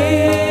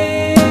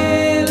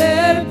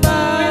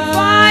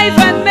revive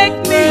and make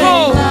me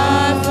whole.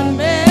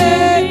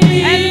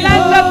 And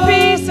let the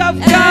peace of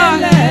God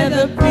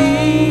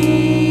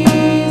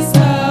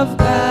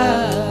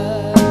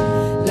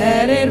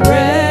let it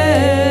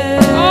reign.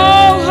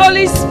 Oh,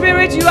 Holy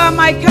Spirit, you are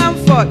my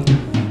comfort.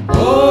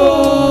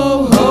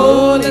 Oh,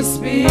 Holy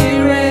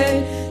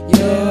Spirit,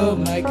 you're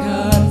my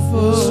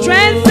comfort.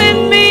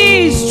 Strengthen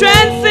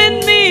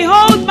me,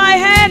 hold my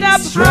head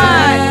up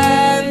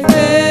high.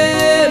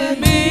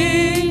 Strengthen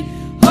me,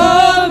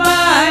 hold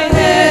my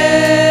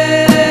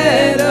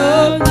head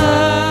up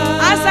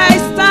high. As I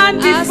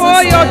stand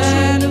before your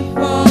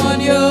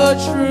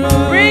truth,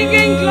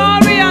 bringing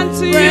glory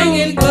unto you,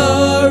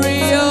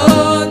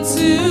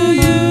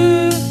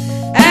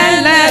 and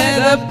let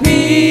the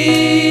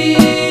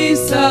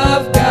peace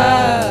of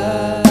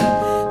God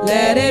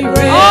let it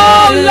reign.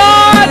 Oh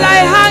Lord, I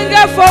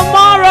hunger for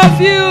more of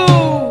you.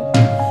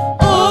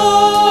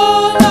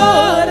 Oh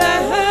Lord, I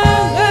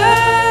hunger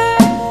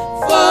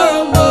for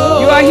more.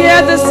 You are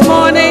here this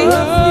morning.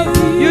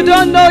 You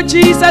don't know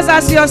Jesus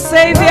as your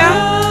Savior.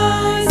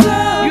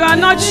 You are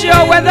not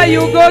sure whether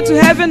you go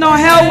to heaven or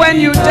hell when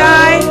you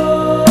die.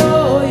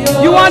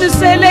 You want to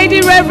say,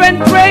 Lady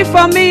Reverend, pray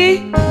for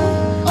me.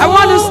 I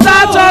want to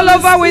start all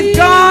over with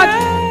God.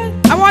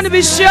 I want to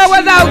be sure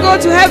whether I'll go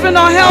to heaven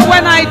or hell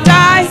when I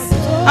die.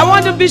 I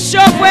want to be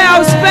sure where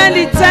I'll spend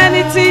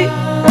eternity.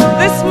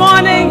 This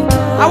morning,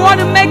 I want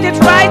to make it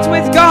right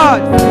with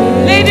God.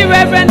 Lady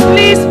Reverend,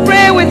 please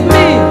pray with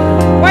me.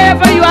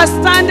 Wherever you are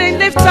standing,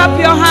 lift up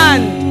your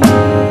hand.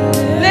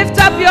 Lift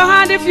up your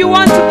hand if you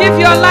want to give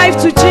your life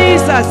to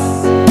Jesus.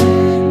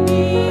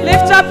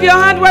 Lift up your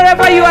hand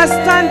wherever you are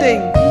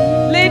standing.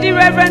 Lady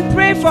Reverend,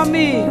 pray for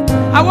me.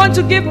 I want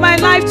to give my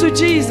life to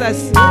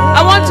Jesus.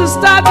 I want to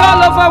start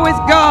all over with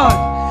God.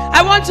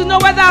 I want to know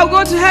whether I'll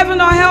go to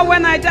heaven or hell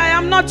when I die.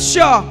 I'm not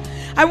sure.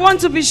 I want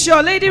to be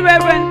sure. Lady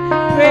Reverend,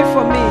 pray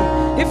for me.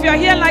 If you're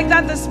here like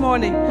that this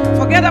morning,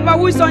 forget about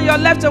who is on your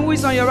left and who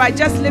is on your right.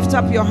 Just lift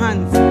up your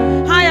hands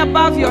high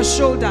above your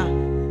shoulder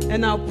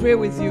and I'll pray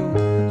with you.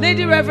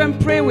 Lady Reverend,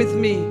 pray with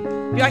me.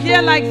 If you're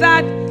here like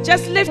that,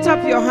 just lift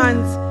up your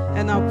hands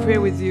and I'll pray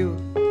with you.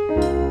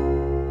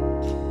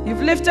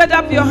 You've lifted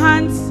up your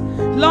hands.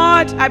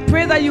 Lord, I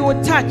pray that you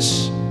will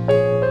touch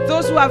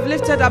those who have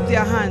lifted up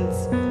their hands.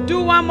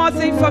 Do one more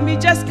thing for me.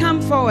 Just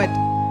come forward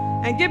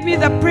and give me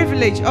the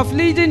privilege of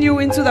leading you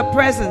into the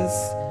presence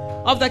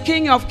of the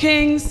King of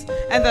Kings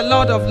and the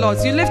Lord of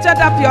Lords. You lifted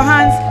up your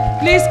hands.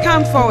 Please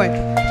come forward.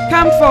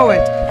 Come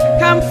forward.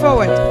 Come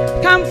forward.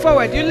 Come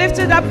forward. You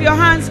lifted up your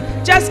hands.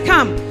 Just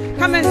come.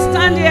 Come and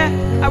stand here.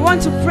 I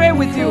want to pray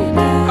with you.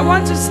 I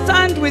want to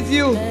stand with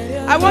you.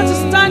 I want to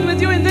stand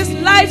with you in this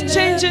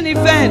life-changing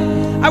event.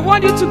 I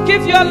want you to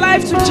give your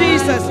life to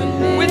Jesus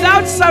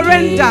without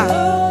surrender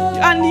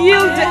and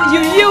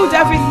yield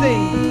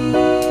everything.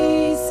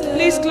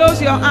 Please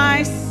close your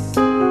eyes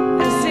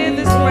and say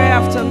this prayer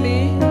after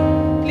me.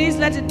 Please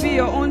let it be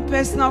your own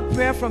personal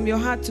prayer from your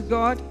heart to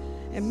God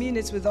and mean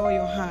it with all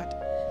your heart.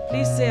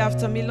 Please say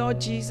after me, Lord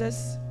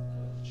Jesus,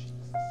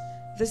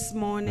 this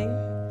morning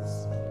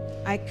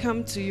I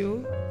come to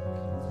you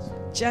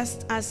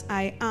just as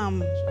I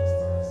am.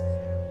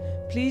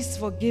 Please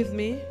forgive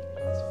me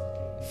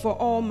for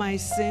all my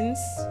sins.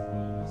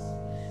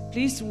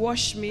 Please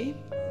wash me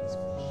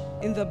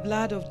in the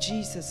blood of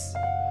Jesus.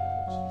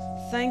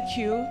 Thank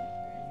you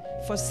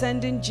for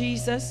sending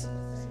Jesus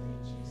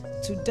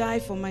to die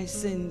for my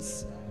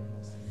sins.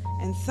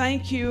 And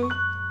thank you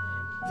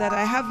that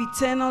I have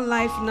eternal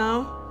life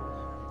now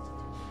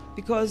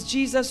because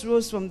Jesus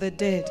rose from the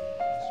dead.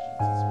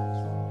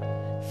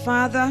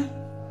 Father,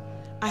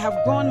 I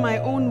have gone my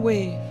own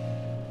way,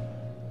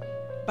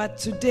 but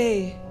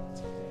today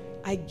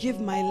I give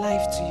my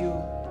life to you.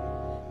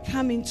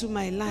 Come into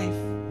my life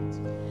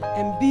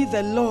and be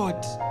the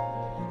Lord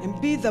and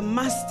be the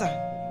master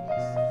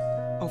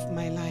of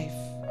my life.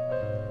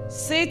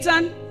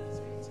 Satan,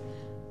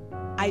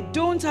 I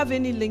don't have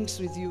any links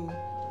with you.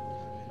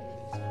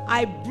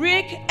 I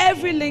break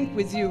every link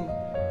with you.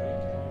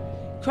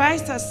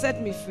 Christ has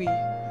set me free,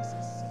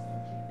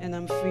 and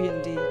I'm free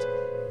indeed.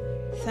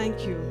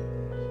 Thank you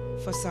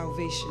for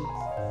salvation.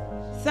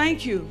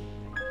 Thank you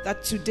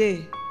that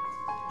today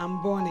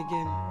I'm born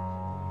again.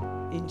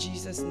 In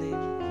Jesus' name,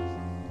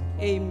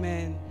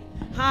 amen.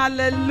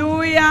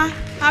 Hallelujah.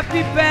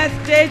 Happy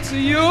birthday to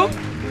you.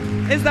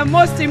 It's the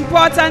most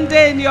important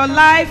day in your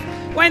life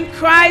when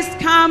Christ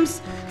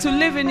comes to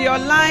live in your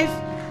life.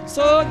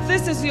 So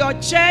this is your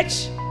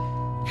church.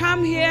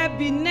 Come here,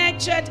 be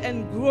nurtured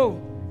and grow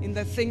in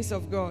the things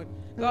of God.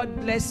 God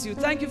bless you.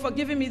 Thank you for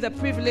giving me the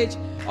privilege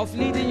of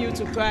leading you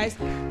to Christ.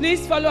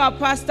 Please follow our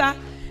pastor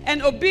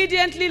and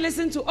obediently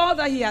listen to all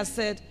that he has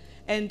said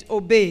and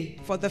obey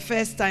for the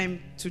first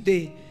time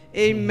today.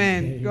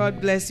 Amen.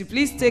 God bless you.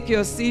 Please take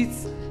your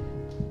seats.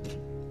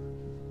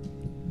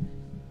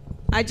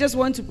 I just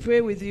want to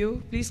pray with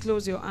you. Please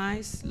close your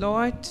eyes.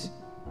 Lord,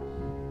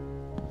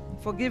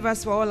 forgive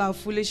us for all our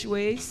foolish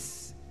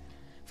ways.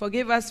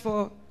 Forgive us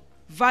for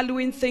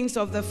valuing things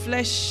of the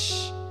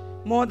flesh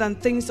more than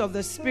things of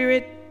the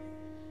Spirit.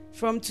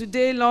 From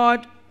today,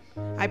 Lord,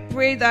 I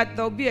pray that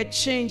there will be a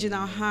change in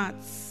our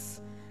hearts.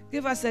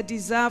 Give us a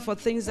desire for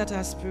things that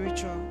are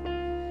spiritual.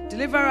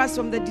 Deliver us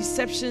from the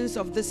deceptions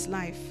of this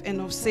life and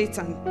of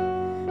Satan.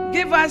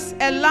 Give us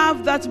a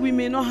love that we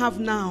may not have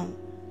now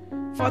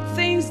for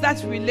things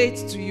that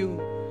relate to you.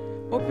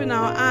 Open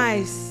our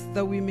eyes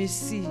that we may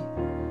see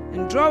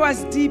and draw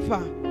us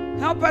deeper.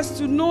 Help us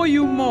to know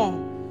you more,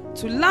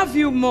 to love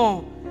you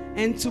more,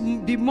 and to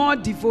be more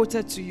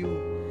devoted to you.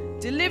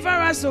 Deliver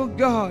us, O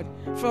God,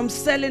 from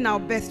selling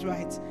our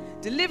birthright.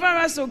 Deliver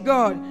us, O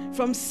God,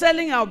 from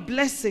selling our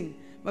blessing.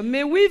 But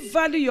may we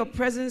value your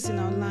presence in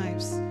our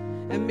lives.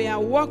 And may our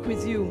walk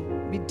with you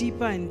be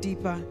deeper and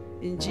deeper.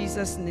 In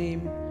Jesus'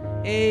 name,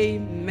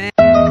 amen.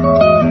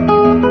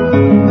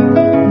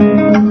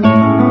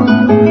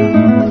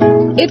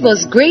 It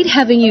was great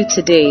having you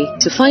today.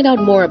 To find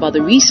out more about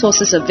the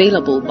resources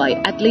available by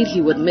Adelaide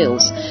Heward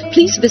Mills,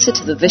 please visit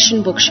the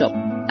Vision Bookshop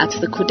at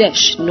the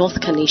Kodesh, North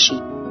Kanishi,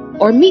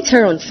 or meet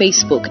her on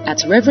Facebook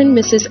at Reverend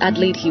Mrs.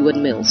 Adelaide Heward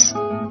Mills.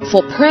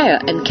 For prayer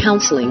and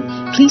counseling,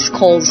 please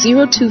call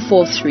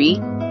 0243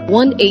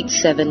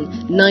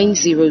 187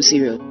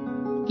 900.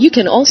 You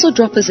can also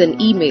drop us an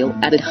email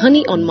at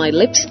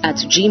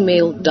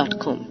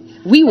honeyonmylips@gmail.com.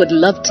 We would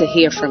love to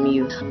hear from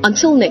you.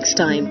 Until next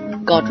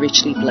time, God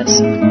richly bless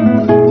you.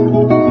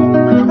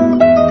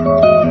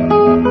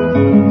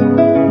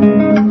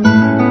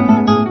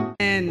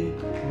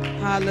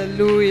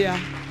 Hallelujah.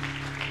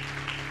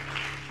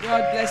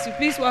 God bless you.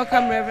 Please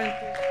welcome Reverend.